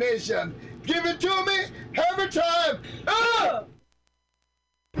rules the nation. Give it to me every time.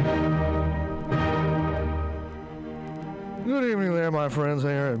 Good evening there, my friends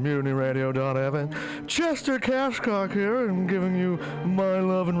here at MutinyRadio.fm. Chester Cashcock here, and giving you my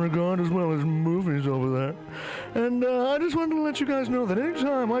love and regard as well as movies over there. And I just wanted to let you guys know that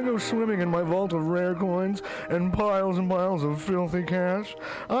anytime I go swimming in my vault of rare coins and piles of filthy cash,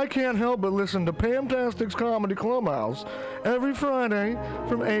 I can't help but listen to Pamtastic's Comedy Clubhouse every Friday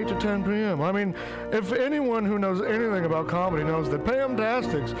from 8 to 10 p.m. I mean, if anyone who knows anything about comedy knows that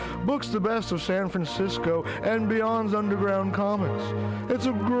Pamtastic's books the best of San Francisco and beyond's underground comics. It's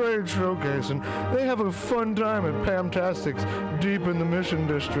a great showcase, and they have a fun time at Pamtastic's deep in the Mission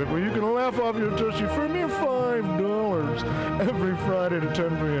District, where you can laugh off your tushy for a mere $5 every Friday to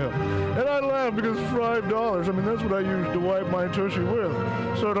 10 p.m. And I laugh because $5, that's what I use to wipe my tushy with.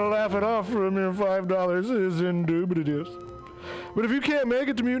 So to laugh it off for a mere $5 is indubitious. But if you can't make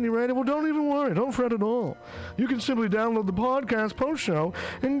it to Mutiny Radio, well, don't even worry. Don't fret at all. You can simply download the podcast post-show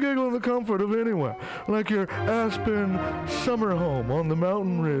and giggle in the comfort of anywhere, like your Aspen summer home on the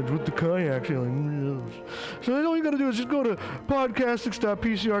mountain ridge with the kayak feeling. So all you got to do is just go to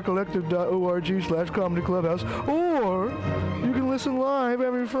podcastics.pcrcollective.org/comedy clubhouse, or you can listen live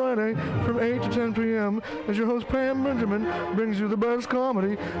every Friday from 8 to 10 p.m. as your host, Pam Benjamin, brings you the best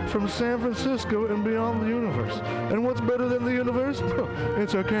comedy from San Francisco and beyond the universe. And what's better than the universe?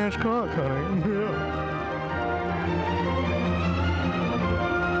 It's a cash cock, honey. Yeah.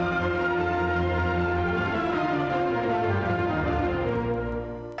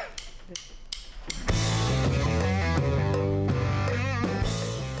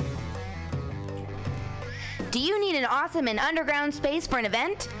 Do you need an awesome and underground space for an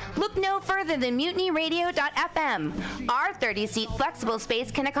event? Look no further than MutinyRadio.fm. Our 30-seat flexible space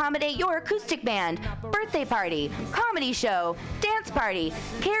can accommodate your acoustic band, birthday party, comedy show, dance party,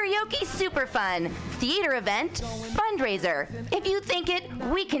 karaoke super fun, theater event, fundraiser. If you think it,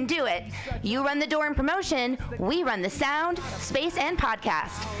 we can do it. You run the door and promotion, we run the sound, space, and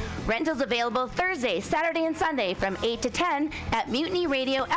podcast. Rentals available Thursday, Saturday, and Sunday from 8 to 10 at Mutiny Radio